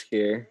desk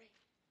here.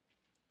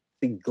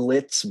 The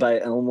Glitz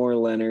by Elmore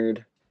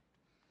Leonard.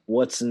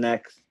 What's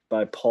Next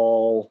by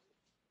Paul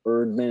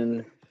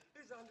Erdman.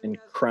 And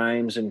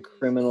Crimes and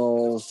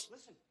Criminals.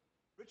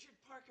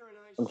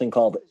 Something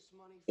called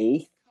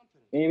Eighth,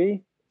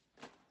 maybe?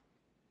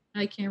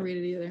 I can't read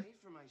it either.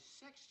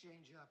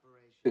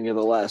 Think of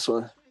the last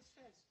one.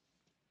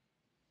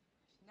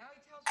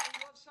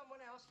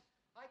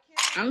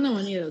 I don't know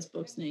any of those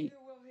books, Nate.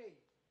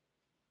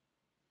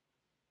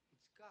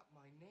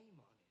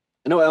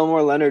 I know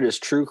Elmore Leonard is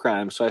true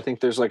crime, so I think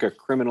there's like a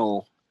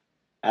criminal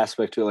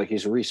aspect to it, like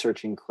he's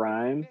researching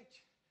crime.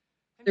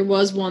 There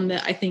was one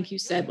that I think you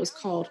said was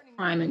called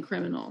Crime and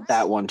Criminals.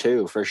 That one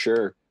too, for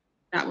sure.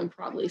 That one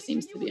probably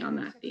seems to be on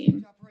that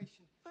theme.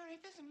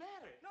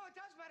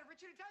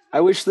 I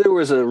wish there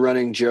was a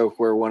running joke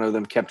where one of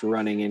them kept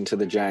running into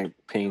the giant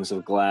panes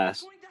of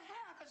glass.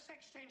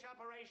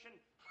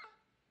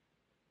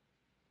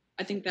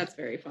 I think that's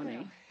very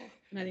funny.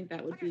 And I think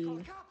that would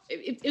be...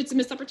 It's a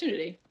missed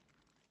opportunity.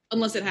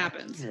 Unless it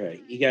happens. All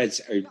right, you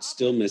guys are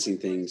still missing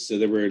things. So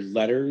there were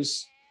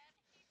letters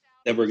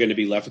that were going to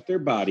be left with their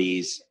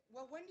bodies,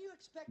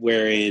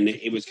 wherein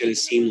it was going to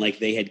seem like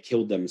they had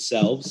killed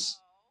themselves.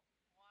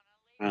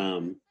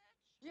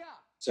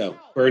 So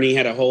Bernie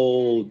had a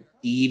whole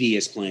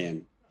devious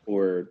plan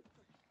or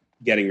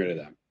getting rid of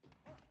them.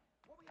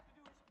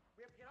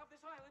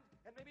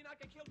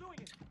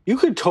 You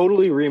could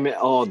totally remake.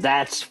 Oh,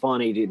 that's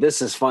funny, dude.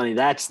 This is funny.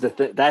 That's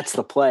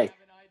the play.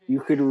 You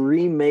could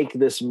remake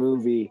this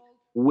movie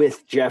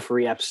with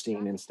Jeffrey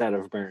Epstein instead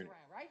of Bernie.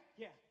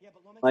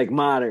 Like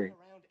modern.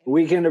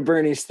 Weekend at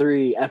Bernie's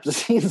 3,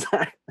 Epstein's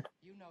Island.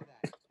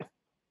 I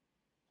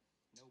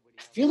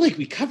feel like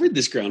we covered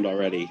this ground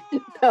already.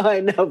 No, I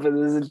know, but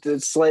it's a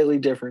slightly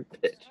different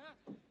pitch.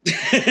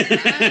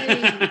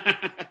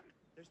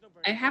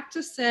 I have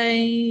to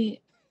say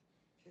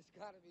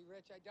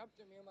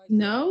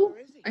no.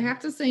 I have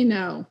to say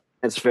no.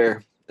 That's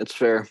fair. That's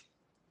fair.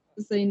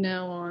 To say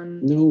no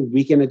on. No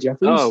Weekend at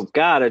Jeffrey's? Oh,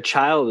 God, a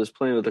child is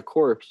playing with a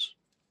corpse.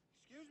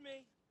 Excuse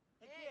me.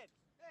 Hey, kid.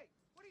 Hey,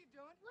 what are you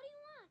doing? What do you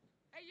want?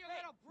 Hey, you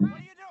little brat. What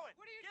are you doing?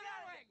 What are you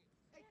doing?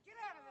 Hey, get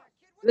out of there,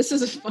 kid. This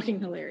is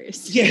fucking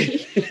hilarious. Yeah.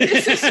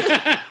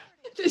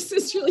 This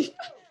is really.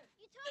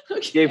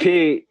 Okay.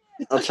 JP,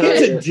 I'll tell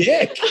That's you. a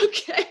dick.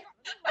 Okay.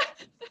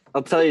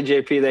 I'll tell you,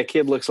 JP, that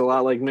kid looks a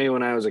lot like me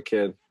when I was a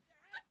kid.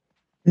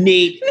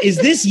 Nate, is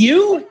this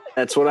you?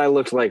 That's what I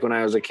looked like when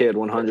I was a kid,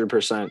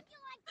 100%.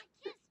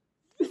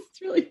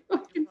 It's really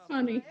fucking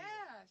funny.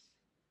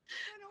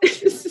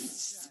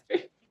 It's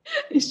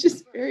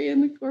just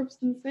burying the corpse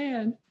in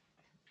sand.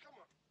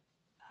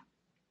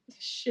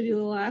 Shitty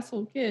little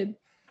asshole kid.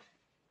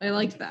 I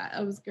liked that.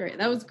 That was great.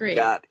 That was great.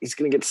 God, he's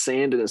going to get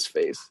sand in his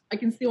face. I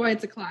can see why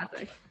it's a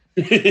classic.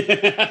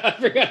 I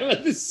forgot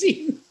about the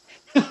scene.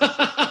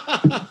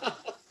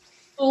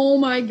 Oh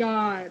my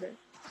God.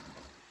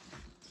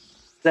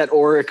 That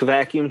Auric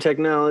vacuum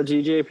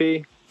technology,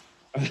 JP?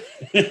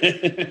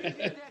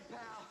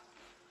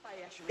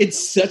 It's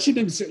such an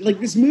absurd, like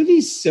this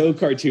movie's so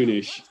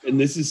cartoonish, and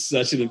this is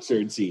such an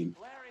absurd scene.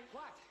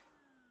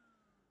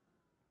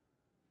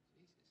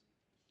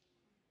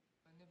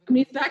 I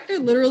mean, he's back there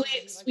literally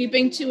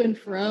sweeping to and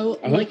fro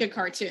like a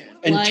cartoon.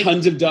 And like,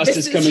 tons of dust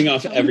this is coming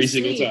off so every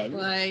single insane. time.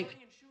 Like,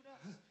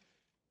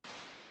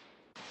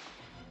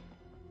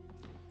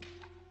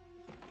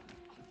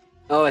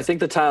 Oh, I think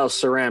the tile's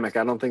ceramic.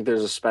 I don't think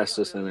there's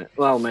asbestos in it.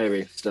 Well,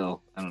 maybe.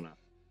 Still, I don't know.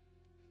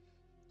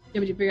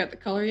 yeah, but you figure out the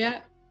color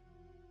yet?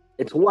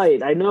 It's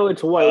white. I know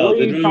it's white. Oh,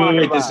 What are you talking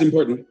about? this is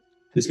important.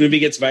 This movie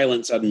gets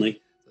violent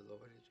suddenly. The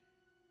Lord is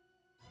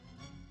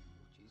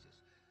Jesus.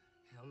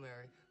 Hail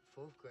Mary,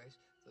 full of grace.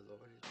 The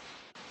Lord is.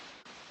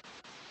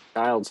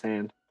 Child's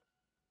hand.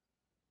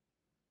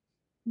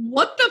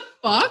 What the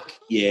fuck?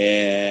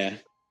 Yeah.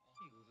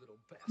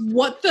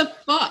 What the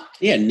fuck?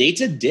 Yeah,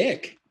 Nate's a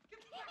dick.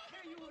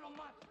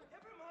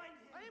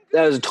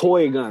 That was a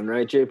toy gun,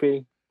 right,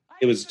 JP?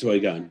 It was a toy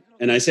gun.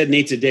 And I said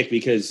Nate's a dick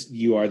because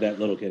you are that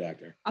little kid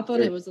actor. I thought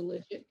it was a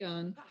legit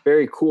gun.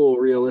 Very cool,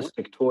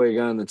 realistic toy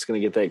gun that's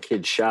going to get that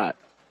kid shot.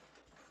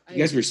 You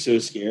guys were so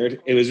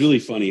scared. It was really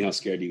funny how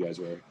scared you guys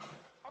were.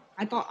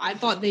 I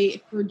thought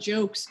they, for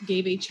jokes,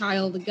 gave a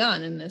child a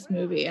gun in this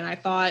movie, and I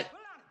thought,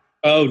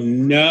 Oh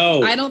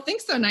no! I don't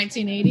think so.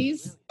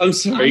 1980s. I'm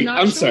sorry. I'm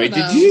not sorry. sure,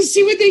 Did though. you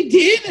see what they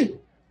did?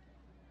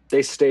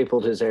 They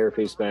stapled his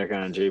hairpiece back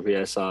on, JP.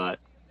 I saw it.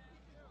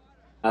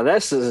 Now,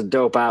 this is a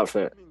dope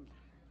outfit.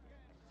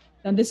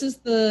 Now this is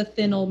the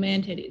thin old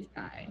man titties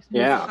guy.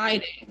 Yeah.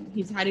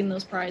 He's hiding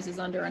those prizes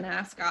under an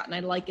ascot, and I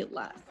like it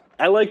less.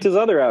 I liked his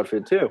other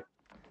outfit, too.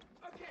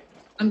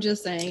 I'm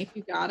just saying, if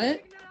you got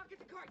it,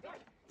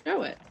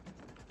 show it.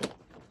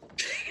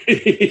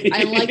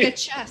 I like a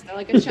chest. I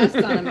like a chest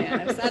on a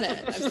man. I've said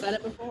it. I've said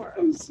it before.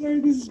 I'm sorry.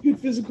 This is good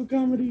physical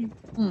comedy.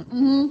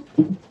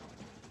 Mm-hmm.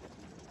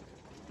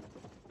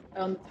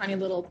 Tiny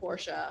little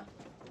Porsche.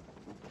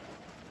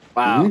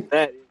 Wow,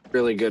 that is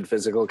really good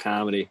physical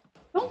comedy.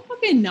 Don't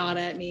fucking nod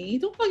at me.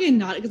 Don't fucking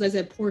nod because I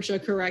said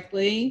Porsche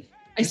correctly.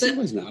 I said it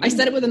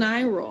with an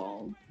eye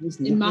roll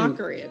in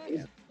mockery of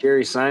you.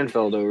 Jerry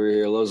Seinfeld over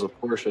here loves the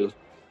Porsches.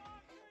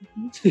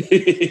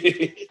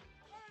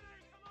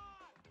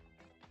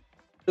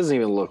 Doesn't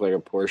even look like a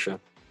Porsche.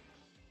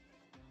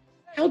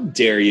 How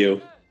dare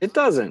you? It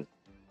doesn't.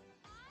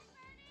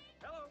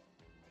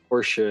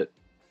 Horseshit.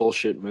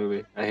 Bullshit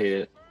movie. I hate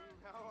it.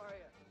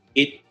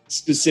 It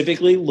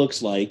specifically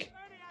looks like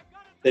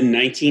the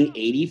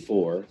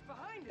 1984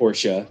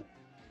 Porsche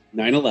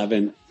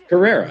 911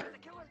 Carrera.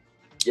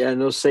 Yeah,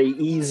 no say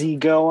easy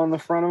go on the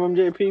front of them,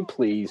 JP.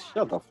 Please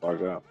shut the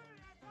fuck up.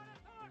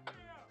 I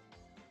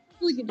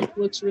feel like it just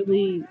looks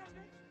really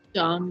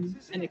dumb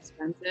and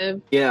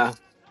expensive. Yeah.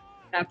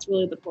 That's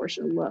really the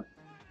Porsche look.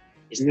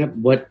 Isn't that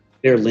what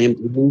they're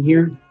lampooning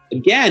here?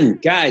 Again,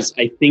 guys,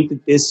 I think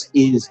that this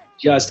is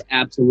just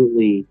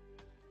absolutely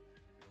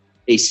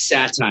a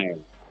satire.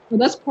 Well,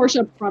 that's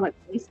Porsche product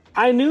placement.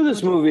 I knew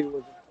this movie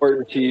was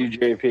important to you,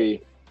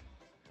 JP.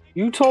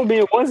 You told me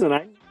it wasn't.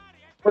 I knew it was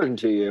important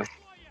to you.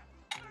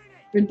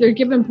 They're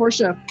giving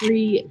Porsche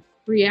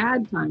free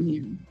ad time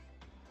here.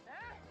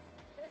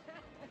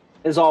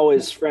 As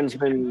always,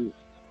 Friendsman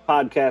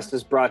podcast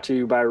is brought to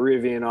you by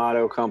Rivian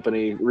Auto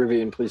Company.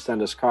 Rivian, please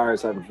send us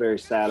cars. I'm very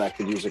sad I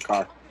could use a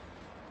car.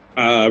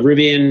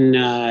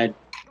 Rivian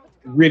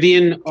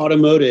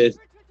Automotive,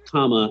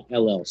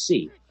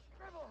 LLC.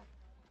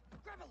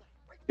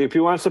 If he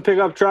wants a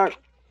pickup truck,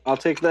 I'll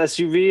take the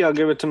SUV. I'll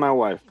give it to my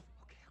wife.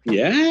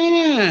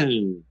 Yeah.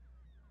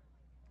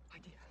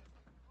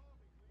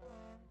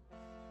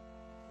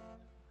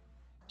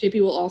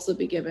 JP will also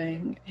be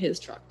giving his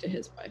truck to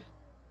his wife.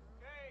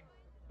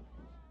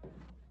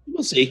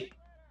 We'll see.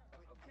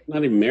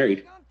 Not even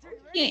married.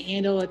 Can't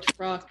handle a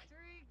truck.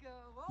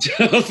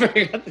 I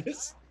forgot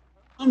this.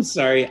 I'm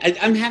sorry.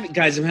 I'm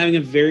having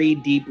a very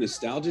deep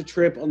nostalgia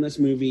trip on this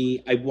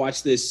movie. I've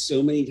watched this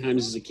so many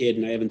times as a kid,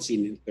 and I haven't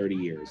seen it in 30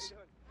 years.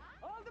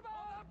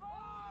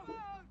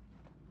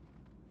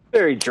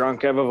 Very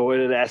drunk. I've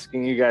avoided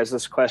asking you guys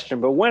this question,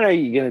 but when are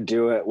you going to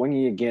do it? When are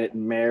you get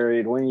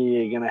married? When are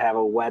you going to have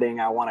a wedding?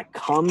 I want to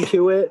come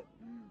to it.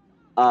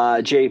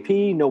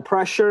 JP, no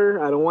pressure.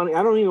 I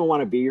don't even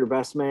want to be your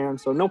best man,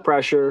 so no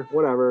pressure.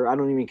 Whatever. I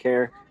don't even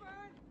care.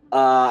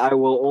 I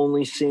will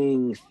only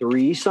sing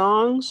 3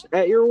 songs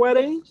at your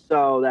wedding,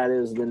 so that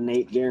is the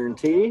Nate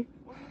guarantee.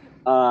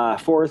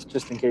 4th,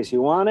 just in case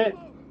you want it.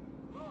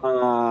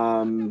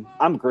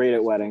 I'm great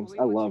at weddings.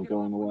 I love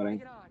going to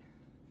weddings.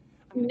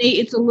 Nate,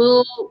 it's a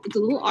little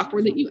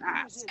awkward that you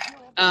asked.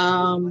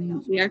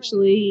 We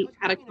actually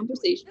had a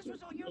conversation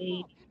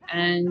recently,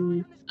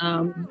 and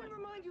I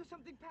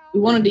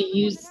wanted to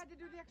use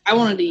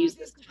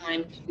this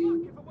time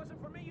to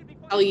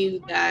tell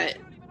you that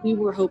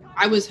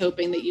I was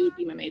hoping that you would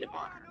be my maid of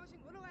honor.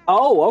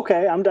 Oh,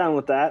 okay. I'm down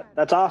with that.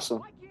 That's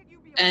awesome.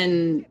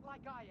 And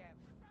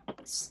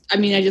I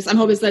mean, I'm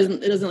hoping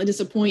it doesn't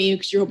disappoint you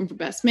because you're hoping for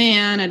best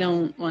man. I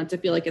don't want it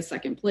to feel like a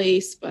second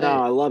place, but no,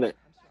 I love it.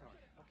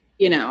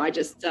 You know, I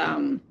just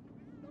I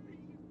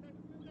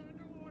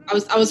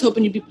was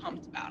hoping you'd be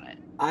pumped about it.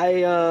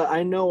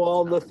 I know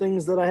all the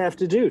things that I have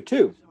to do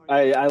too.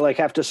 I like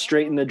have to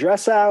straighten the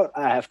dress out.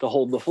 I have to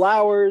hold the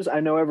flowers. I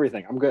know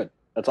everything. I'm good.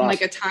 That's awesome.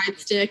 Like a tied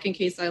stick in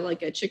case I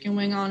like a chicken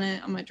wing on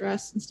it on my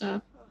dress and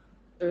stuff.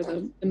 They're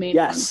the main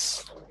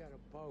yes.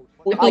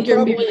 Ones.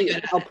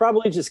 I'll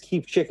probably just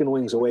keep chicken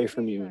wings away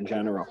from you in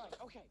general.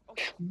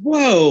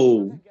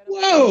 Whoa.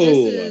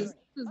 This is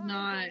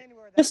not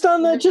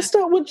just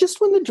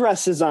when the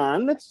dress is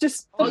on. That's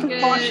just a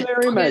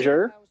precautionary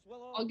measure.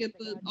 I'll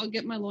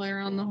get my lawyer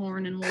on the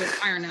horn and we'll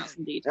iron out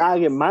some details. I'll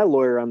get my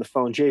lawyer on the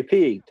phone.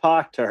 JP,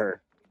 talk to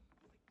her.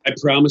 I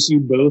promise you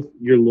both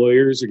your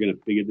lawyers are going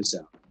to figure this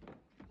out.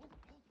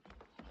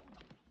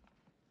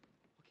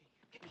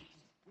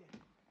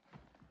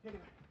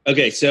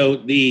 Okay, so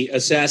the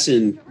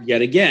assassin,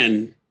 yet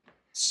again,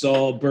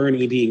 saw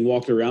Bernie being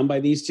walked around by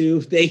these two.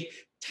 They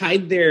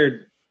tied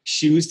their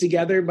shoes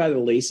together by the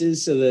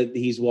laces so that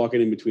he's walking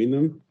in between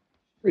them.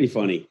 Pretty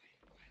funny.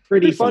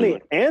 Pretty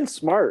funny and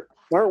smart.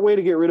 Smart way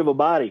to get rid of a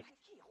body.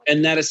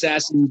 And that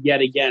assassin,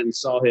 yet again,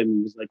 saw him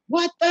and was like,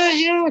 what the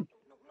heck?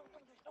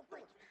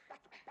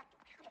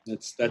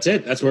 That's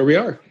it. That's where we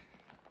are.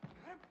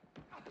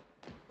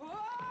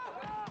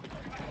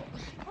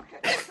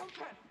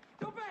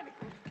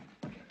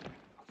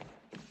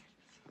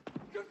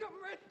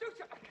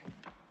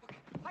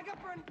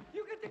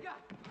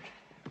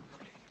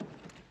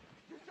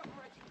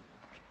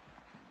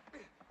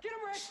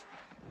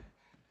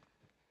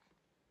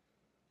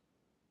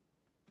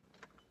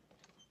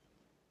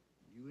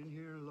 You in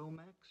here,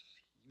 Lomax?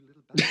 You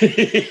little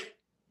bastard.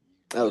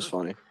 That was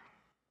funny.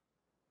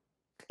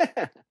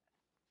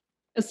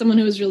 As someone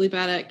who was really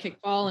bad at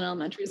kickball in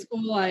elementary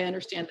school, I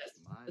understand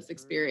this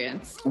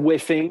experience.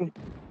 Whiffing.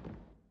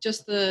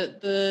 Just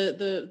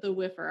the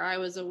whiffer. I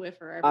was a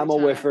whiffer. I'm a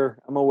whiffer.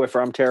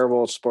 I'm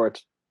terrible at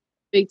sports.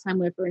 Big time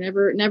whiffer.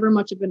 Never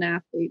much of an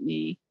athlete,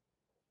 me.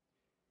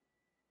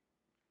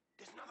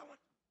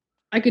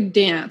 I could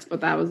dance,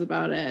 but that was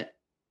about it.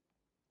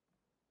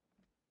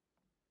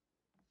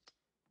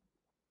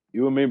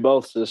 You and me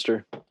both,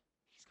 sister.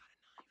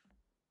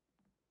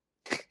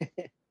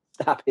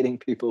 Stop hitting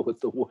people with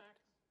the wood.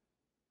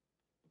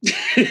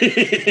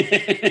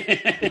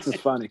 This is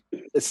funny.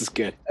 This is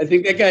good. I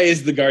think that guy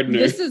is the gardener.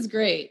 This is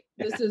great.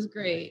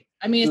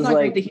 I mean, it's not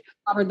like he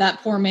covered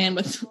that poor man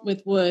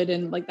with wood,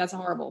 and like that's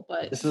horrible.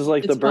 But this is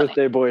like the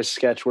Birthday Boys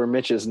sketch where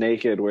Mitch is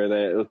naked, where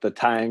they with the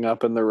tying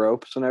up and the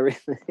ropes and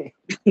everything. Hey,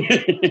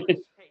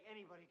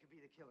 anybody could be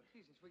the killer.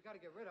 Jesus, we got to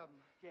get rid of him.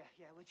 Yeah,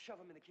 let's shove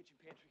him in the kitchen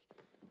pantry.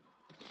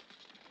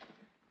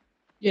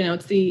 You know,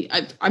 it's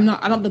I'm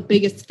not the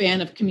biggest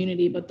fan of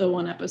Community, but the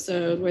one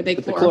episode where they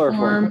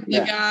chloroform the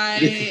guy.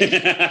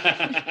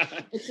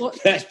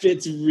 That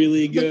fits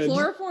really good. The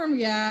chloroform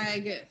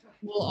gag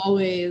will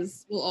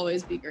always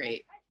be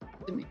great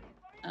to me.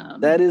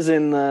 That is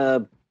in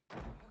the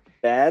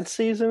bad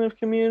season of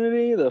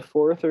Community, the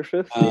 4th or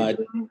 5th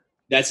season?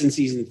 That's in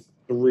season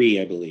 3,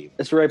 I believe.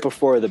 It's right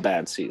before the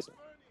bad season.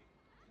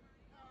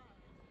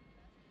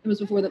 It was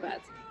before the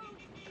bad season.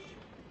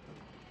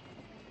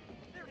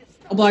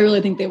 Although I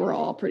really think they were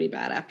all pretty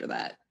bad after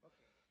that.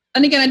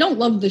 And again, I don't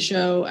love the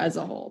show as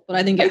a whole, but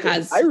I think it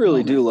has... I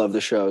really do love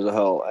the show as a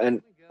whole.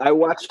 And I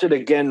watched it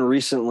again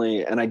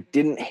recently, and I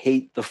didn't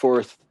hate the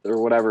 4th or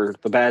whatever,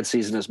 the bad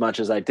season as much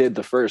as I did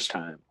the first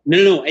time.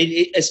 No.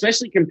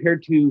 Especially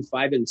compared to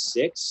 5 and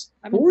 6.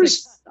 4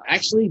 is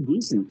actually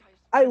decent.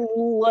 I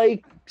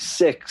like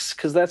 6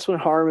 because that's when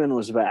Harmon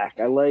was back.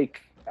 I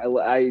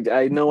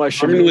know I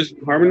should.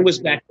 Harmon was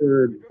back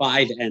for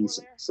 5 and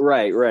 6.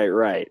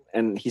 Right.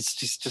 And he's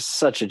just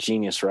such a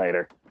genius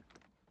writer.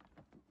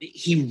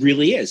 He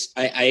really is.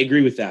 I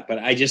agree with that. But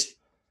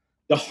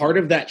the heart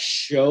of that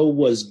show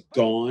was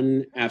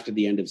gone after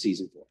the end of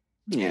season 4.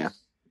 Yeah.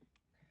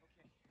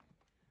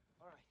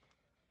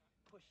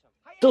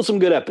 Still some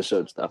good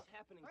episodes, though.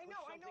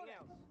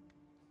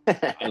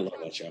 I love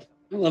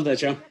that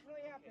show.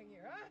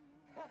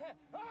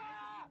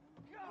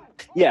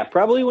 Yeah,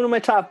 probably one of my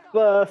top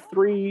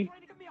 3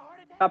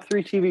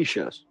 TV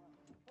shows.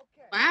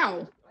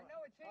 Wow.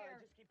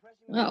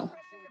 Well,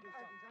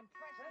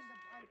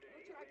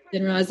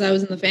 didn't realize I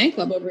was in the fan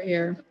club over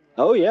here.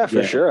 Oh yeah,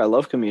 for sure. I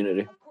love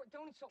Community.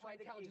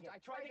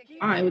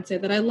 I would say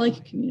that I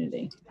like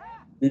Community.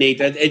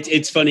 Nate,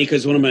 it's funny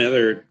because one of my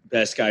other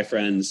best guy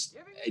friends,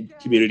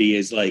 Community,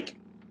 is like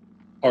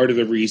part of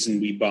the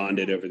reason we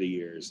bonded over the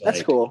years.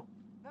 That's cool.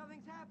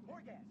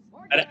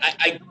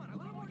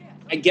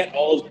 I get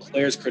all of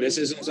Claire's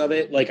criticisms of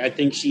it. Like, I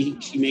think she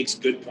makes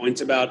good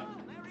points about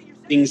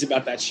things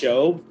about that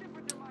show,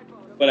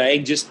 but I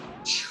just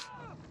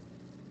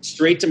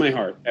straight to my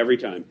heart every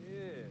time.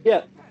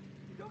 Yeah.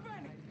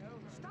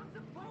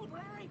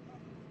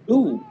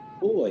 Ooh,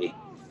 boy.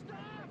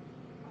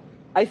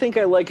 I think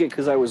I like it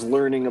because I was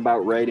learning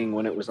about writing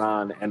when it was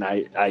on, and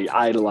I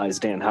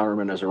idolized Dan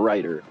Harmon as a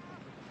writer.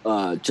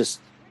 Just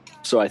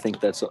so I think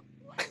that's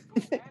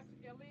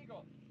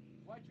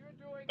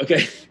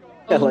okay.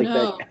 I like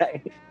that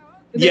guy.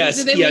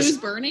 Did they lose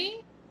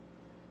Bernie?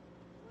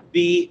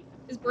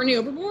 Is Bernie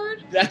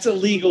overboard? That's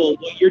illegal.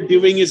 What you're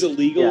doing is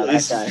illegal. Yeah,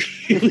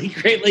 is really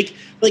great.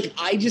 Like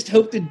I just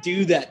hope to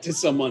do that to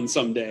someone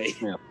someday.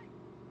 Yeah.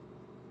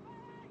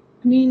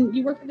 I mean,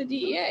 you work for the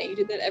DEA. You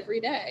do that every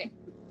day.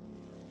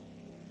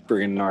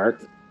 Friggin'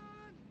 narc.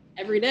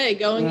 Every day,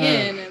 going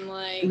in and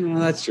like. No,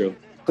 that's true.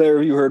 Claire,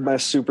 have you heard my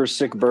super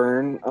sick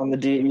burn on the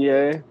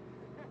DEA?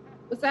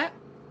 What's that?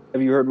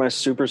 Have you heard my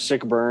super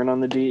sick burn on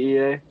the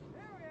DEA?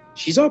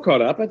 She's all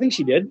caught up. I think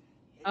she did.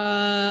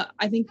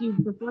 I think you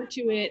refer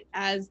to it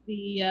as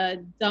the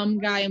dumb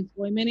guy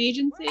employment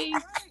agency.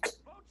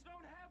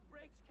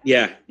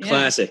 Yeah,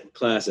 classic.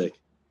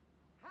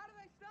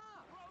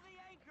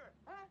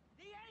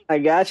 I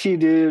got you,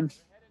 dude.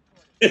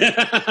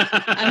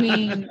 I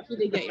mean, you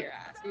did get your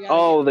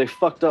ass. They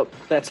fucked up.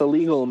 That's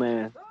illegal,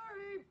 man.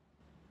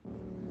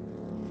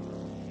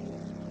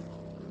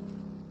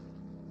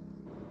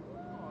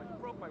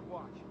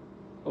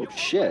 Oh,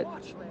 shit.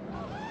 Mine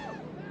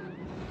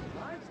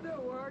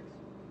still works.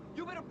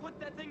 You better put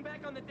that thing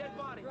back on the dead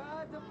body.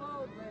 Drive the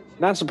boat, Richard.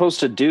 Not supposed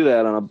to do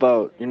that on a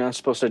boat. You're not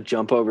supposed to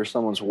jump over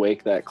someone's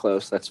wake that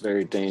close. That's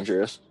very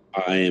dangerous.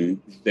 I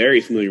am very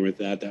familiar with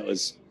that. That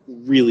was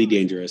really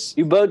dangerous.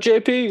 You boat,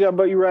 JP? You got a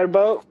boat? You ride a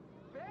boat?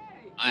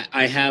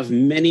 I have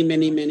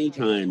many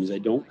times. I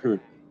don't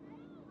currently.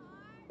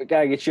 We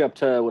gotta get you up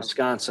to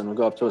Wisconsin. We'll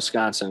go up to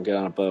Wisconsin and get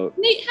on a boat.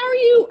 Nate, how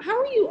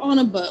are you on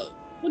a boat?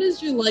 What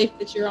is your life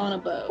that you're on a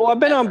boat? Well, I've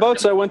been on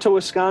boats. I went to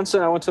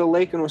Wisconsin. I went to the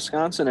lake in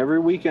Wisconsin every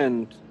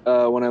weekend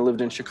when I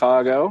lived in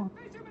Chicago.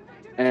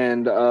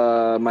 And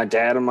my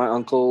dad and my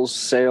uncles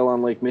sail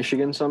on Lake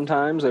Michigan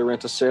sometimes. They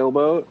rent a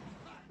sailboat.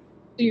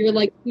 So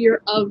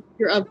you're of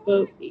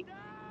boat people.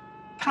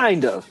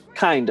 Kind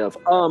of.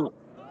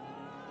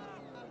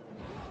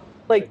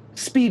 Like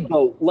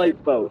speedboat,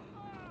 light boat.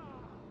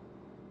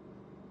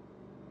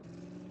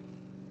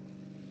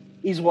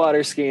 He's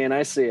water skiing.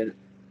 I see it.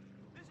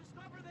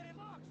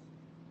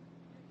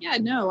 Yeah,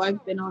 no,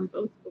 I've been on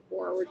boats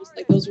before. We're just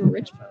like, those were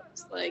rich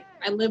folks. Like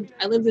I lived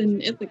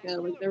in Ithaca.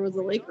 Like there was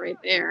a lake right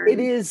there. It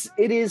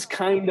is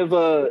kind of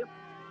a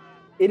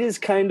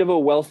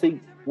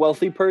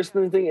wealthy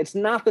person thing. It's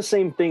not the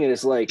same thing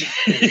as like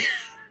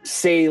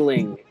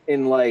sailing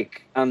in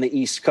like on the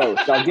East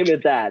Coast. I'll give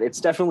it that. It's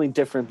definitely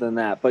different than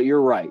that. But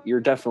you're right. You're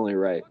definitely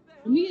right.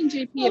 Me and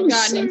JP have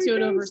gotten into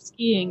it over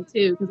skiing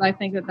too, because I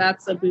think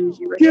that's a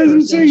bougie rich Yeah,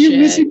 person so you're shit.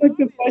 missing like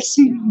the best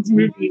scene in this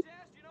movie.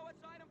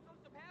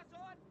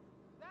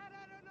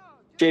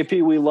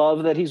 JP, we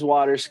love that he's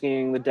water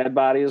skiing. The dead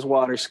body is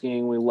water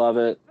skiing. We love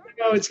it.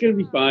 Oh, it's gonna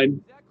be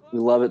fine. We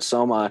love it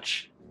so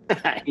much.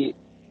 he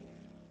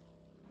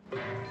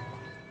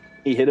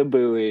hit a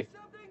buoy.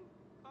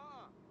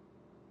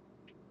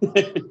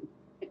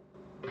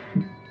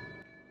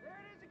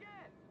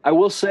 I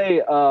will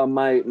say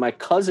my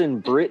cousin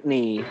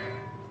Brittany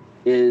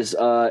is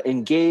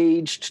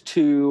engaged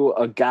to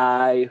a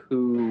guy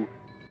who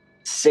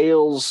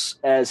sails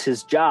as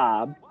his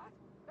job.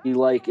 He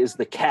like is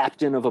the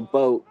captain of a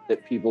boat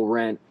that people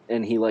rent,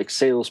 and he like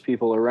sails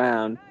people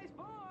around.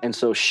 And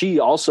so she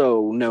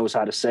also knows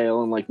how to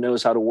sail and like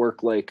knows how to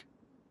work like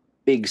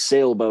big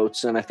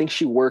sailboats. And I think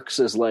she works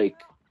as like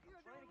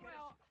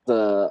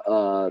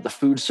the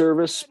food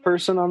service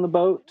person on the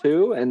boat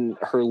too. And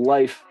her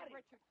life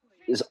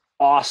is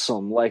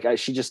awesome. Like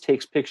she just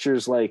takes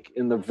pictures like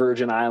in the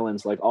Virgin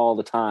Islands like all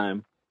the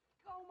time.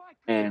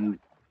 And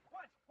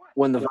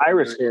when the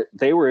virus hit,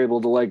 they were able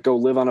to like go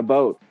live on a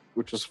boat,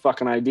 which was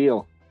fucking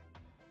ideal.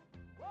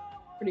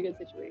 pretty good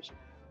situation.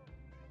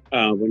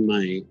 When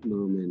my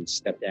mom and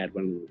stepdad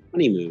went on a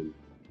honeymoon,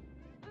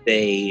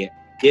 they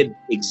did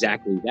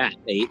exactly that.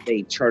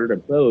 They chartered a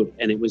boat,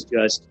 and it was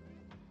just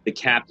the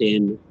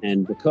captain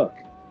and the cook.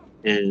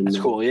 And That's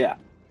cool, yeah.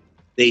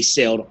 They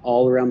sailed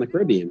all around the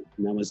Caribbean,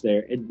 and that was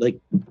their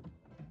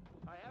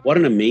what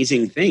an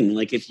amazing thing!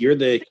 Like if you're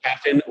the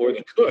captain or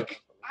the cook.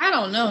 I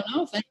don't know.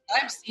 No offense.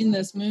 I've seen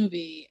this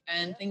movie,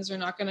 and things are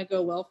not going to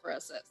go well for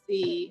us at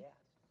sea.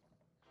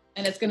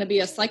 And it's going to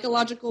be a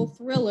psychological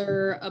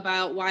thriller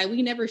about why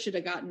we never should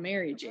have gotten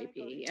married,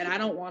 JP. And I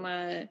don't want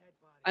to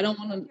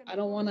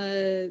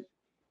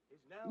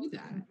do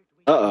that.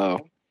 Uh-oh.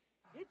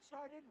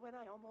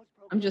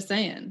 I'm just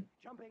saying.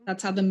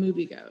 That's how the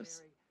movie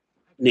goes.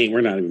 Nate,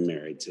 we're not even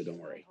married, so don't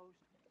worry.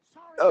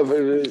 Oh,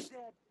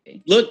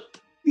 look,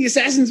 the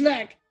assassin's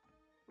back.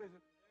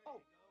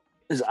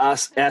 His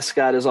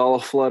ascot is all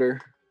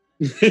aflutter.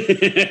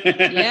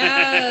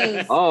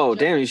 Yes. Oh,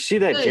 damn. You see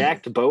that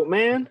jacked boat,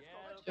 man?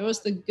 Show us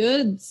the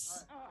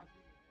goods.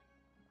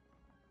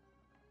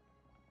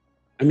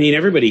 I mean,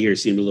 everybody here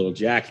seemed a little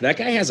jacked. That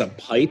guy has a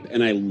pipe,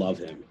 and I love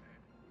him.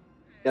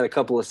 Got a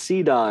couple of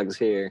sea dogs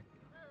here.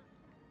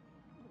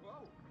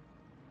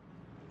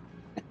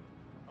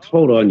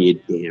 Hold on,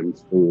 you damn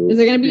fool. Is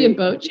there going to be a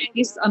boat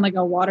chase on like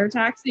a water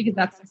taxi? Because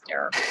that's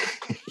hysterical.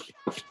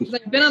 Because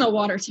I've been on a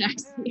water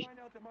taxi.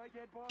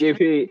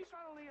 JP,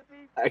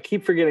 I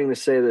keep forgetting to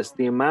say this.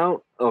 The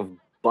amount of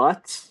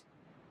butts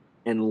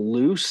and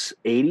loose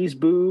 80s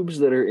boobs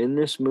that are in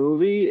this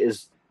movie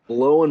is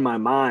blowing my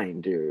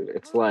mind, dude.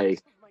 It's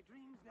like...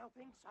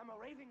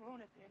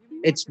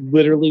 It's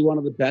literally one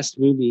of the best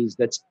movies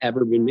that's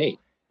ever been made.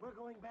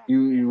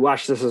 You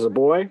watched this as a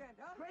boy?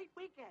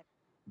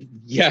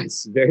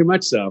 Yes, very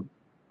much so.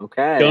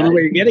 Okay. Don't know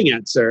where you're getting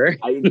at, sir.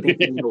 I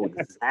think you know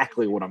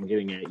exactly what I'm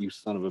getting at, you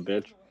son of a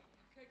bitch.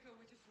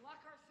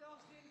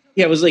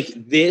 Yeah, it was like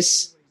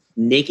this,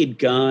 Naked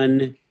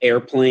Gun,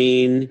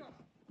 Airplane.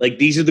 Like,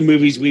 these are the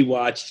movies we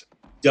watched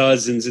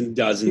dozens and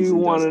dozens. You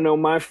want to know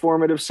my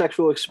formative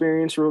sexual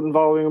experience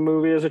involving a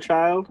movie as a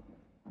child?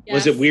 Yes.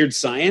 Was it Weird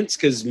Science?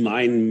 Because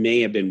mine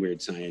may have been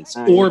Weird Science.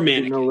 Or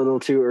Manic. A little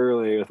too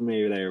early with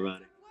me there,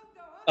 buddy.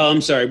 Oh,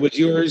 I'm sorry. Was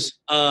yours?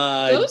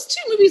 Those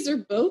two movies are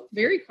both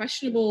very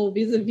questionable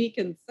vis-a-vis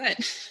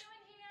consent.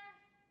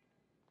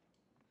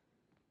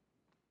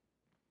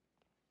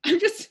 I'm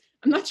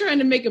not trying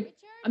to make a.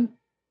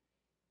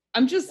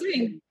 I'm just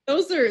saying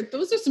those are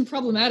some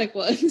problematic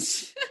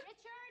ones.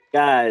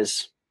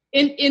 Guys.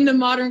 In the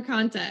modern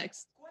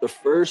context. The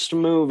first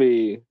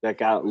movie that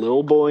got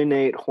Lil Boy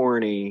Nate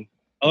horny.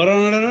 Oh,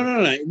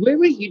 no.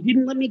 Wait, you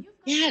didn't let me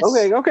guess.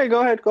 Okay,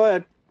 go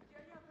ahead.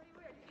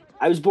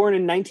 I was born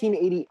in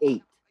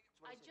 1988.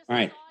 All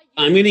right.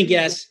 I'm going to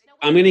guess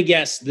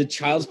the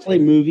Child's Play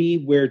movie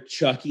where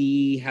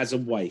Chucky has a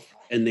wife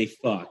and they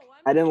fuck.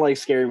 I didn't like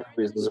scary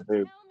movies as a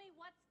baby.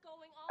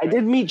 I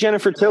did meet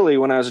Jennifer Tilly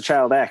when I was a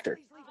child actor.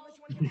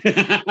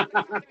 Of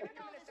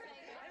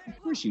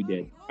course you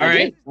did. All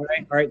right. So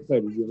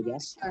did you have a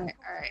guess? All right.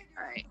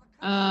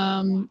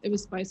 It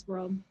was Spice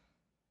World.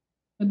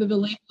 A bit of a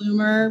late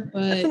bloomer,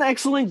 but that's an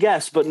excellent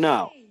guess, but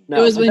no. It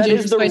was when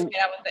Ginger Spice made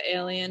out with the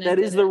alien. That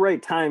is the right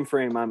time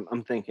frame,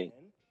 I'm thinking.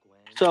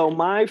 So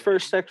my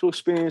first sexual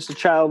experience, a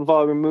child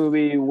involving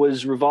movie,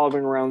 was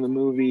revolving around the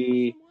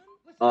movie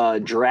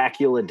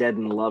Dracula Dead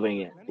and Loving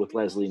It with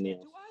Leslie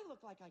Nielsen.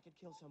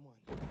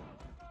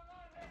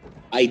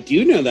 I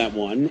do know that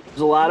one.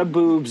 There's a lot of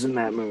boobs in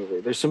that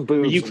movie. There's some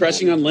boobs. Are you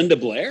crushing on Linda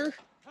Blair?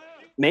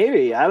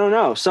 Maybe. I don't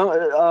know.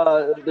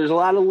 There's a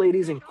lot of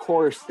ladies in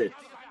corsets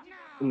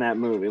in that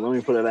movie. Let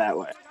me put it that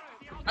way.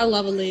 I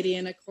love a lady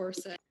in a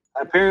corset.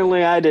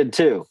 Apparently I did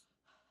too.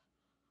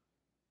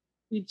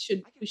 We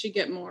should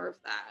get more of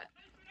that.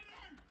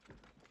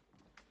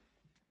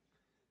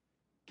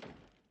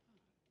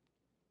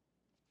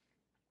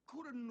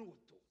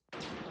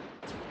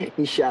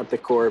 He shot the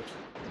corpse.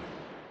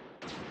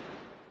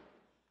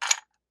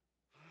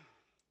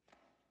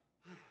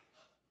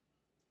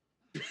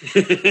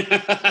 Company.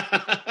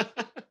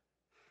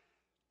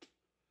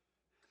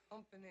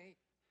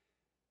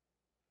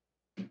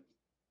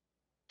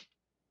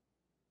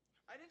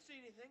 I didn't see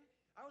anything.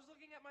 I was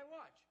looking at my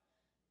watch.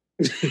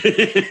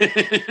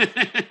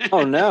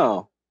 Oh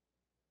no.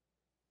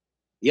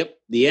 Yep,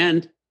 the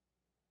end.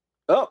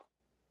 Oh.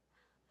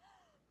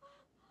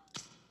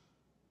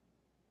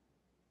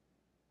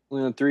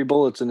 Only had 3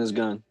 bullets in his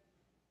gun.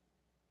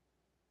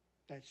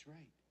 That's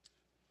right.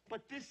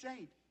 But this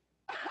ain't.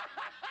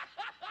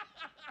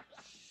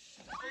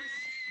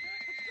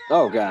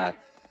 Oh God.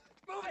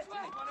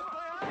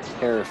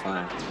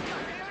 Terrifying.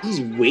 He's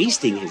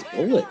wasting his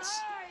bullets.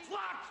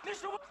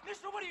 Mister, what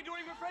are you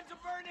doing with friends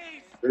of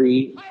Bernie's?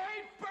 3. I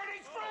hate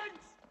Bernie's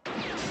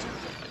friends.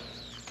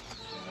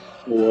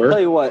 4. I'll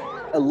tell you what,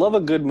 I love a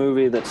good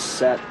movie that's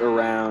set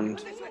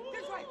around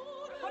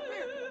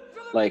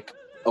like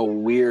a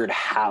weird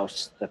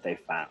house that they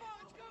found.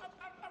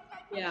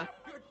 Yeah.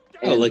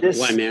 Oh, like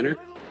Bly Manor?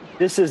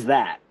 This is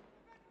that.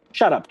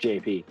 Shut up,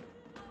 JP.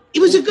 It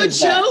was a good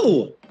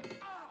show.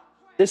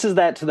 This is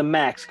that to the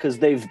max because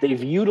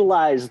they've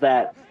utilized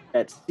that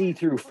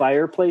see-through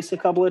fireplace a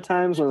couple of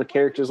times when the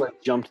characters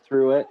like jumped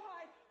through it.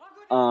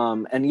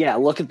 And yeah,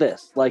 look at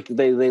this. Like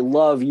they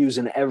love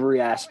using every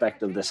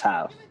aspect of this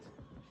house.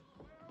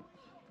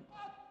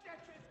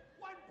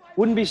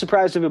 Wouldn't be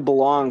surprised if it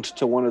belonged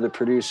to one of the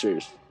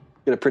producers.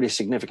 Get a pretty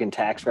significant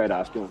tax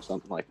write-off doing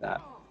something like that.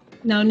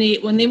 Now,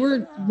 Nate, when they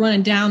were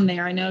running down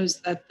there, I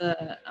noticed that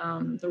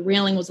the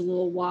railing was a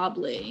little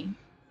wobbly,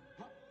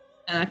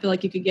 and I feel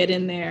like you could get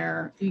in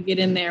there. You get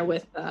in there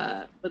with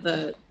a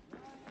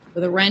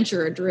wrench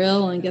or a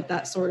drill and get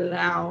that sorted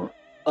out.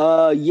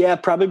 Yeah,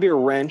 probably be a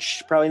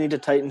wrench. Probably need to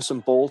tighten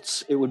some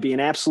bolts. It would be an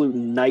absolute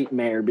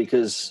nightmare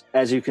because,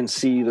 as you can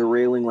see, the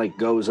railing like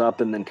goes up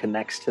and then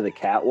connects to the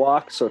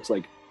catwalk. So it's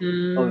like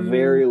a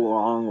very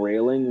long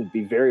railing. It'd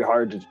be very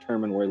hard to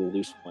determine where the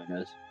loose point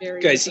is.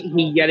 Guys,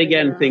 he yet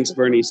again thinks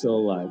Bernie's still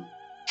alive.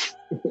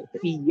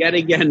 He yet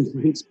again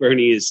thinks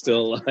Bernie is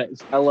still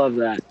alive. I love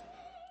that.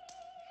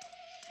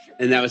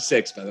 And that was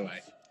 6, by the way.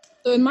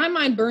 So in my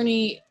mind,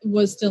 Bernie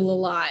was still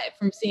alive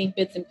from seeing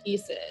bits and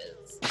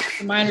pieces.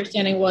 So my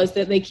understanding was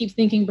that they keep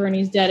thinking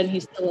Bernie's dead and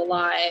he's still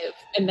alive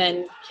and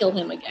then kill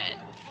him again.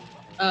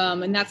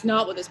 And that's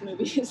not what this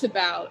movie is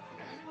about.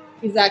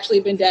 He's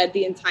actually been dead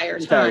the entire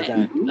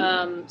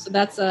time. So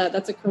that's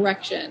a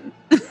correction.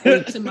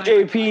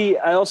 JP,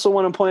 I also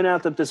want to point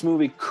out that this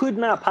movie could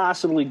not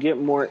possibly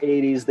get more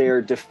 80s. They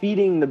are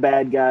defeating the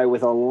bad guy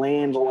with a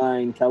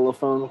landline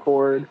telephone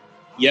cord.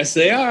 Yes,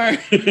 they are.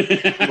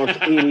 The most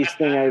 80s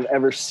thing I've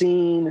ever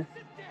seen.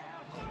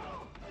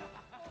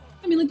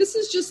 I mean, like, this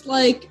is just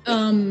like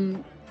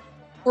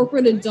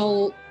corporate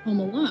adult Home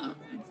Alone.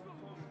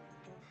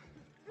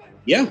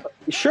 Yeah.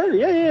 Sure,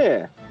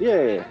 yeah.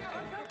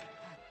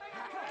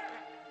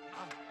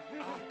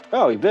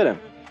 Oh, he bit him.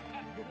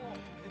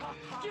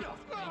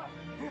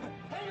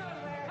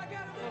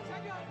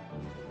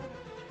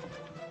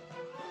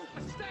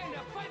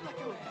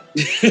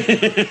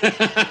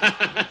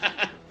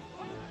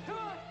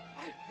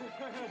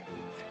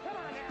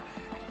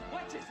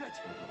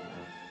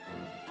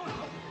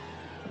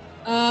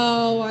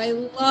 Oh, I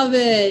love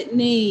it.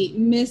 Nate,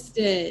 missed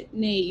it.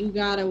 Nate, you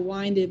gotta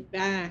wind it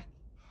back.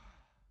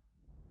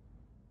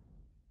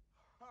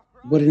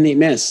 What did Nate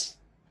miss?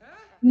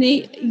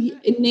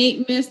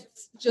 Nate missed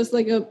just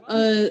like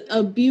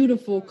a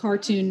beautiful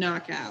cartoon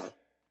knockout.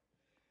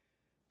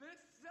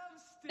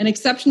 An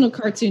exceptional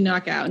cartoon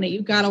knockout. Nate,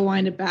 you gotta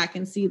wind it back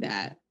and see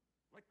that.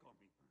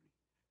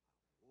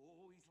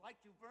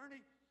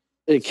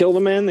 They kill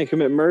the man, they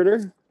commit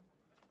murder.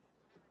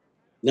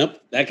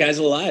 Nope, that guy's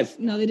alive.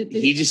 No, they did.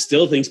 He just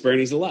still thinks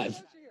Bernie's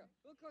alive.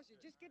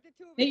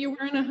 Nate, you're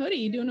wearing a hoodie.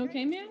 You doing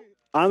okay, man?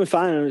 I'm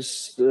fine.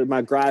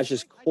 My garage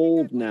is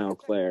cold now,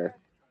 Claire.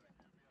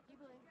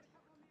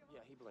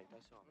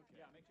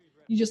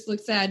 You just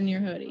look sad in your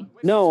hoodie.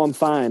 No, I'm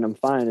fine.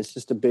 It's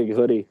just a big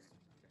hoodie.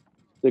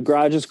 The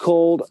garage is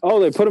cold. Oh,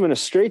 they put him in a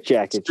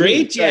straitjacket.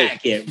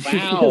 Straitjacket. Wow.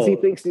 Because he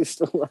thinks he's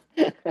still alive.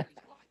 Look at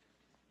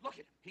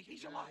him.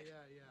 He's alive.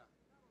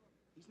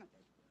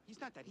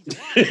 He's not dead. He's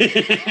alive.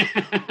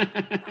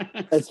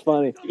 That's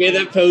funny. Yeah,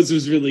 that pose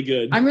was really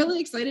good. I'm really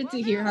excited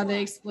to hear how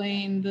they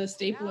explain the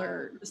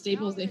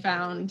staples they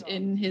found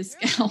in his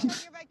scalp.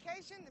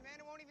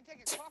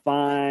 It's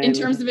fine. In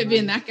terms of it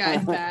being that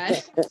guy's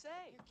bad.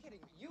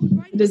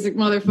 This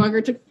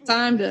motherfucker took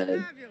time to. You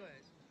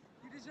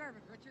deserve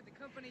it, Richard. The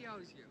company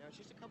owes you. Now, it's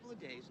just a couple of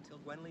days until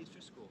Gwen leaves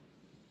for school.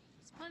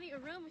 There's plenty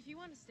of room if you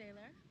want to stay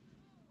there.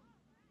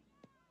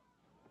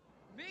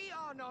 Me?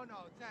 Oh, no,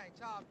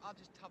 thanks. I'll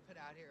just tough it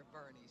out here at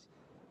Bernie's.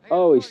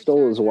 Oh, he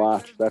stole his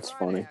watch. That's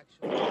funny.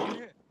 Hey,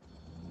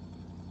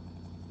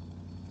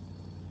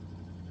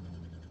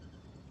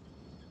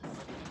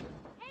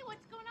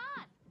 what's going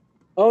on?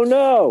 Oh,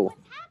 no.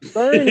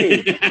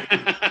 Bernie.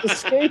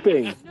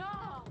 Escaping. No.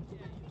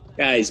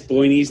 Guys,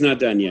 Boyney's not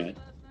done yet.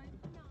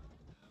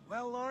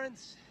 Well,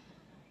 Lawrence,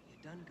 you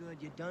done good.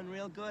 You done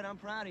real good. I'm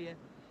proud of you.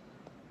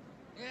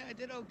 Yeah, I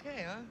did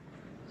okay, huh?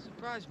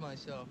 Surprised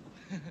myself.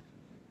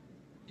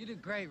 You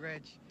did great,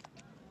 Reg.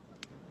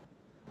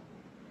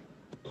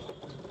 Oh,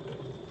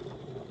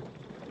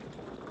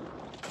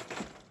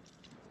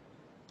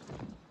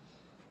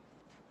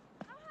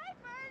 hi,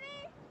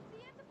 Bernie. See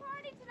you at the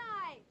party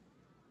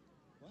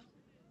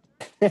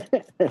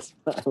tonight. It's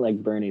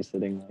like Bernie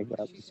sitting like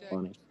that. It's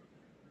funny.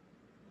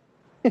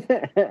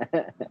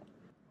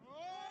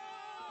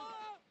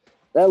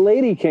 That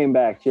lady came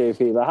back,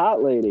 JP, the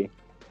hot lady.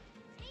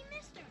 Hey,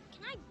 mister,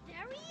 can I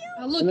bury you?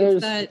 Oh, look, And it's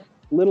there's that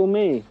little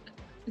me.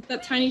 it's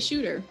that tiny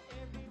shooter.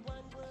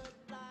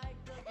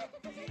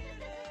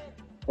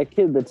 A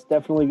kid that's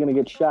definitely going to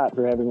get shot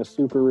for having a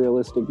super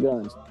realistic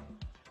gun.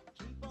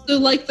 So,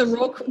 like the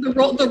roll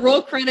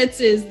credits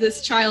is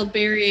this child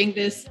burying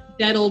this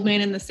dead old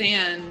man in the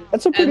sand.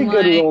 That's a pretty And,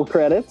 good like, roll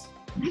credits.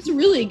 That's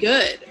really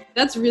good.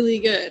 That's really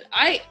good.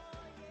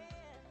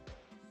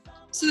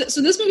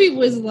 So this movie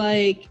was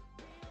like,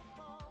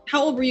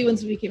 how old were you when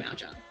this movie came out,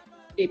 John?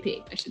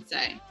 JP, I should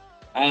say.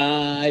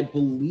 I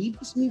believe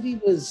this movie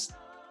was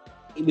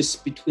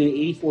between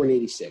 84 and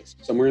 86,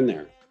 somewhere in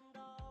there.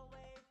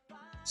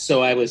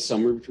 So I was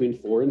somewhere between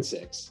 4 and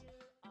 6.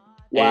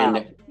 Wow.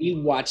 And we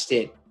watched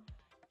it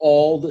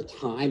all the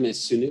time as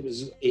soon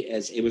as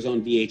it was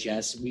on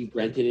VHS. We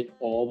rented it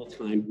all the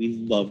time. We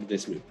loved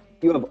this movie.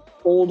 You have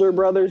older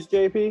brothers,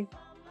 JP?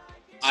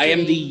 I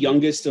am the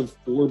youngest of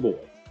 4 boys.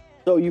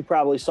 So you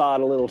probably saw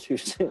it a little too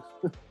soon.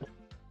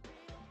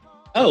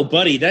 Oh,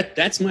 buddy,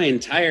 that's my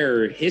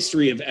entire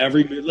history of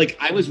every movie. Like,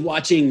 I was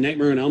watching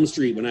Nightmare on Elm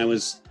Street when I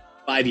was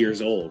 5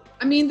 years old.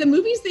 I mean, the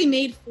movies they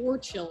made for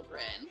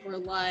children were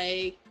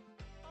like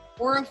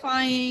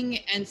horrifying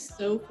and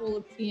so full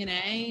of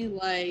TNA.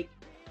 Like,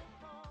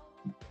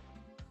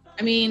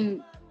 I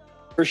mean,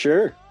 for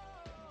sure.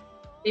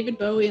 David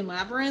Bowie and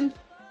Labyrinth.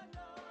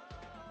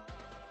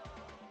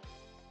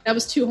 That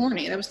was too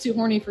horny. That was too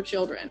horny for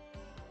children.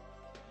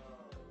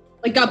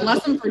 Like, God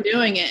bless them for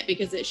doing it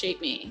because it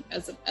shaped me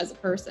as a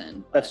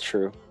person. That's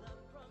true.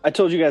 I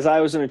told you guys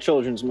I was in a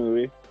children's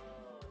movie.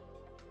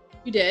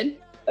 You did?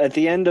 At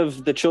the end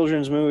of the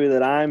children's movie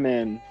that I'm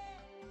in,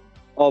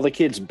 all the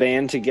kids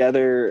band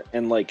together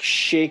and like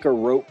shake a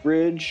rope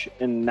bridge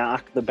and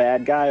knock the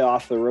bad guy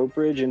off the rope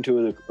bridge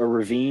into a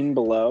ravine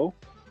below.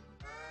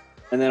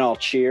 And then all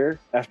cheer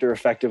after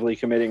effectively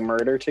committing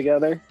murder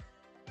together.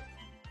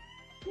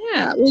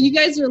 Yeah. Well, you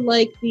guys are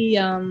like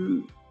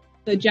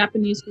the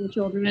Japanese school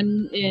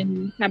children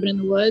in Cabin in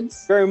the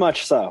Woods. Very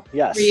much so.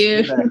 Yes.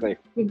 Exactly.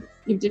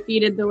 You've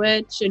defeated the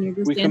witch and you're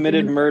just we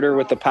committed murder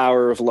with the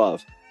power of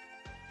love.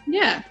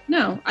 Yeah.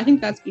 No, I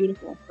think that's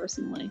beautiful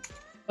personally.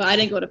 But I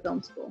didn't go to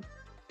film school.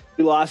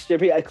 You lost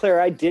JP.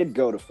 Claire, I did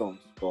go to film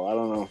school. I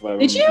don't know if I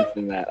did you?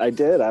 mentioned that. I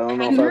did. I don't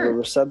know if I've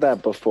ever said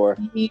that before.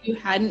 You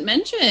hadn't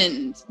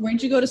mentioned.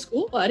 Where'd you go to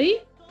school,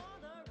 buddy?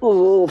 A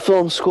little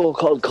film school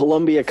called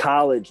Columbia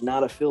College,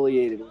 not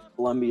affiliated with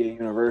Columbia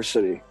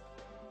University.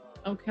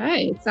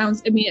 Okay. It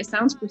sounds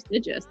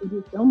prestigious. They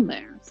do film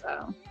there,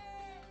 so.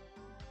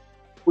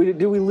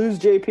 Do we lose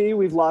JP?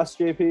 We've lost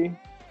JP.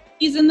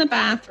 He's in the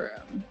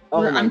bathroom.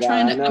 Oh I'm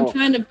trying to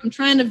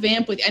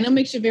vamp with you. I know it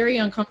makes you very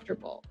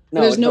uncomfortable.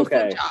 No, there's no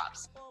okay. foot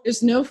jobs.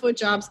 There's no foot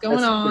jobs going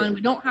That's on. true.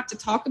 We don't have to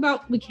talk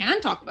about. We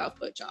can talk about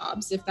foot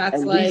jobs if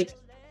that's At like. least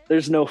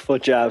there's no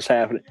foot jobs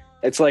happening.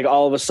 It's like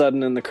all of a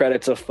sudden in the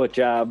credits of foot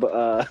job.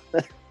 I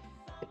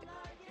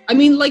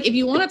mean, like if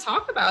you want to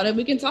talk about it,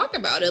 we can talk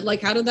about it.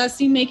 Like, how did that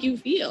scene make you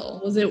feel?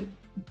 Was it?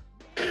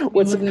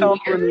 What's it called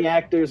when the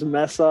actors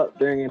mess up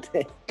during a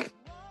take?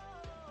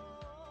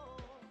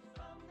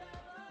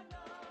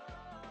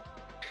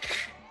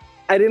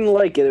 I didn't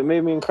like it. It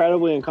made me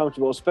incredibly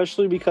uncomfortable,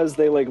 especially because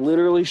they like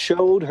literally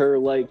showed her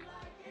like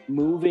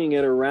moving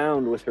it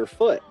around with her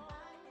foot.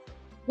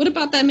 What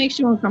about that makes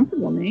you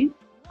uncomfortable, Nate?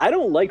 I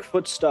don't like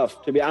foot stuff.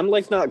 I'm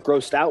like not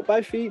grossed out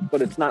by feet,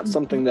 but it's not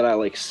something that I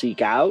like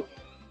seek out.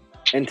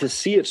 And to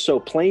see it so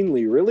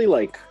plainly really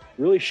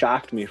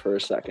shocked me for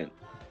a second.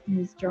 It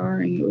was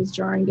jarring. It was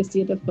jarring to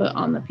see the foot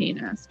on the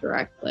penis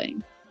directly.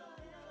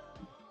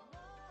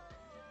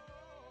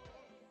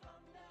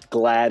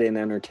 Gladden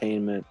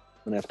Entertainment.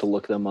 I'm gonna have to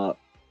look them up.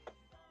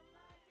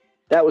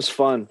 That was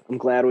fun. I'm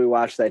glad we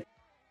watched that.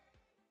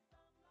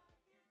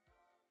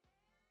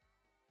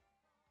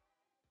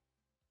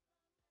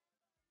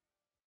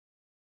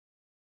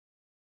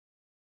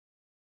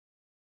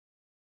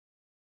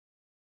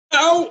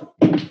 Ow!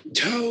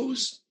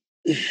 Toes.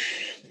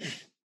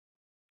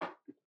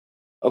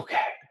 Okay.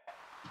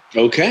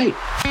 Okay.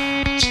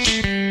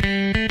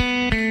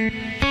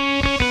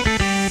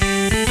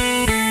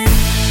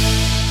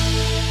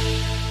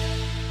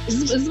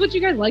 Is this what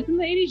you guys liked in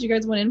the 80s? You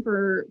guys went in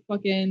for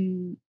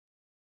fucking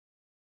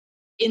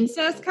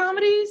incest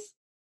comedies?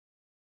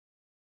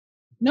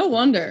 No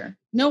wonder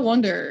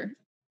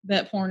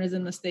that porn is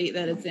in the state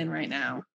that it's in right now.